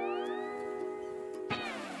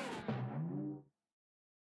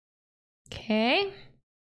 Okay.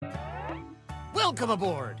 Welcome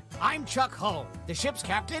aboard. I'm Chuck Hull, the ship's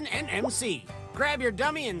captain and MC. Grab your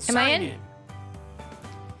dummy and Am I sign in?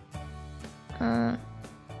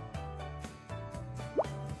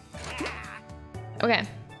 Okay.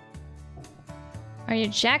 Are you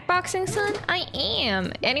jackboxing, son? I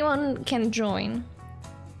am. Anyone can join.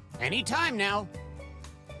 Anytime now.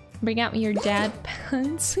 Bring out your dad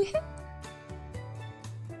puns.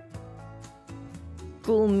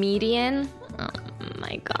 Ghoul median. Oh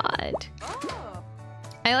my god.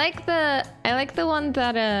 I like the one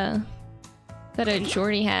that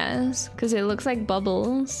Jordy has, because it looks like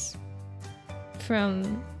Bubbles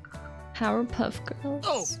from Powerpuff Girls.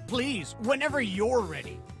 Oh, please, whenever you're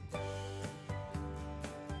ready.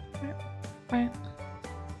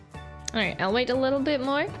 Alright, I'll wait a little bit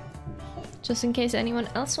more, just in case anyone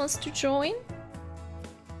else wants to join.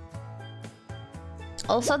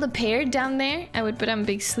 Also, the pair down there, I would put I'm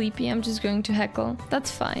big sleepy, I'm just going to heckle.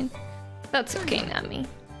 That's fine. That's okay, Nami.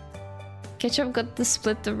 Ketchup got the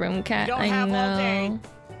split the room cat. I know.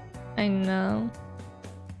 I know.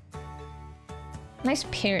 Nice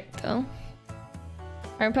parrot though.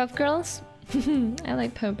 Powerpuff Girls? I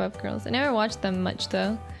like Powerpuff Girls. I never watched them much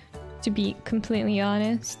though, to be completely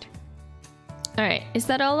honest. Alright, is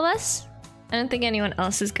that all of us? I don't think anyone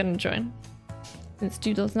else is gonna join. Since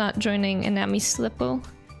Doodle's not joining and Nami Slippo.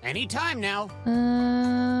 Anytime now.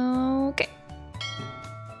 Okay.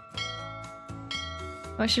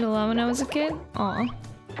 I should have loved when I was a kid? Aw.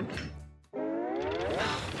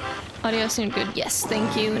 Audio seemed good. Yes,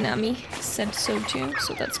 thank you. Nami said so too,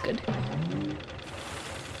 so that's good.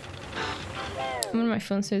 I'm on my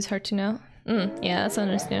phone, so it's hard to know. Yeah, that's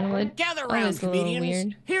understandable. Gather round,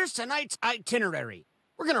 comedians. Here's tonight's itinerary.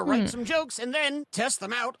 We're gonna write some jokes and then test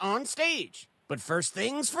them out on stage. But first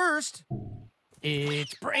things first,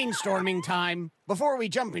 it's brainstorming time. Before we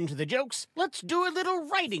jump into the jokes, let's do a little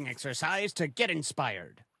writing exercise to get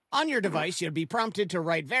inspired. On your device, you'll be prompted to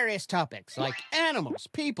write various topics like animals,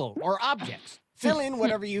 people, or objects. Fill in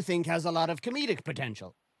whatever you think has a lot of comedic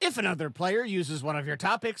potential. If another player uses one of your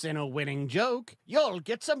topics in a winning joke, you'll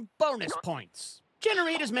get some bonus points.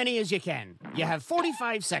 Generate as many as you can. You have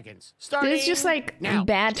 45 seconds. Starting This is just like now.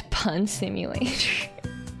 bad pun simulator.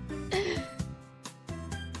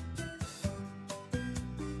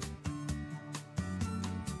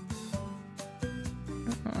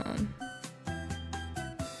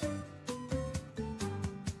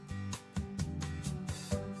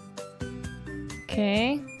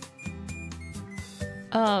 Okay.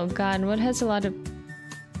 Oh god, what has a lot of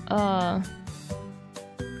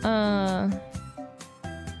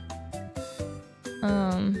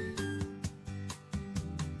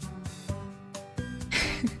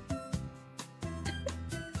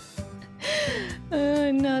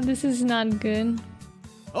no, this is not good.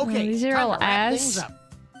 Okay, these are all ass.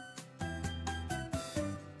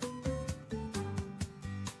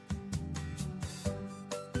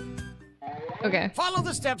 Okay. Follow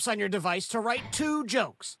the steps on your device to write 2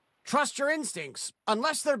 jokes. Trust your instincts,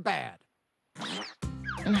 unless they're bad.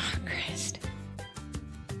 Oh, Christ.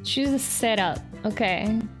 Choose a setup.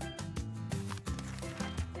 Okay.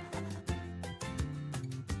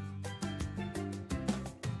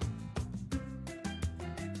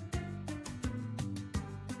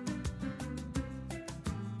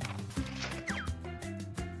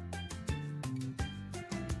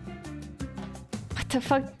 What the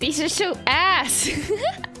fuck? These are so ass!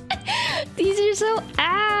 These are so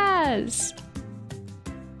ass!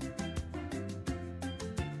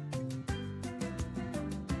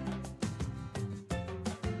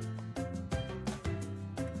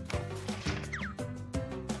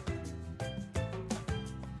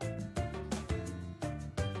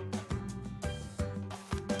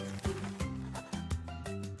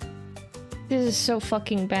 This is so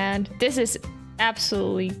fucking bad. This is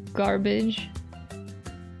absolutely garbage.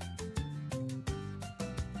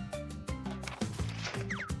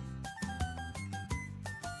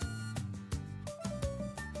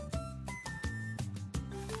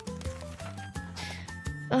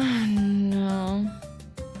 Oh no.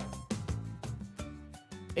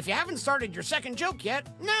 If you haven't started your second joke yet,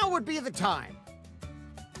 now would be the time.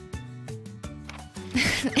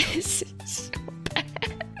 This is so bad.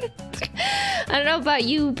 I don't know about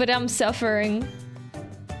you, but I'm suffering.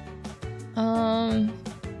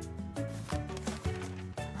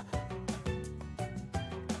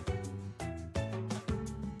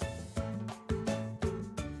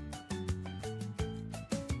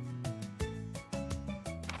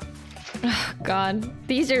 Oh god,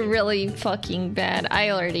 these are really fucking bad.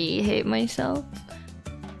 I already hate myself.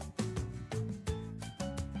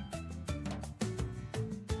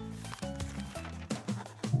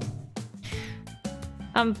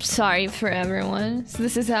 I'm sorry for everyone. So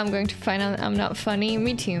this is how I'm going to find out that I'm not funny.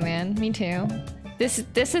 Me too, man. Me too. This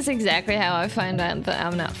is exactly how I find out that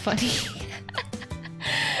I'm not funny.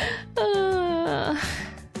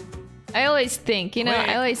 I always think, you know,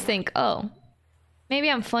 I always think, oh,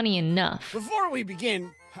 maybe I'm funny enough. Before we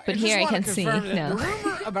begin, but here I can see, no. The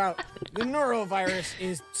rumor about the neurovirus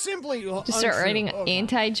is simply Just start writing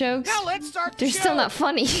anti-jokes. Now let's start. They're still not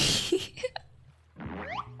funny.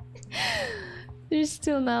 They're You're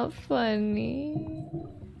still not funny.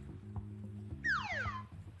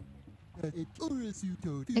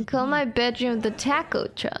 I call my bedroom the taco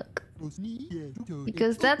truck.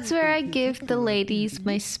 Because that's where I give the ladies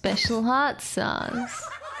my special hot sauce.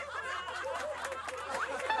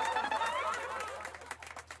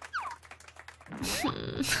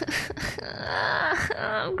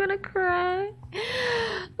 I'm gonna cry.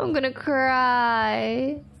 I'm gonna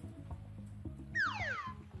cry.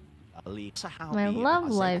 My love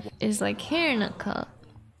life is like hair in a cup.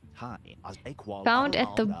 Found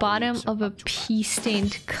at the bottom of a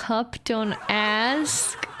pea-stained cup, don't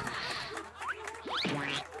ask.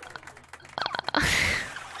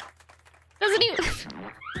 Doesn't even...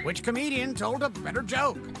 Which comedian told a better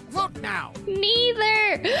joke? Vote now!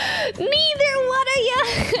 Neither! Neither one of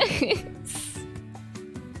you!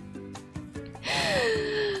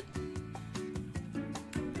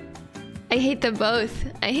 I hate them both.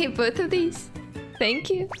 I hate both of these. Thank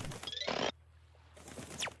you.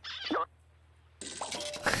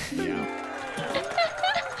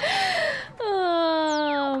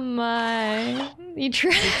 Oh my. You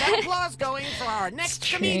tried. Applause going for our next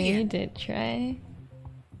comedian. You did try.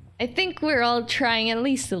 I think we're all trying at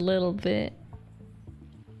least a little bit.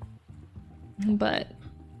 But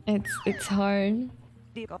it's hard.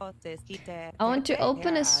 I want to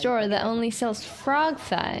open a store that only sells frog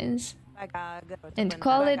thighs and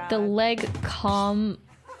call it the Leg Compound-ium.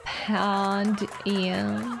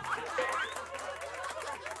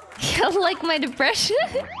 You like my depression?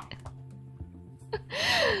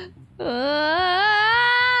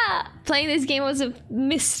 Playing this game was a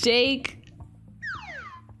mistake.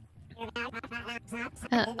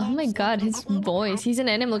 Oh my god, his voice. He's an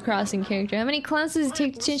Animal Crossing character. How many clowns does it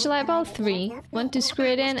take to change the light bulb? 3. 1 to screw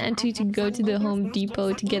it in, and 2 to go to the Home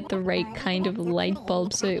Depot to get the right kind of light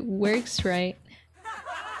bulb so it works right.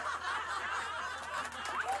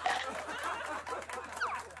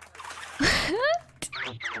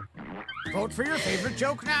 Vote for your favorite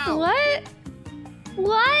joke now. What?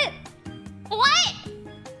 What? What?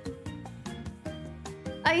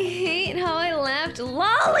 I hate how I laughed.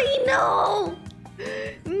 Lolly, no!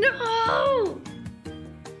 No!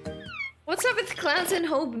 What's up with clowns and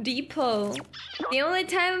Home Depot? The only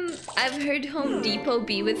time I've heard Home Depot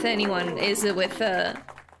be with anyone is with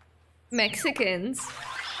Mexicans.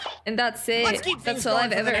 And that's it. That's all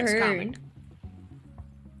I've ever heard.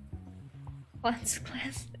 Clowns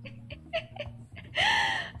class.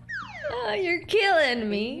 Oh, you're killing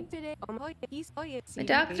me. My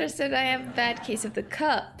doctor said I have a bad case of the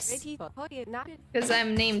cups. Because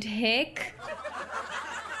I'm named Hick.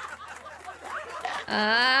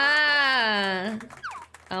 Ah,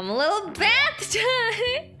 I'm a little bath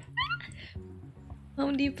time.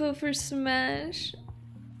 Home Depot for Smash.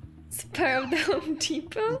 It's the power of the Home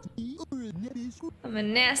Depot. I'm a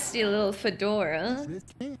nasty little fedora.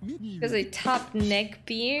 Because I top neck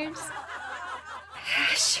beards.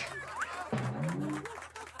 Asher.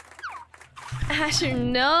 Asher,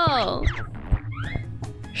 no!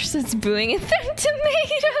 She starts booing at them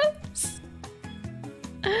tomatoes!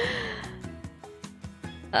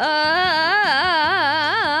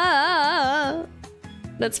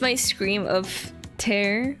 That's my scream of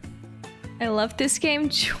terror. I love this game,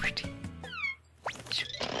 Jordan.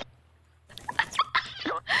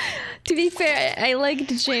 To be fair, I liked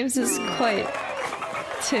James's quite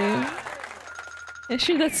too. I'm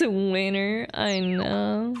sure that's a winner. I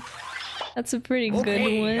know. That's a pretty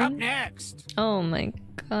good one. Up next. Oh my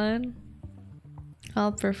god.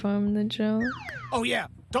 I'll perform the joke. Oh yeah,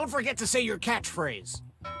 don't forget to say your catchphrase.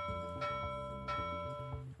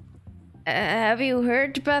 Have you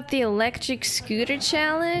heard about the electric scooter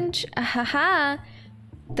challenge? Haha.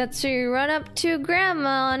 That's where you run up to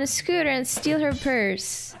grandma on a scooter and steal her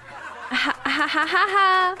purse. Ha ha ha ha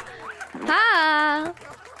ha. Ha.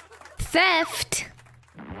 Theft.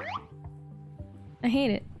 I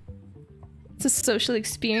hate it. It's a social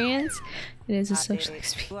experience. It is a social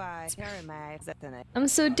experience. I'm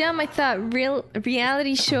so dumb. I thought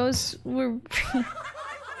reality shows were.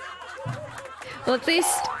 Well, at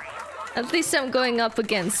least I'm going up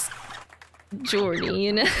against Jordy,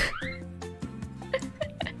 you know.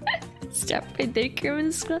 Stop right there,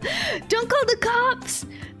 Kermit. Don't call the cops.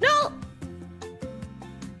 No.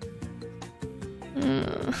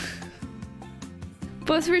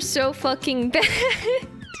 Both were so fucking bad.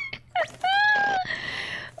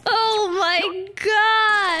 Oh my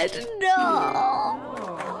god, no!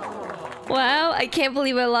 Wow, I can't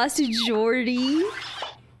believe I lost to Jordy.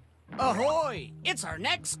 Ahoy! It's our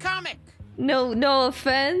next comic. No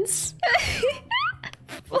offense.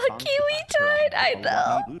 Fuck you, retard! I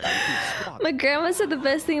know! My grandma said the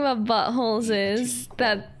best thing about buttholes is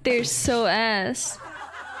that they're so ass.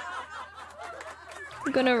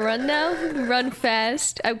 I'm gonna run now? Run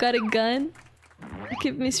fast. I've got a gun. I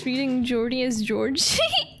keep misreading Jordy as Georgie.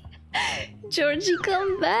 Georgie,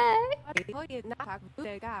 come back!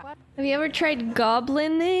 Have you ever tried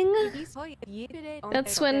goblining?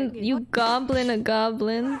 That's when you goblin a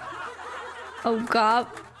goblin. Oh,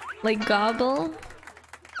 like gobble?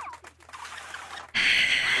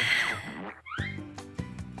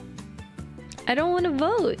 I don't want to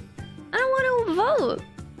vote. I don't want to vote.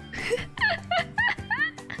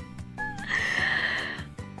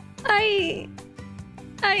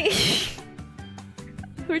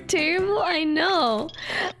 We're terrible. I know.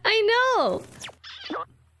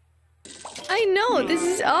 This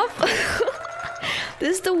is awful.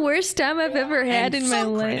 This is the worst time I've ever had in my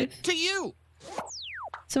life. To you.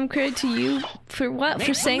 Some credit to you for what? Make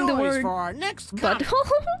for saying the word for our next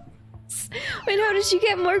buttholes? Wait, how did you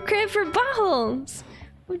get more credit for buttholes?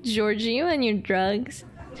 Oh, Georgie, you and your drugs.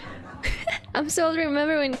 I'm so old to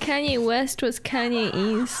remember when Kanye West was Kanye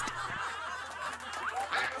East.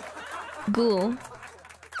 Ghoul.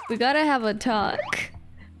 We gotta have a talk.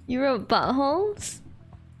 You wrote buttholes?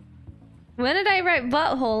 When did I write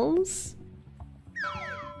buttholes?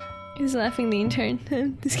 He's laughing the entire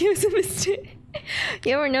time. This game is a mistake.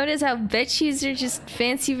 You ever notice how bedsheets are just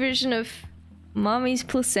fancy version of mommy's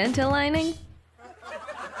placenta lining?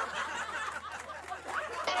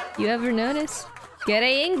 You ever notice? Get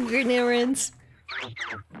ignorance.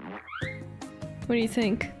 What do you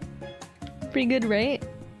think? Pretty good, right?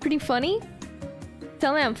 Pretty funny?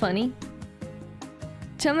 Tell me I'm funny.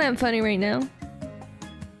 Tell me I'm funny right now.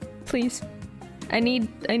 Please. I need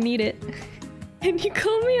it. Can you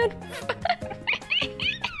call me on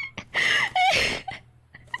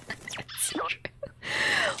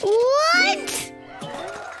What?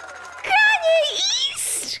 Kanye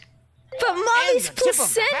East? But mommy's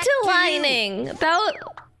placenta lining. That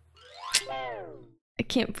I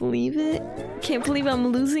can't believe it. Can't believe I'm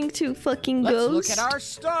losing to fucking Ghost. Let's look at our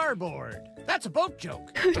starboard. That's a boat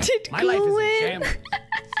joke. Did My life is win? a shambles.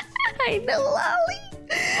 I know, Lolly.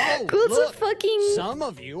 Oh, Ghoul's look. a fucking... Some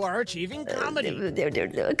of you are achieving comedy.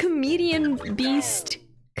 A comedian beast.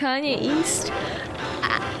 Kanye East.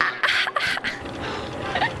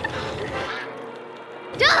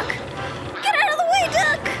 Duck! Get out of the way,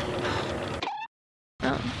 Duck!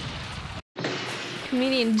 Oh.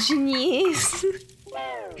 Comedian genius.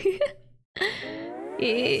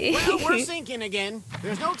 Well, we're sinking again.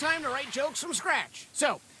 There's no time to write jokes from scratch.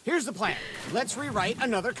 So, here's the plan. Let's rewrite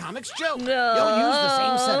another comics joke. No. You'll use the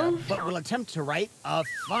same setup, but we'll attempt to write a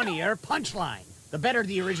funnier punchline. The better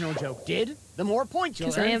the original joke did, the more points you'll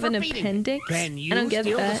earn for beating. Because I have an appendix? Can you I don't get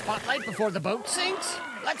steal that. the spotlight before the boat sinks?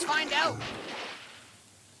 Let's find out.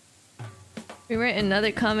 Rewrite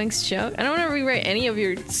another comics joke? I don't want to rewrite any of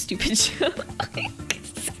your stupid jokes.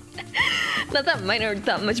 Not that mine are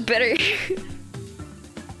that much better.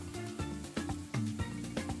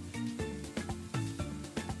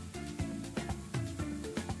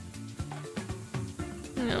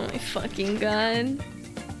 Oh my fucking god.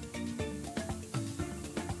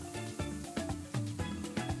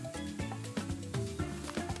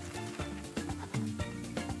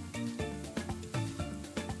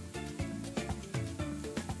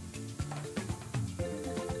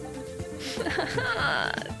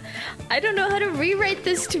 I don't know how to rewrite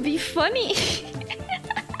this to be funny.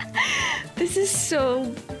 This is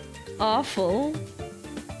so awful.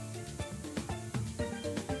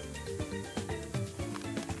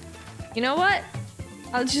 You know what?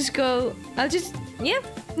 Yeah,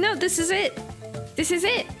 no, this is it. This is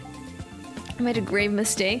it. I made a grave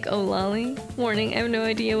mistake. Oh, lolly. Warning, I have no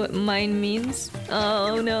idea what mine means.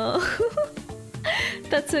 Oh, no.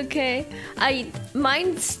 That's okay.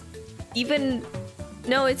 Mine's even...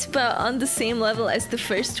 No, it's about on the same level as the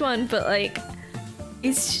first one, but like...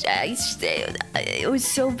 It was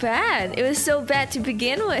so bad. It was so bad to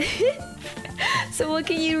begin with. So what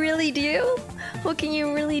can you really do? What can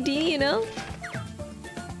you really do, you know?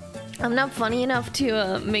 I'm not funny enough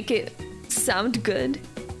to make it sound good.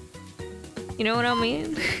 You know what I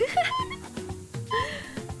mean?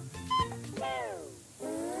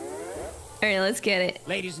 Alright, let's get it.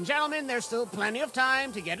 Ladies and gentlemen, there's still plenty of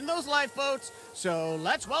time to get in those lifeboats, so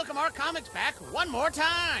let's welcome our comics back one more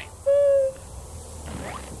time.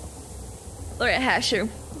 Alright, Hasher,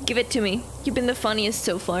 give it to me. You've been the funniest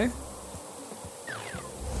so far.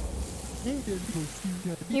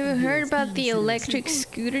 You heard about the electric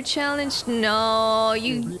scooter challenge? No,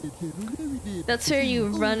 That's where you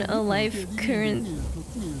run a live current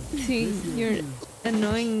through your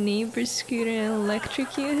annoying neighbor scooter and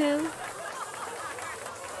electrocute him?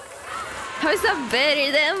 How's that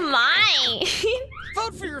better than mine?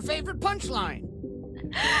 Vote for your favorite punchline.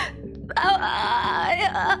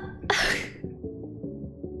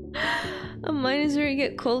 A mine is where you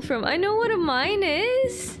get coal from. I know what a mine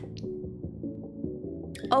is.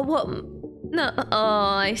 Oh, what? No.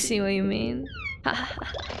 Oh, I see what you mean.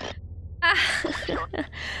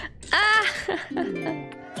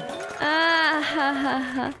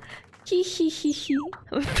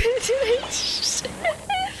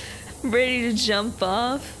 Ready to jump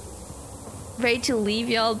off. Ready to leave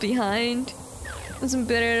y'all behind. Wasn't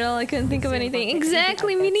bitter at all, I couldn't think of anything.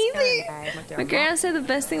 Exactly, me neither! My grandma said the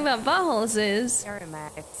best thing about buttholes is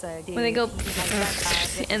when they go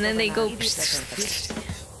and then they go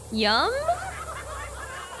yum?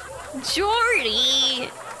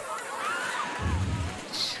 Jordy!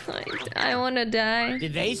 I wanna die.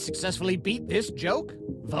 Did they successfully beat this joke?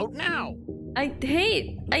 Vote now! I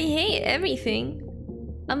hate everything.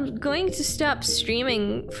 I'm going to stop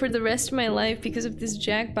streaming for the rest of my life because of this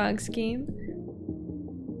Jackbox game.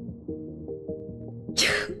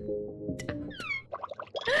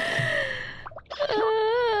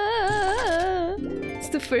 It's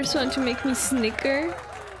the first one to make me snicker.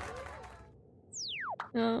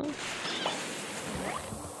 Oh.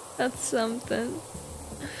 That's something.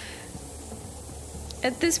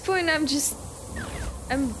 At this point, I'm just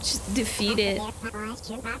defeated.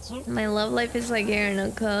 My love life is like air in a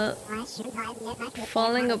cup.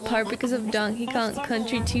 Falling apart because of Donkey Kong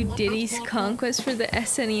Country 2 Diddy's Conquest for the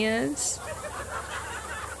SNES.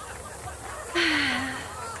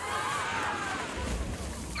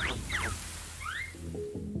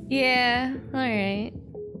 Yeah, alright.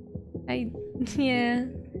 Yeah.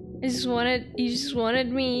 You just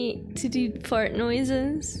wanted me to do fart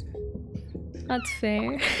noises. That's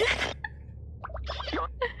fair.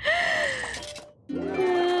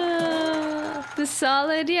 The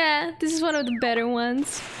solid, yeah. This is one of the better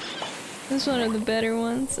ones. This is one of the better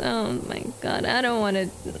ones. Oh my god, I don't wanna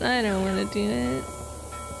do it.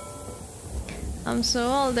 I'm so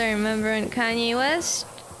old, I remember when Kanye West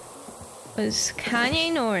was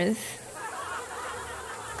Kanye North.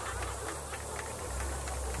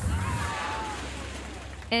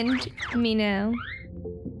 End me now.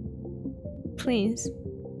 Please.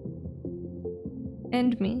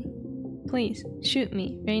 End me. Please. Shoot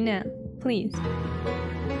me right now. Please.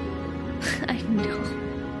 I know.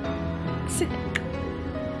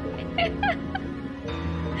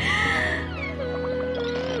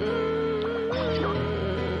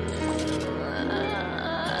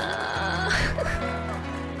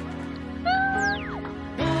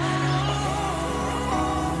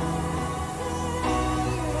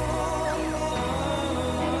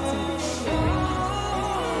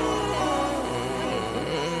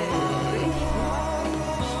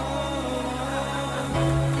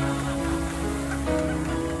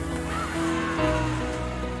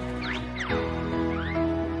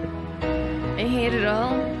 I hate it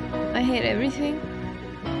all. I hate everything.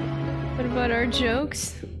 What about our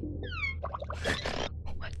jokes?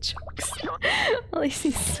 What jokes? All I see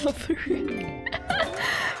is suffering.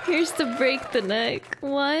 Here's to break the neck.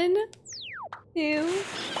 1, 2,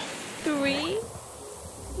 3,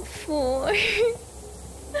 4.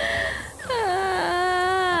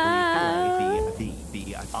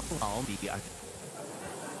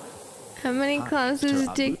 How many clowns does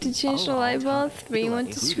it take to change the light bulb? 3.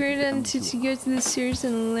 Want to screw it and 2 to go to the sewers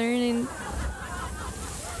and learn and...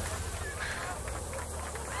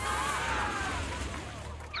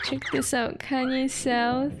 Check this out, Kanye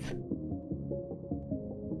South.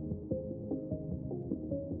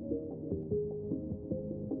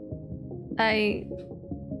 I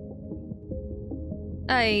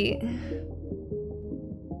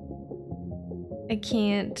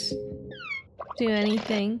can't do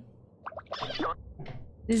anything.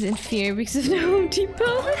 Is in fear because of no Home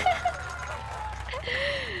Depot.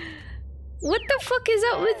 What the fuck is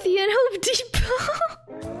up with you at Home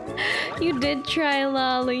Depot? You did try,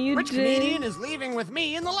 Lala. You Which did. Which comedian is leaving with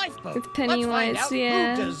me in the lifeboat? With Pennywise, Let's find out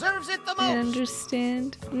yeah. Who deserves it the most? I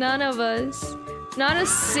understand. None of us. Not a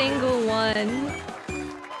single one.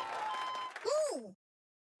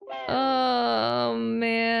 Oh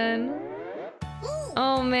man.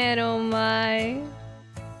 Oh man, oh my.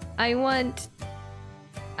 I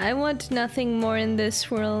want nothing more in this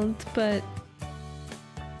world, but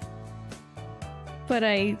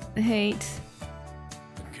I hate.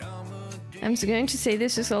 I'm going to say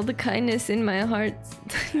this with all the kindness in my heart.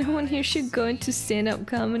 No one here should go into stand-up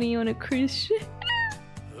comedy on a cruise ship.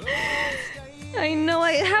 I know.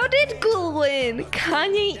 How did Ghoul win?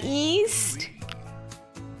 Kanye East?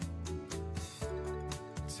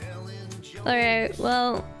 Alright,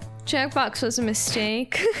 well, Jackbox was a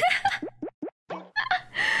mistake.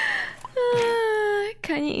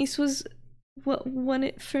 Kanye East was what won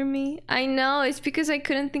it for me. I know, it's because I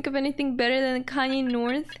couldn't think of anything better than Kanye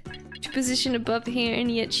North to position above Hare, and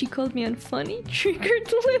yet she called me unfunny.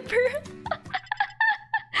 Triggered liver.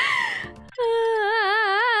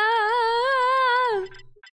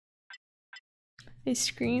 I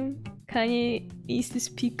scream. Kanye East is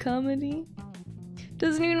peak comedy.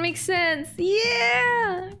 Doesn't even make sense.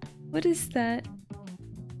 Yeah! What is that?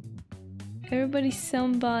 Everybody's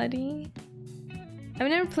somebody. I've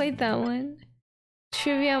never played that one.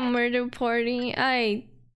 Trivia Murder Party. I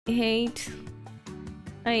hate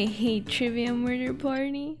Trivia Murder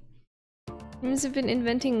Party. Humans have been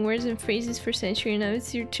inventing words and phrases for centuries. Now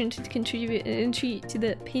it's your turn to contribute an entry to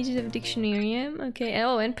the pages of Dictionarium. Okay.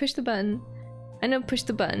 Oh, and push the button. I know push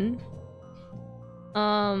the button.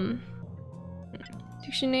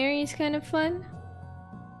 Dictionary is kind of fun.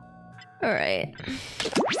 Alright.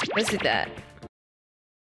 Let's do that.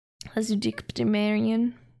 Let's do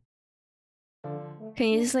Dictionarium.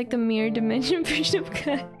 Okay, it's like the mirror dimension version of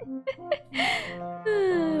God.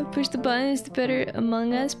 Push the button is the better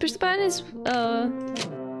Among Us. Push the button is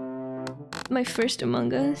my first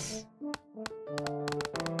Among Us.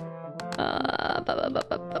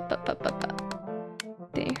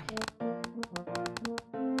 There.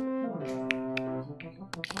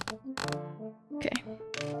 Okay.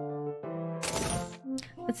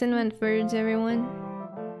 Let's invent words, everyone.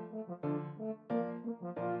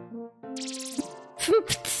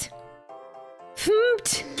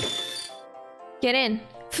 Get in.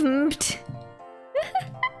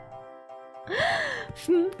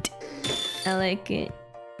 I like it.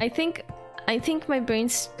 I think my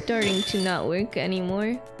brain's starting to not work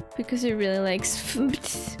anymore because it really likes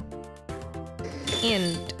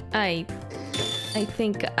and I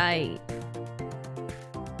think I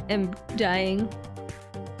am dying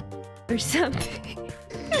or something.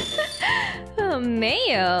 Oh,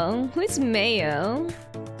 Mayo. Who's Mayo?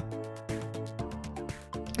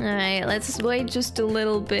 Alright, let's wait just a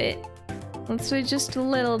little bit. Let's wait just a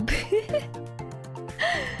little bit.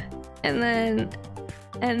 and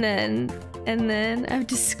then I've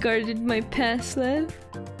discarded my past life.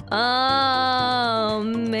 Oh,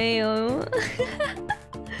 mayo.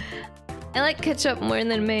 I like ketchup more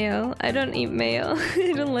than mayo. I don't eat mayo.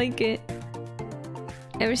 I don't like it.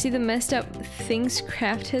 Ever see the messed up things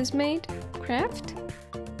Kraft has made? Kraft?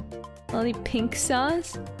 Only pink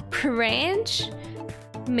sauce? Ranch?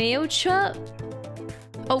 Mayo chop?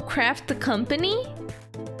 Oh, Kraft the company?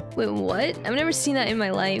 Wait, what? I've never seen that in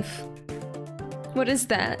my life. What is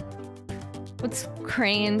that? What's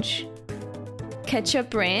cranch?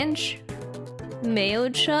 Ketchup ranch? Mayo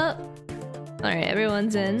chop? Alright,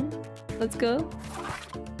 everyone's in. Let's go.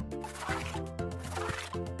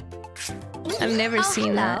 I've never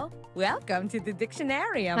seen that. Welcome to the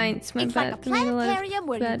Dictionarium. It's like a planetarium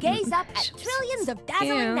where you gaze up at trillions of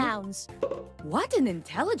dazzling nouns. What an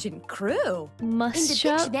intelligent crew! In the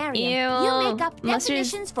Dictionarium, you make up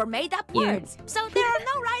definitions for made-up words, so there are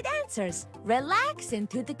no right answers. Relax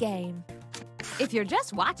into the game. If you're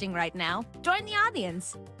just watching right now, join the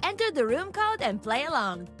audience. Enter the room code and play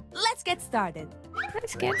along. Let's get started.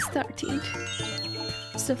 Let's get started.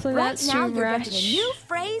 Stuff like right that. Now you're getting a new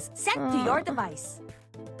phrase sent to your device.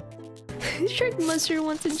 Shark Monster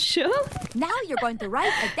wants a show. Now you're going to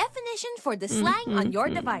write a definition for the slang on your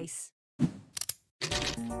device.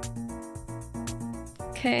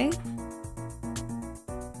 Okay.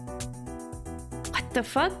 What the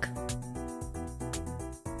fuck?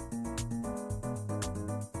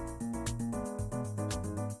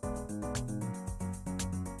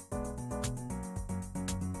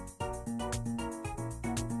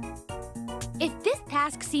 If this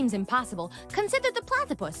task seems impossible, consider the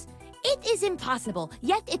platypus. It is impossible,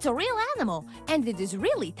 yet it's a real animal, and it is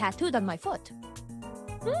really tattooed on my foot.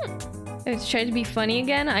 I was trying to be funny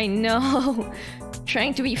again? I know.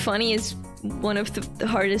 Trying to be funny is one of the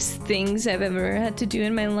hardest things I've ever had to do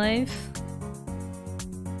in my life.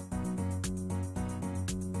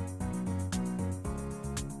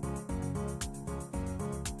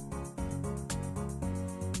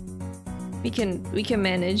 We can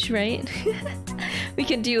manage, right? We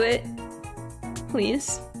can do it.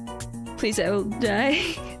 Please. Please, I will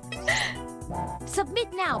die.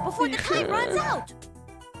 Submit now before the time runs out.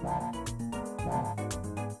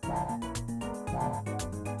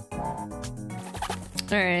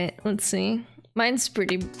 Alright, let's see. Mine's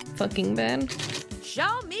pretty fucking bad.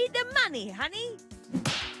 Show me the money, honey.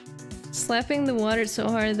 Slapping the water so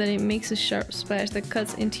hard that it makes a sharp splash that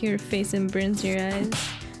cuts into your face and burns your eyes.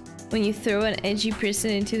 When you throw an edgy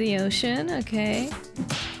person into the ocean, okay.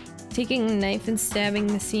 Taking a knife and stabbing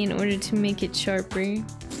the sea in order to make it sharper.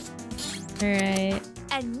 Alright.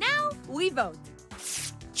 And now we vote.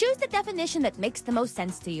 Choose the definition that makes the most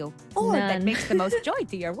sense to you, or that makes the most joy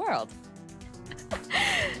to your world.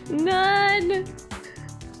 None!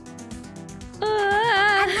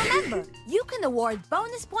 And remember, you can award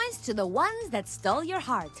bonus points to the ones that stole your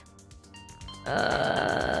heart.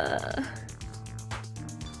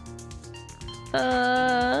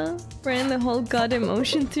 Ran the whole goddamn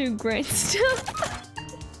ocean through grindstone.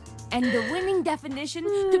 And the winning definition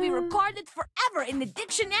to be recorded forever in the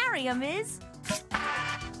dictionarium is...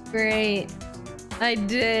 Great. I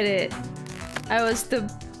did it. I was the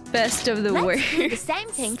best of the worst. Let's do the same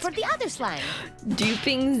thing for the other slang.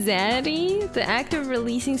 Duping zaddy? The act of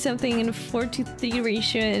releasing something in a 4:3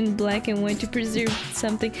 ratio in black and white to preserve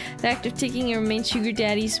something. The act of taking your main sugar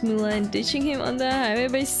daddy's moolah and ditching him on the highway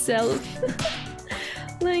by self.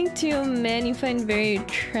 Lying to a man you find very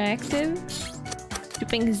attractive.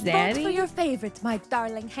 Duping zaddy? Vote for your favorite, my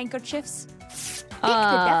darling handkerchiefs. Pick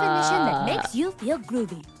the definition that makes you feel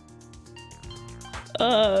groovy.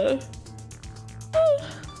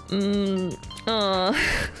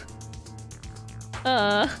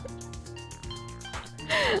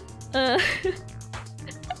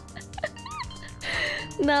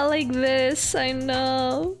 Not like this, I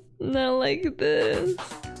know. Not like this.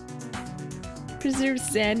 Preserve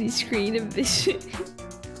Zaddy's creative vision.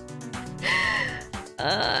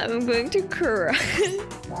 I'm going to cry.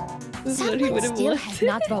 This is what he would have still wanted. has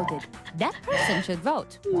not voted. That person should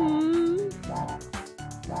vote.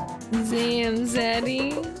 Zam,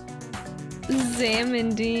 Zaddy. Zam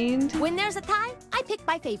indeed. When there's a tie, I pick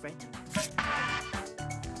my favorite.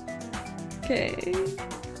 Okay.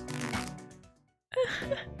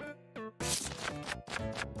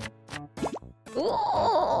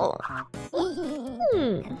 Ooh.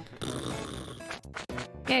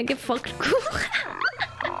 Yeah, get fucked.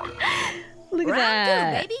 Look at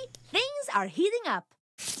that. Round 2, baby. Things are heating up.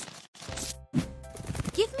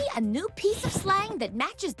 Give me a new piece of slang that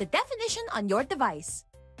matches the definition on your device.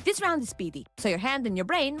 This round is speedy, so your hand and your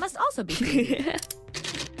brain must also be speedy.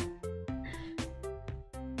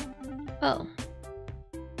 Oh.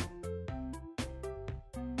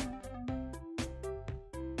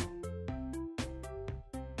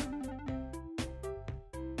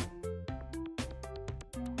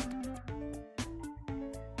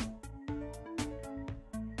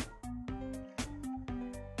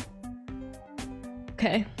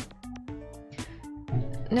 Okay.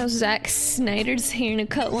 Now Zack Snyder's hair in a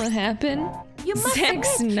cut won't happen. You must Zack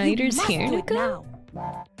Snyder's hair in a cut?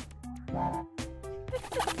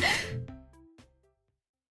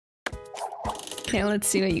 Okay, let's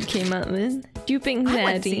see what you came up with. Duping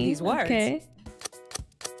Zaddy. Okay.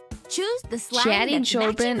 Choose the slang Chatty that's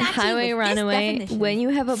Jordan, matchy-matchy highway with runaway. this When you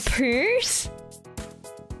have a purse?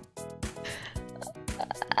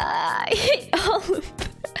 I hate all of them.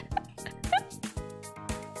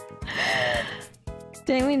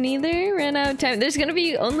 Dang, we neither ran out of time. There's gonna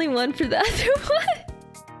be only one for the other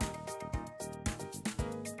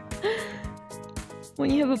one.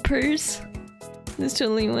 When you have a purse. There's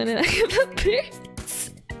totally one and I have a purse.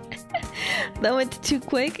 That went too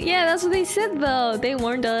quick. Yeah, that's what they said though. They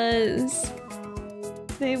warned us.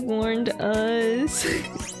 They warned us.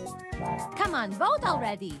 Come on, vote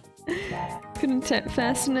already. Couldn't type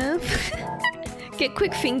fast enough. Get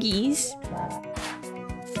quick fingies.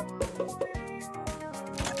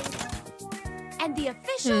 And the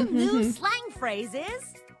official new slang phrase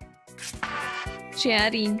is...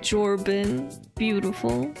 Chatty Jordan.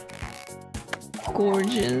 Beautiful.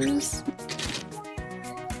 Gorgeous.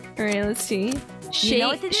 Alright, let's see.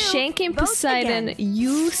 Shanking Poseidon. Again.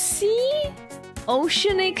 You see?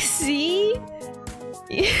 Oceanic Sea?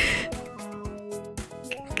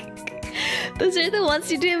 Those are the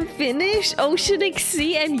ones you didn't finish? Oceanic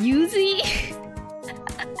Sea and Yuzi?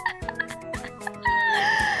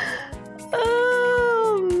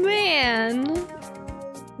 Oh man.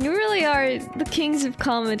 You really are the kings of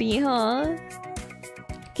comedy, huh?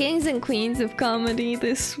 Kings and queens of comedy,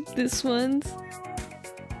 this one's.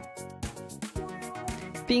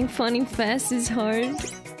 Being funny fast is hard.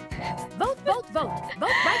 Vote, vote, vote.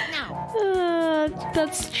 Vote right now.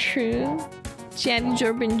 That's true. Chatty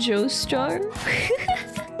Jordan Joestar.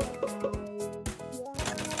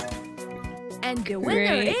 And the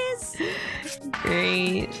winner is...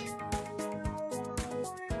 Great.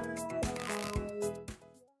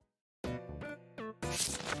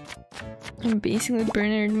 I'm basically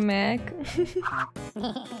Bernard Mac.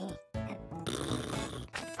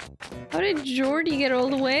 How did Jordy get all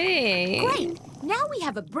the way? Great! Now we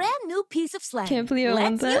have a brand new piece of slang. Can't believe I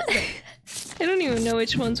want that. I don't even know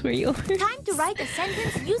which ones were yours. Time to write a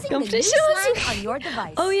sentence using the new slang on your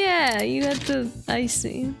device. Oh yeah, you got the... I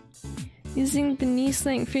see. Using the new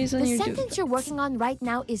slang phrase on your device. The sentence you're working on right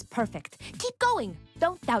now is perfect. Keep going.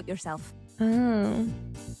 Don't doubt yourself. Oh.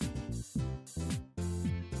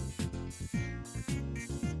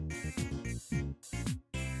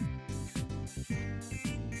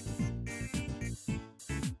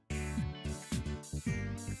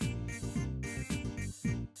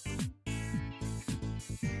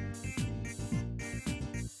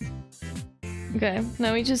 Okay,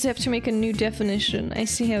 now we just have to make a new definition. I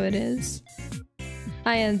see how it is.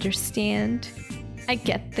 I understand. I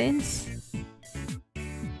get this.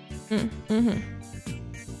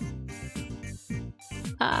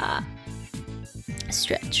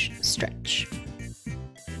 Stretch, stretch.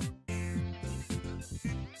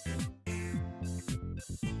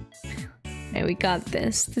 Alright, we got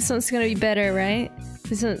this. This one's gonna be better, right?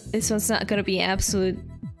 This one's not gonna be absolute.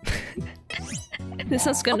 This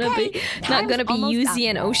one's gonna be not gonna be Yuzi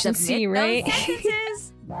and Ocean Sea, right?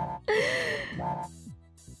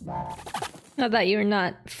 Not that you're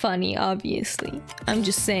not funny, obviously. I'm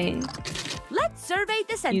just saying. Let's survey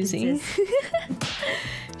the sentences.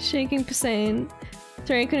 Shanking Poseidon.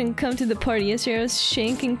 Sorry I couldn't come to the party yesterday. I was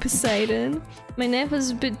shanking Poseidon. My knife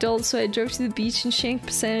was a bit dull, so I drove to the beach and shanked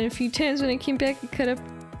Poseidon a few times. When I came back, I cut up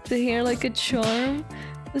the hair like a charm.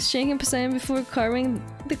 I was shanking Poseidon before carving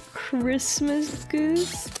the Christmas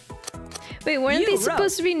goose. Wait, weren't they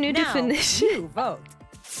supposed to be new definition? You vote.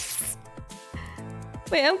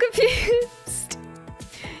 Wait, I'm confused.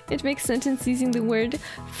 It makes sentence using the word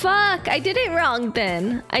fuck. I did it wrong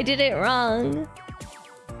then. I did it wrong.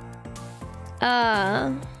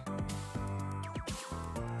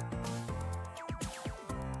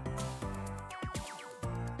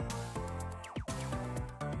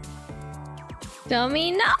 Tell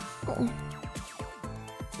me no.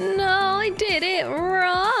 No, I did it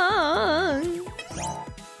wrong.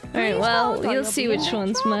 Alright, well, you'll see which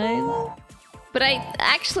one's mine. But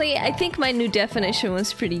I think my new definition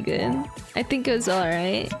was pretty good. I think it was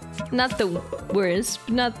alright. Not the worst,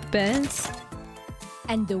 but not the best.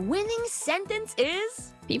 And the winning sentence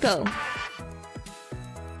is... People.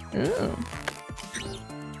 Ooh.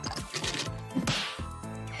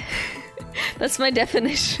 That's my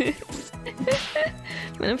definition.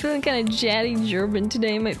 Man, I'm feeling kind of jatty German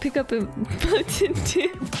today. I might pick up a button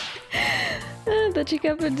too. That you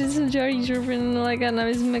got to do some Jardy German and I got a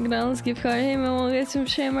nice McDonald's gift card. Hey man, we'll get some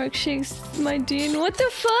Shamrock Shakes, my dude. What the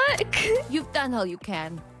fuck? You've done all you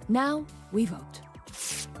can. Now, we vote.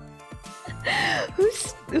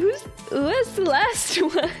 Who has the last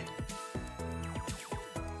one?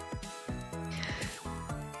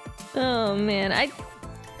 Oh man,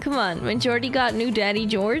 come on, when Jordy got new Daddy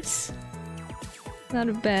Jorts? Not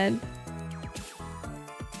a bad.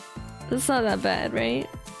 That's not that bad, right?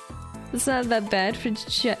 It's not that bad for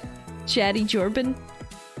Daddy Jorban.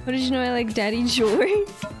 How did you know I like Daddy Jord?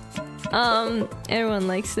 Everyone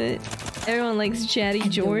likes it. Everyone likes Daddy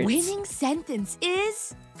Jorts. The winning sentence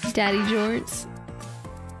is Daddy Jorts.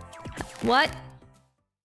 What?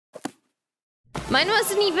 Mine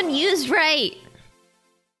wasn't even used right.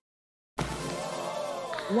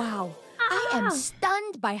 Wow. I am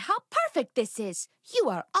stunned by how perfect this is. You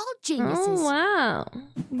are all geniuses. Oh wow.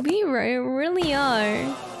 We really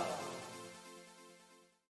are.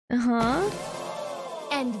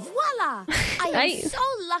 And voila! I am so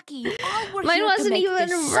lucky you all were Mine here wasn't to make even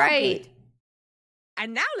this right. So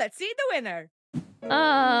and now let's see the winner.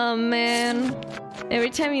 Oh man. Every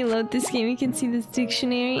time you load this game you can see this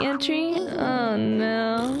dictionary entry. Oh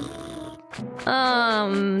no.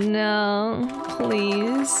 No.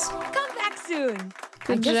 Please. Come back soon.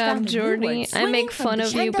 Good job, Jordy. I make fun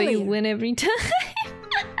of you, but you win every time.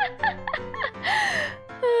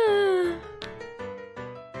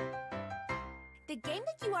 The game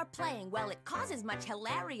that you are playing, well, it causes much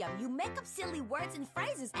hilarium. You make up silly words and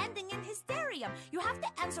phrases ending in hysterium. You have to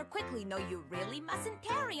answer quickly. No, you really mustn't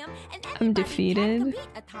carry 'em. And I'm defeated. Can compete,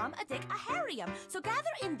 a Tom, a Dick, a Harry'em. So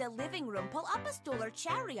gather in the living room, pull up a stool or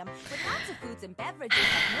charium with lots of foods and beverages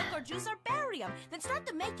like milk or juice or barium. Then start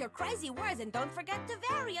to make your crazy words and don't forget to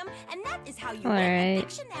vary 'em. And that is how you All win right. a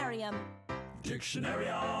dictionarium.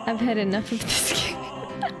 I've had enough of this game.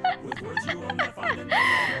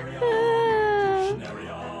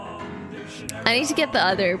 I need to get the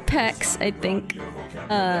other packs, I think,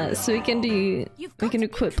 so we can do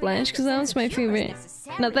Quit Blanche, because that one's my favorite.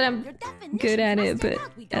 Not that I'm good at it, but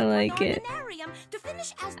I like it.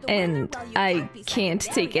 And I can't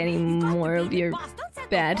take any more of your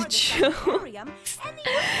bad joke.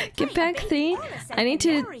 Get back 3. I need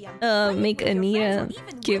to make Anita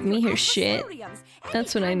give me her shit.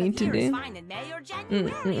 That's what I need to do.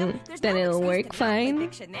 Then it'll work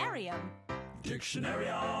fine.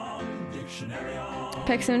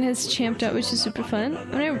 Pack 7 has Champed Up, which is super fun.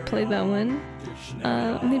 I've never played that one.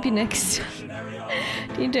 Maybe next time.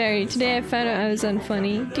 Dear Diary, today I found out I was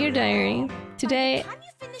unfunny. Dear Diary, today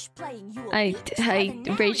I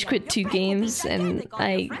rage quit 2 games and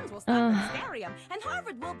I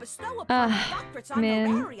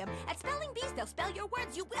man.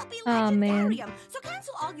 Oh man.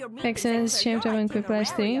 Pack 7 is Champed Up on Quick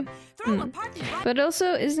Flash 3. But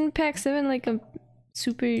also, isn't Pack 7 like a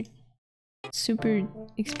super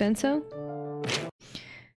expensive?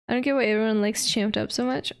 I don't get why everyone likes Champed Up so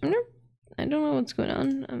much. I don't know what's going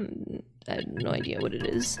on. I have no idea what it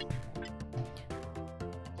is.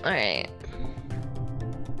 Alright.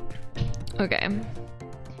 Okay.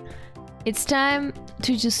 It's time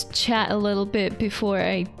to just chat a little bit before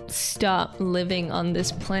I stop living on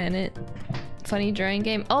this planet. Funny drawing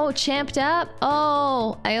game. Oh, Champed Up?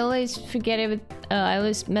 Oh, I always forget it with, I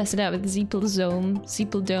always mess it up with Zeepeldome.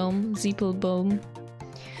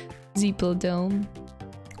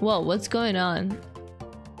 Whoa, what's going on?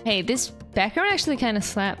 Hey, this background actually kind of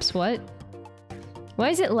slaps. What? Why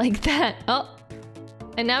is it like that? Oh.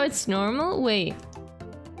 And now it's normal? Wait.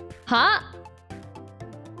 Huh?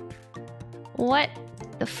 What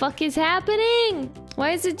the fuck is happening?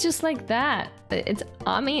 Why is it just like that? It's,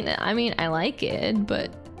 I mean, I like it,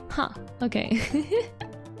 but... Huh. Okay.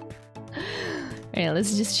 Alright,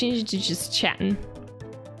 let's just change it to just chatting.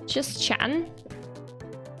 Just chatting.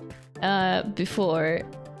 Before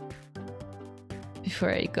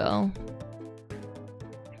I go.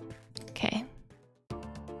 Okay.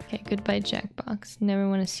 Okay, goodbye Jackbox. Never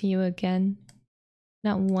want to see you again.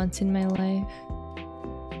 Not once in my life.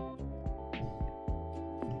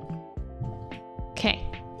 Okay.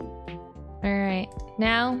 Alright.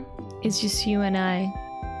 Now it's just you and I.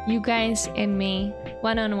 You guys and me.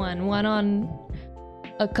 One-on-one. One on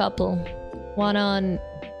a couple. One on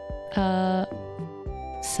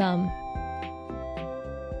some.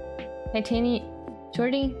 Titania,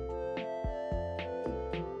 Jordy,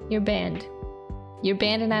 you're banned. You're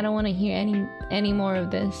banned and I don't want to hear any more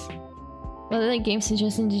of this. What other game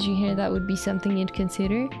suggestions did you hear that would be something you'd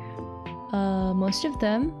consider? Most of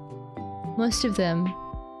them.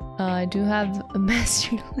 I do have a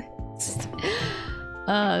master list.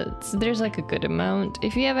 So there's like a good amount.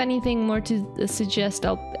 If you have anything more to suggest,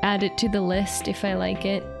 I'll add it to the list if I like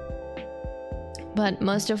it. But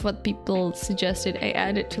most of what people suggested, I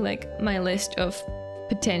added to like my list of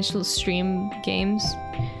potential stream games.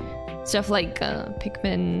 Stuff like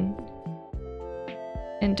Pikmin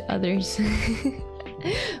and others.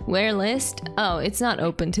 Where list? Oh, it's not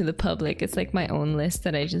open to the public. It's like my own list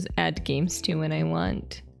that I just add games to when I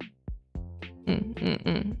want.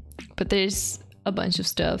 But there's a bunch of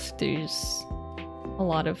stuff. There's a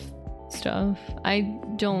lot of stuff. I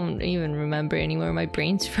don't even remember anymore. My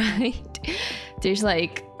brain's fried. There's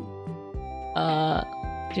like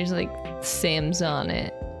Sims on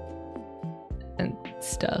it and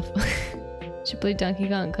stuff. Should play Donkey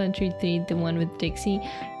Kong Country 3, the one with Dixie.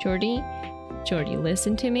 Jordy,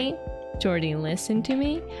 listen to me. Jordy, listen to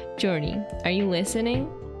me. Jordy, are you listening?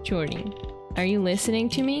 Jordy, are you listening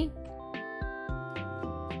to me?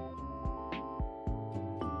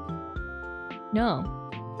 No,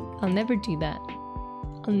 I'll never do that.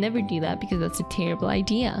 I'll never do that because that's a terrible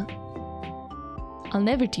idea. I'll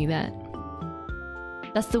never do that.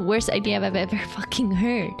 That's the worst idea I've ever fucking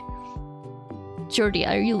heard. Jordy,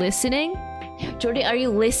 are you listening? Jordy, are you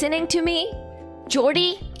listening to me?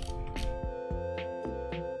 Jordy?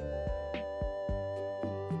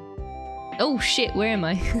 Oh shit, where am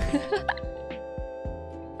I?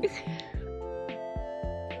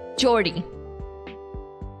 Jordy.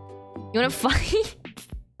 You wanna fight?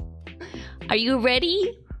 Are you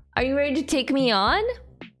ready? Are you ready to take me on?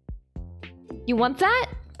 You want that?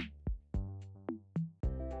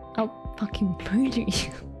 I'll fucking murder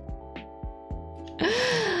you.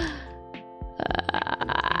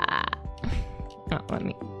 Oh, let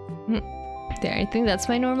me... There, I think that's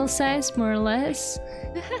my normal size, more or less.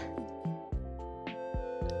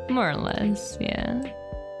 More or less, yeah.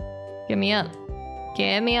 Get me up.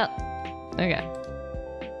 Get me up. Okay.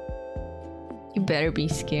 You better be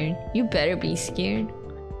scared. You better be scared.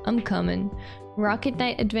 I'm coming. Rocket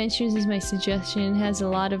Knight Adventures is my suggestion. It has a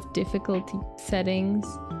lot of difficulty settings.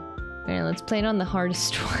 Alright, let's play it on the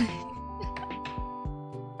hardest one.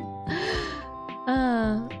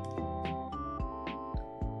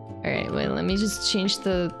 Alright, wait, let me just change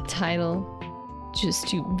the title. just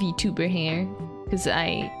to VTuber hare. Because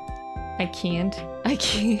I can't. I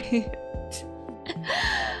can't.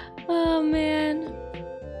 Oh man.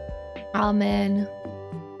 Oh man.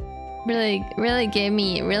 Really gave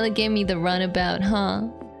me the runabout, huh?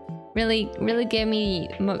 Really gave me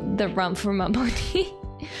the run for my money.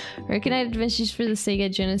 Recognize Adventures for the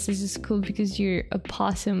Sega Genesis is cool because you're a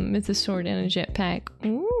possum with a sword and a jetpack.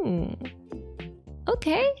 Ooh.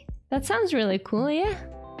 Okay. That sounds really cool, yeah.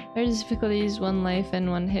 There's difficulties, 1 life and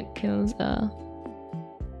 1 hit kills.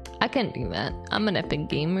 I can do that. I'm an epic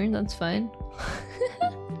gamer, that's fine.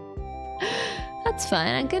 That's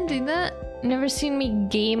fine, I can do that. Never seen me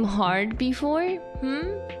game hard before?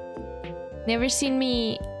 Never seen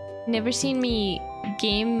me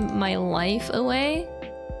game my life away?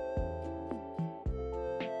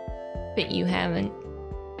 Bet you haven't.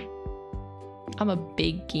 I'm a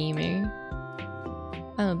big gamer.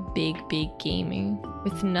 I'm a big gamer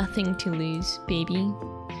with nothing to lose, baby.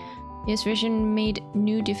 This version made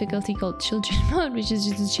new difficulty called Children Mode, which is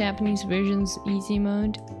just the Japanese version's easy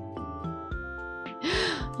mode.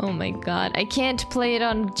 Oh my god, I can't play it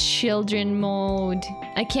on children mode.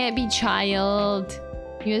 I can't be child.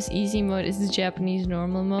 US easy mode is the Japanese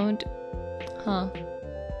normal mode. Huh.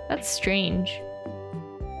 That's strange.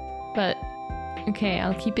 But okay,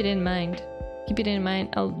 I'll keep it in mind. Keep it in mind.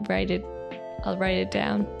 I'll write it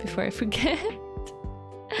down before I forget.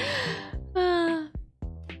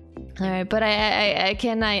 Alright, but I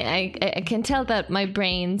can tell that my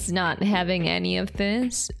brain's not having any of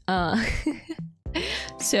this.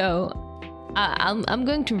 So I'm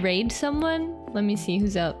going to raid someone. Let me see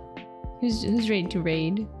who's up. Who's ready to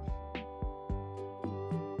raid?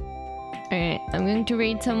 Alright, I'm going to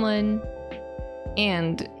raid someone,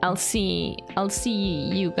 and I'll see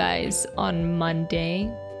you guys on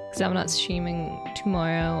Monday, because I'm not streaming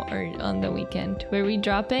tomorrow or on the weekend. Where are we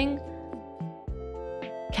dropping?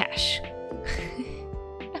 Cash.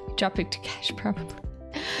 Dropping to cash probably.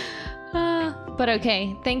 But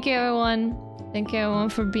okay, thank you everyone. Thank you everyone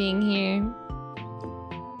for being here.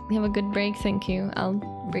 Have a good break. Thank you. I'll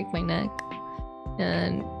break my neck,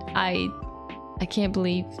 and I can't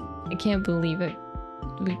believe it.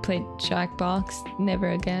 We played Jackbox.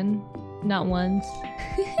 Never again. Not once.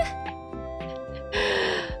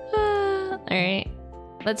 Alright.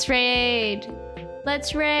 Let's raid.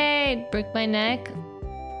 Let's raid. Break my neck.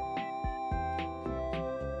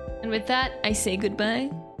 And with that, I say goodbye.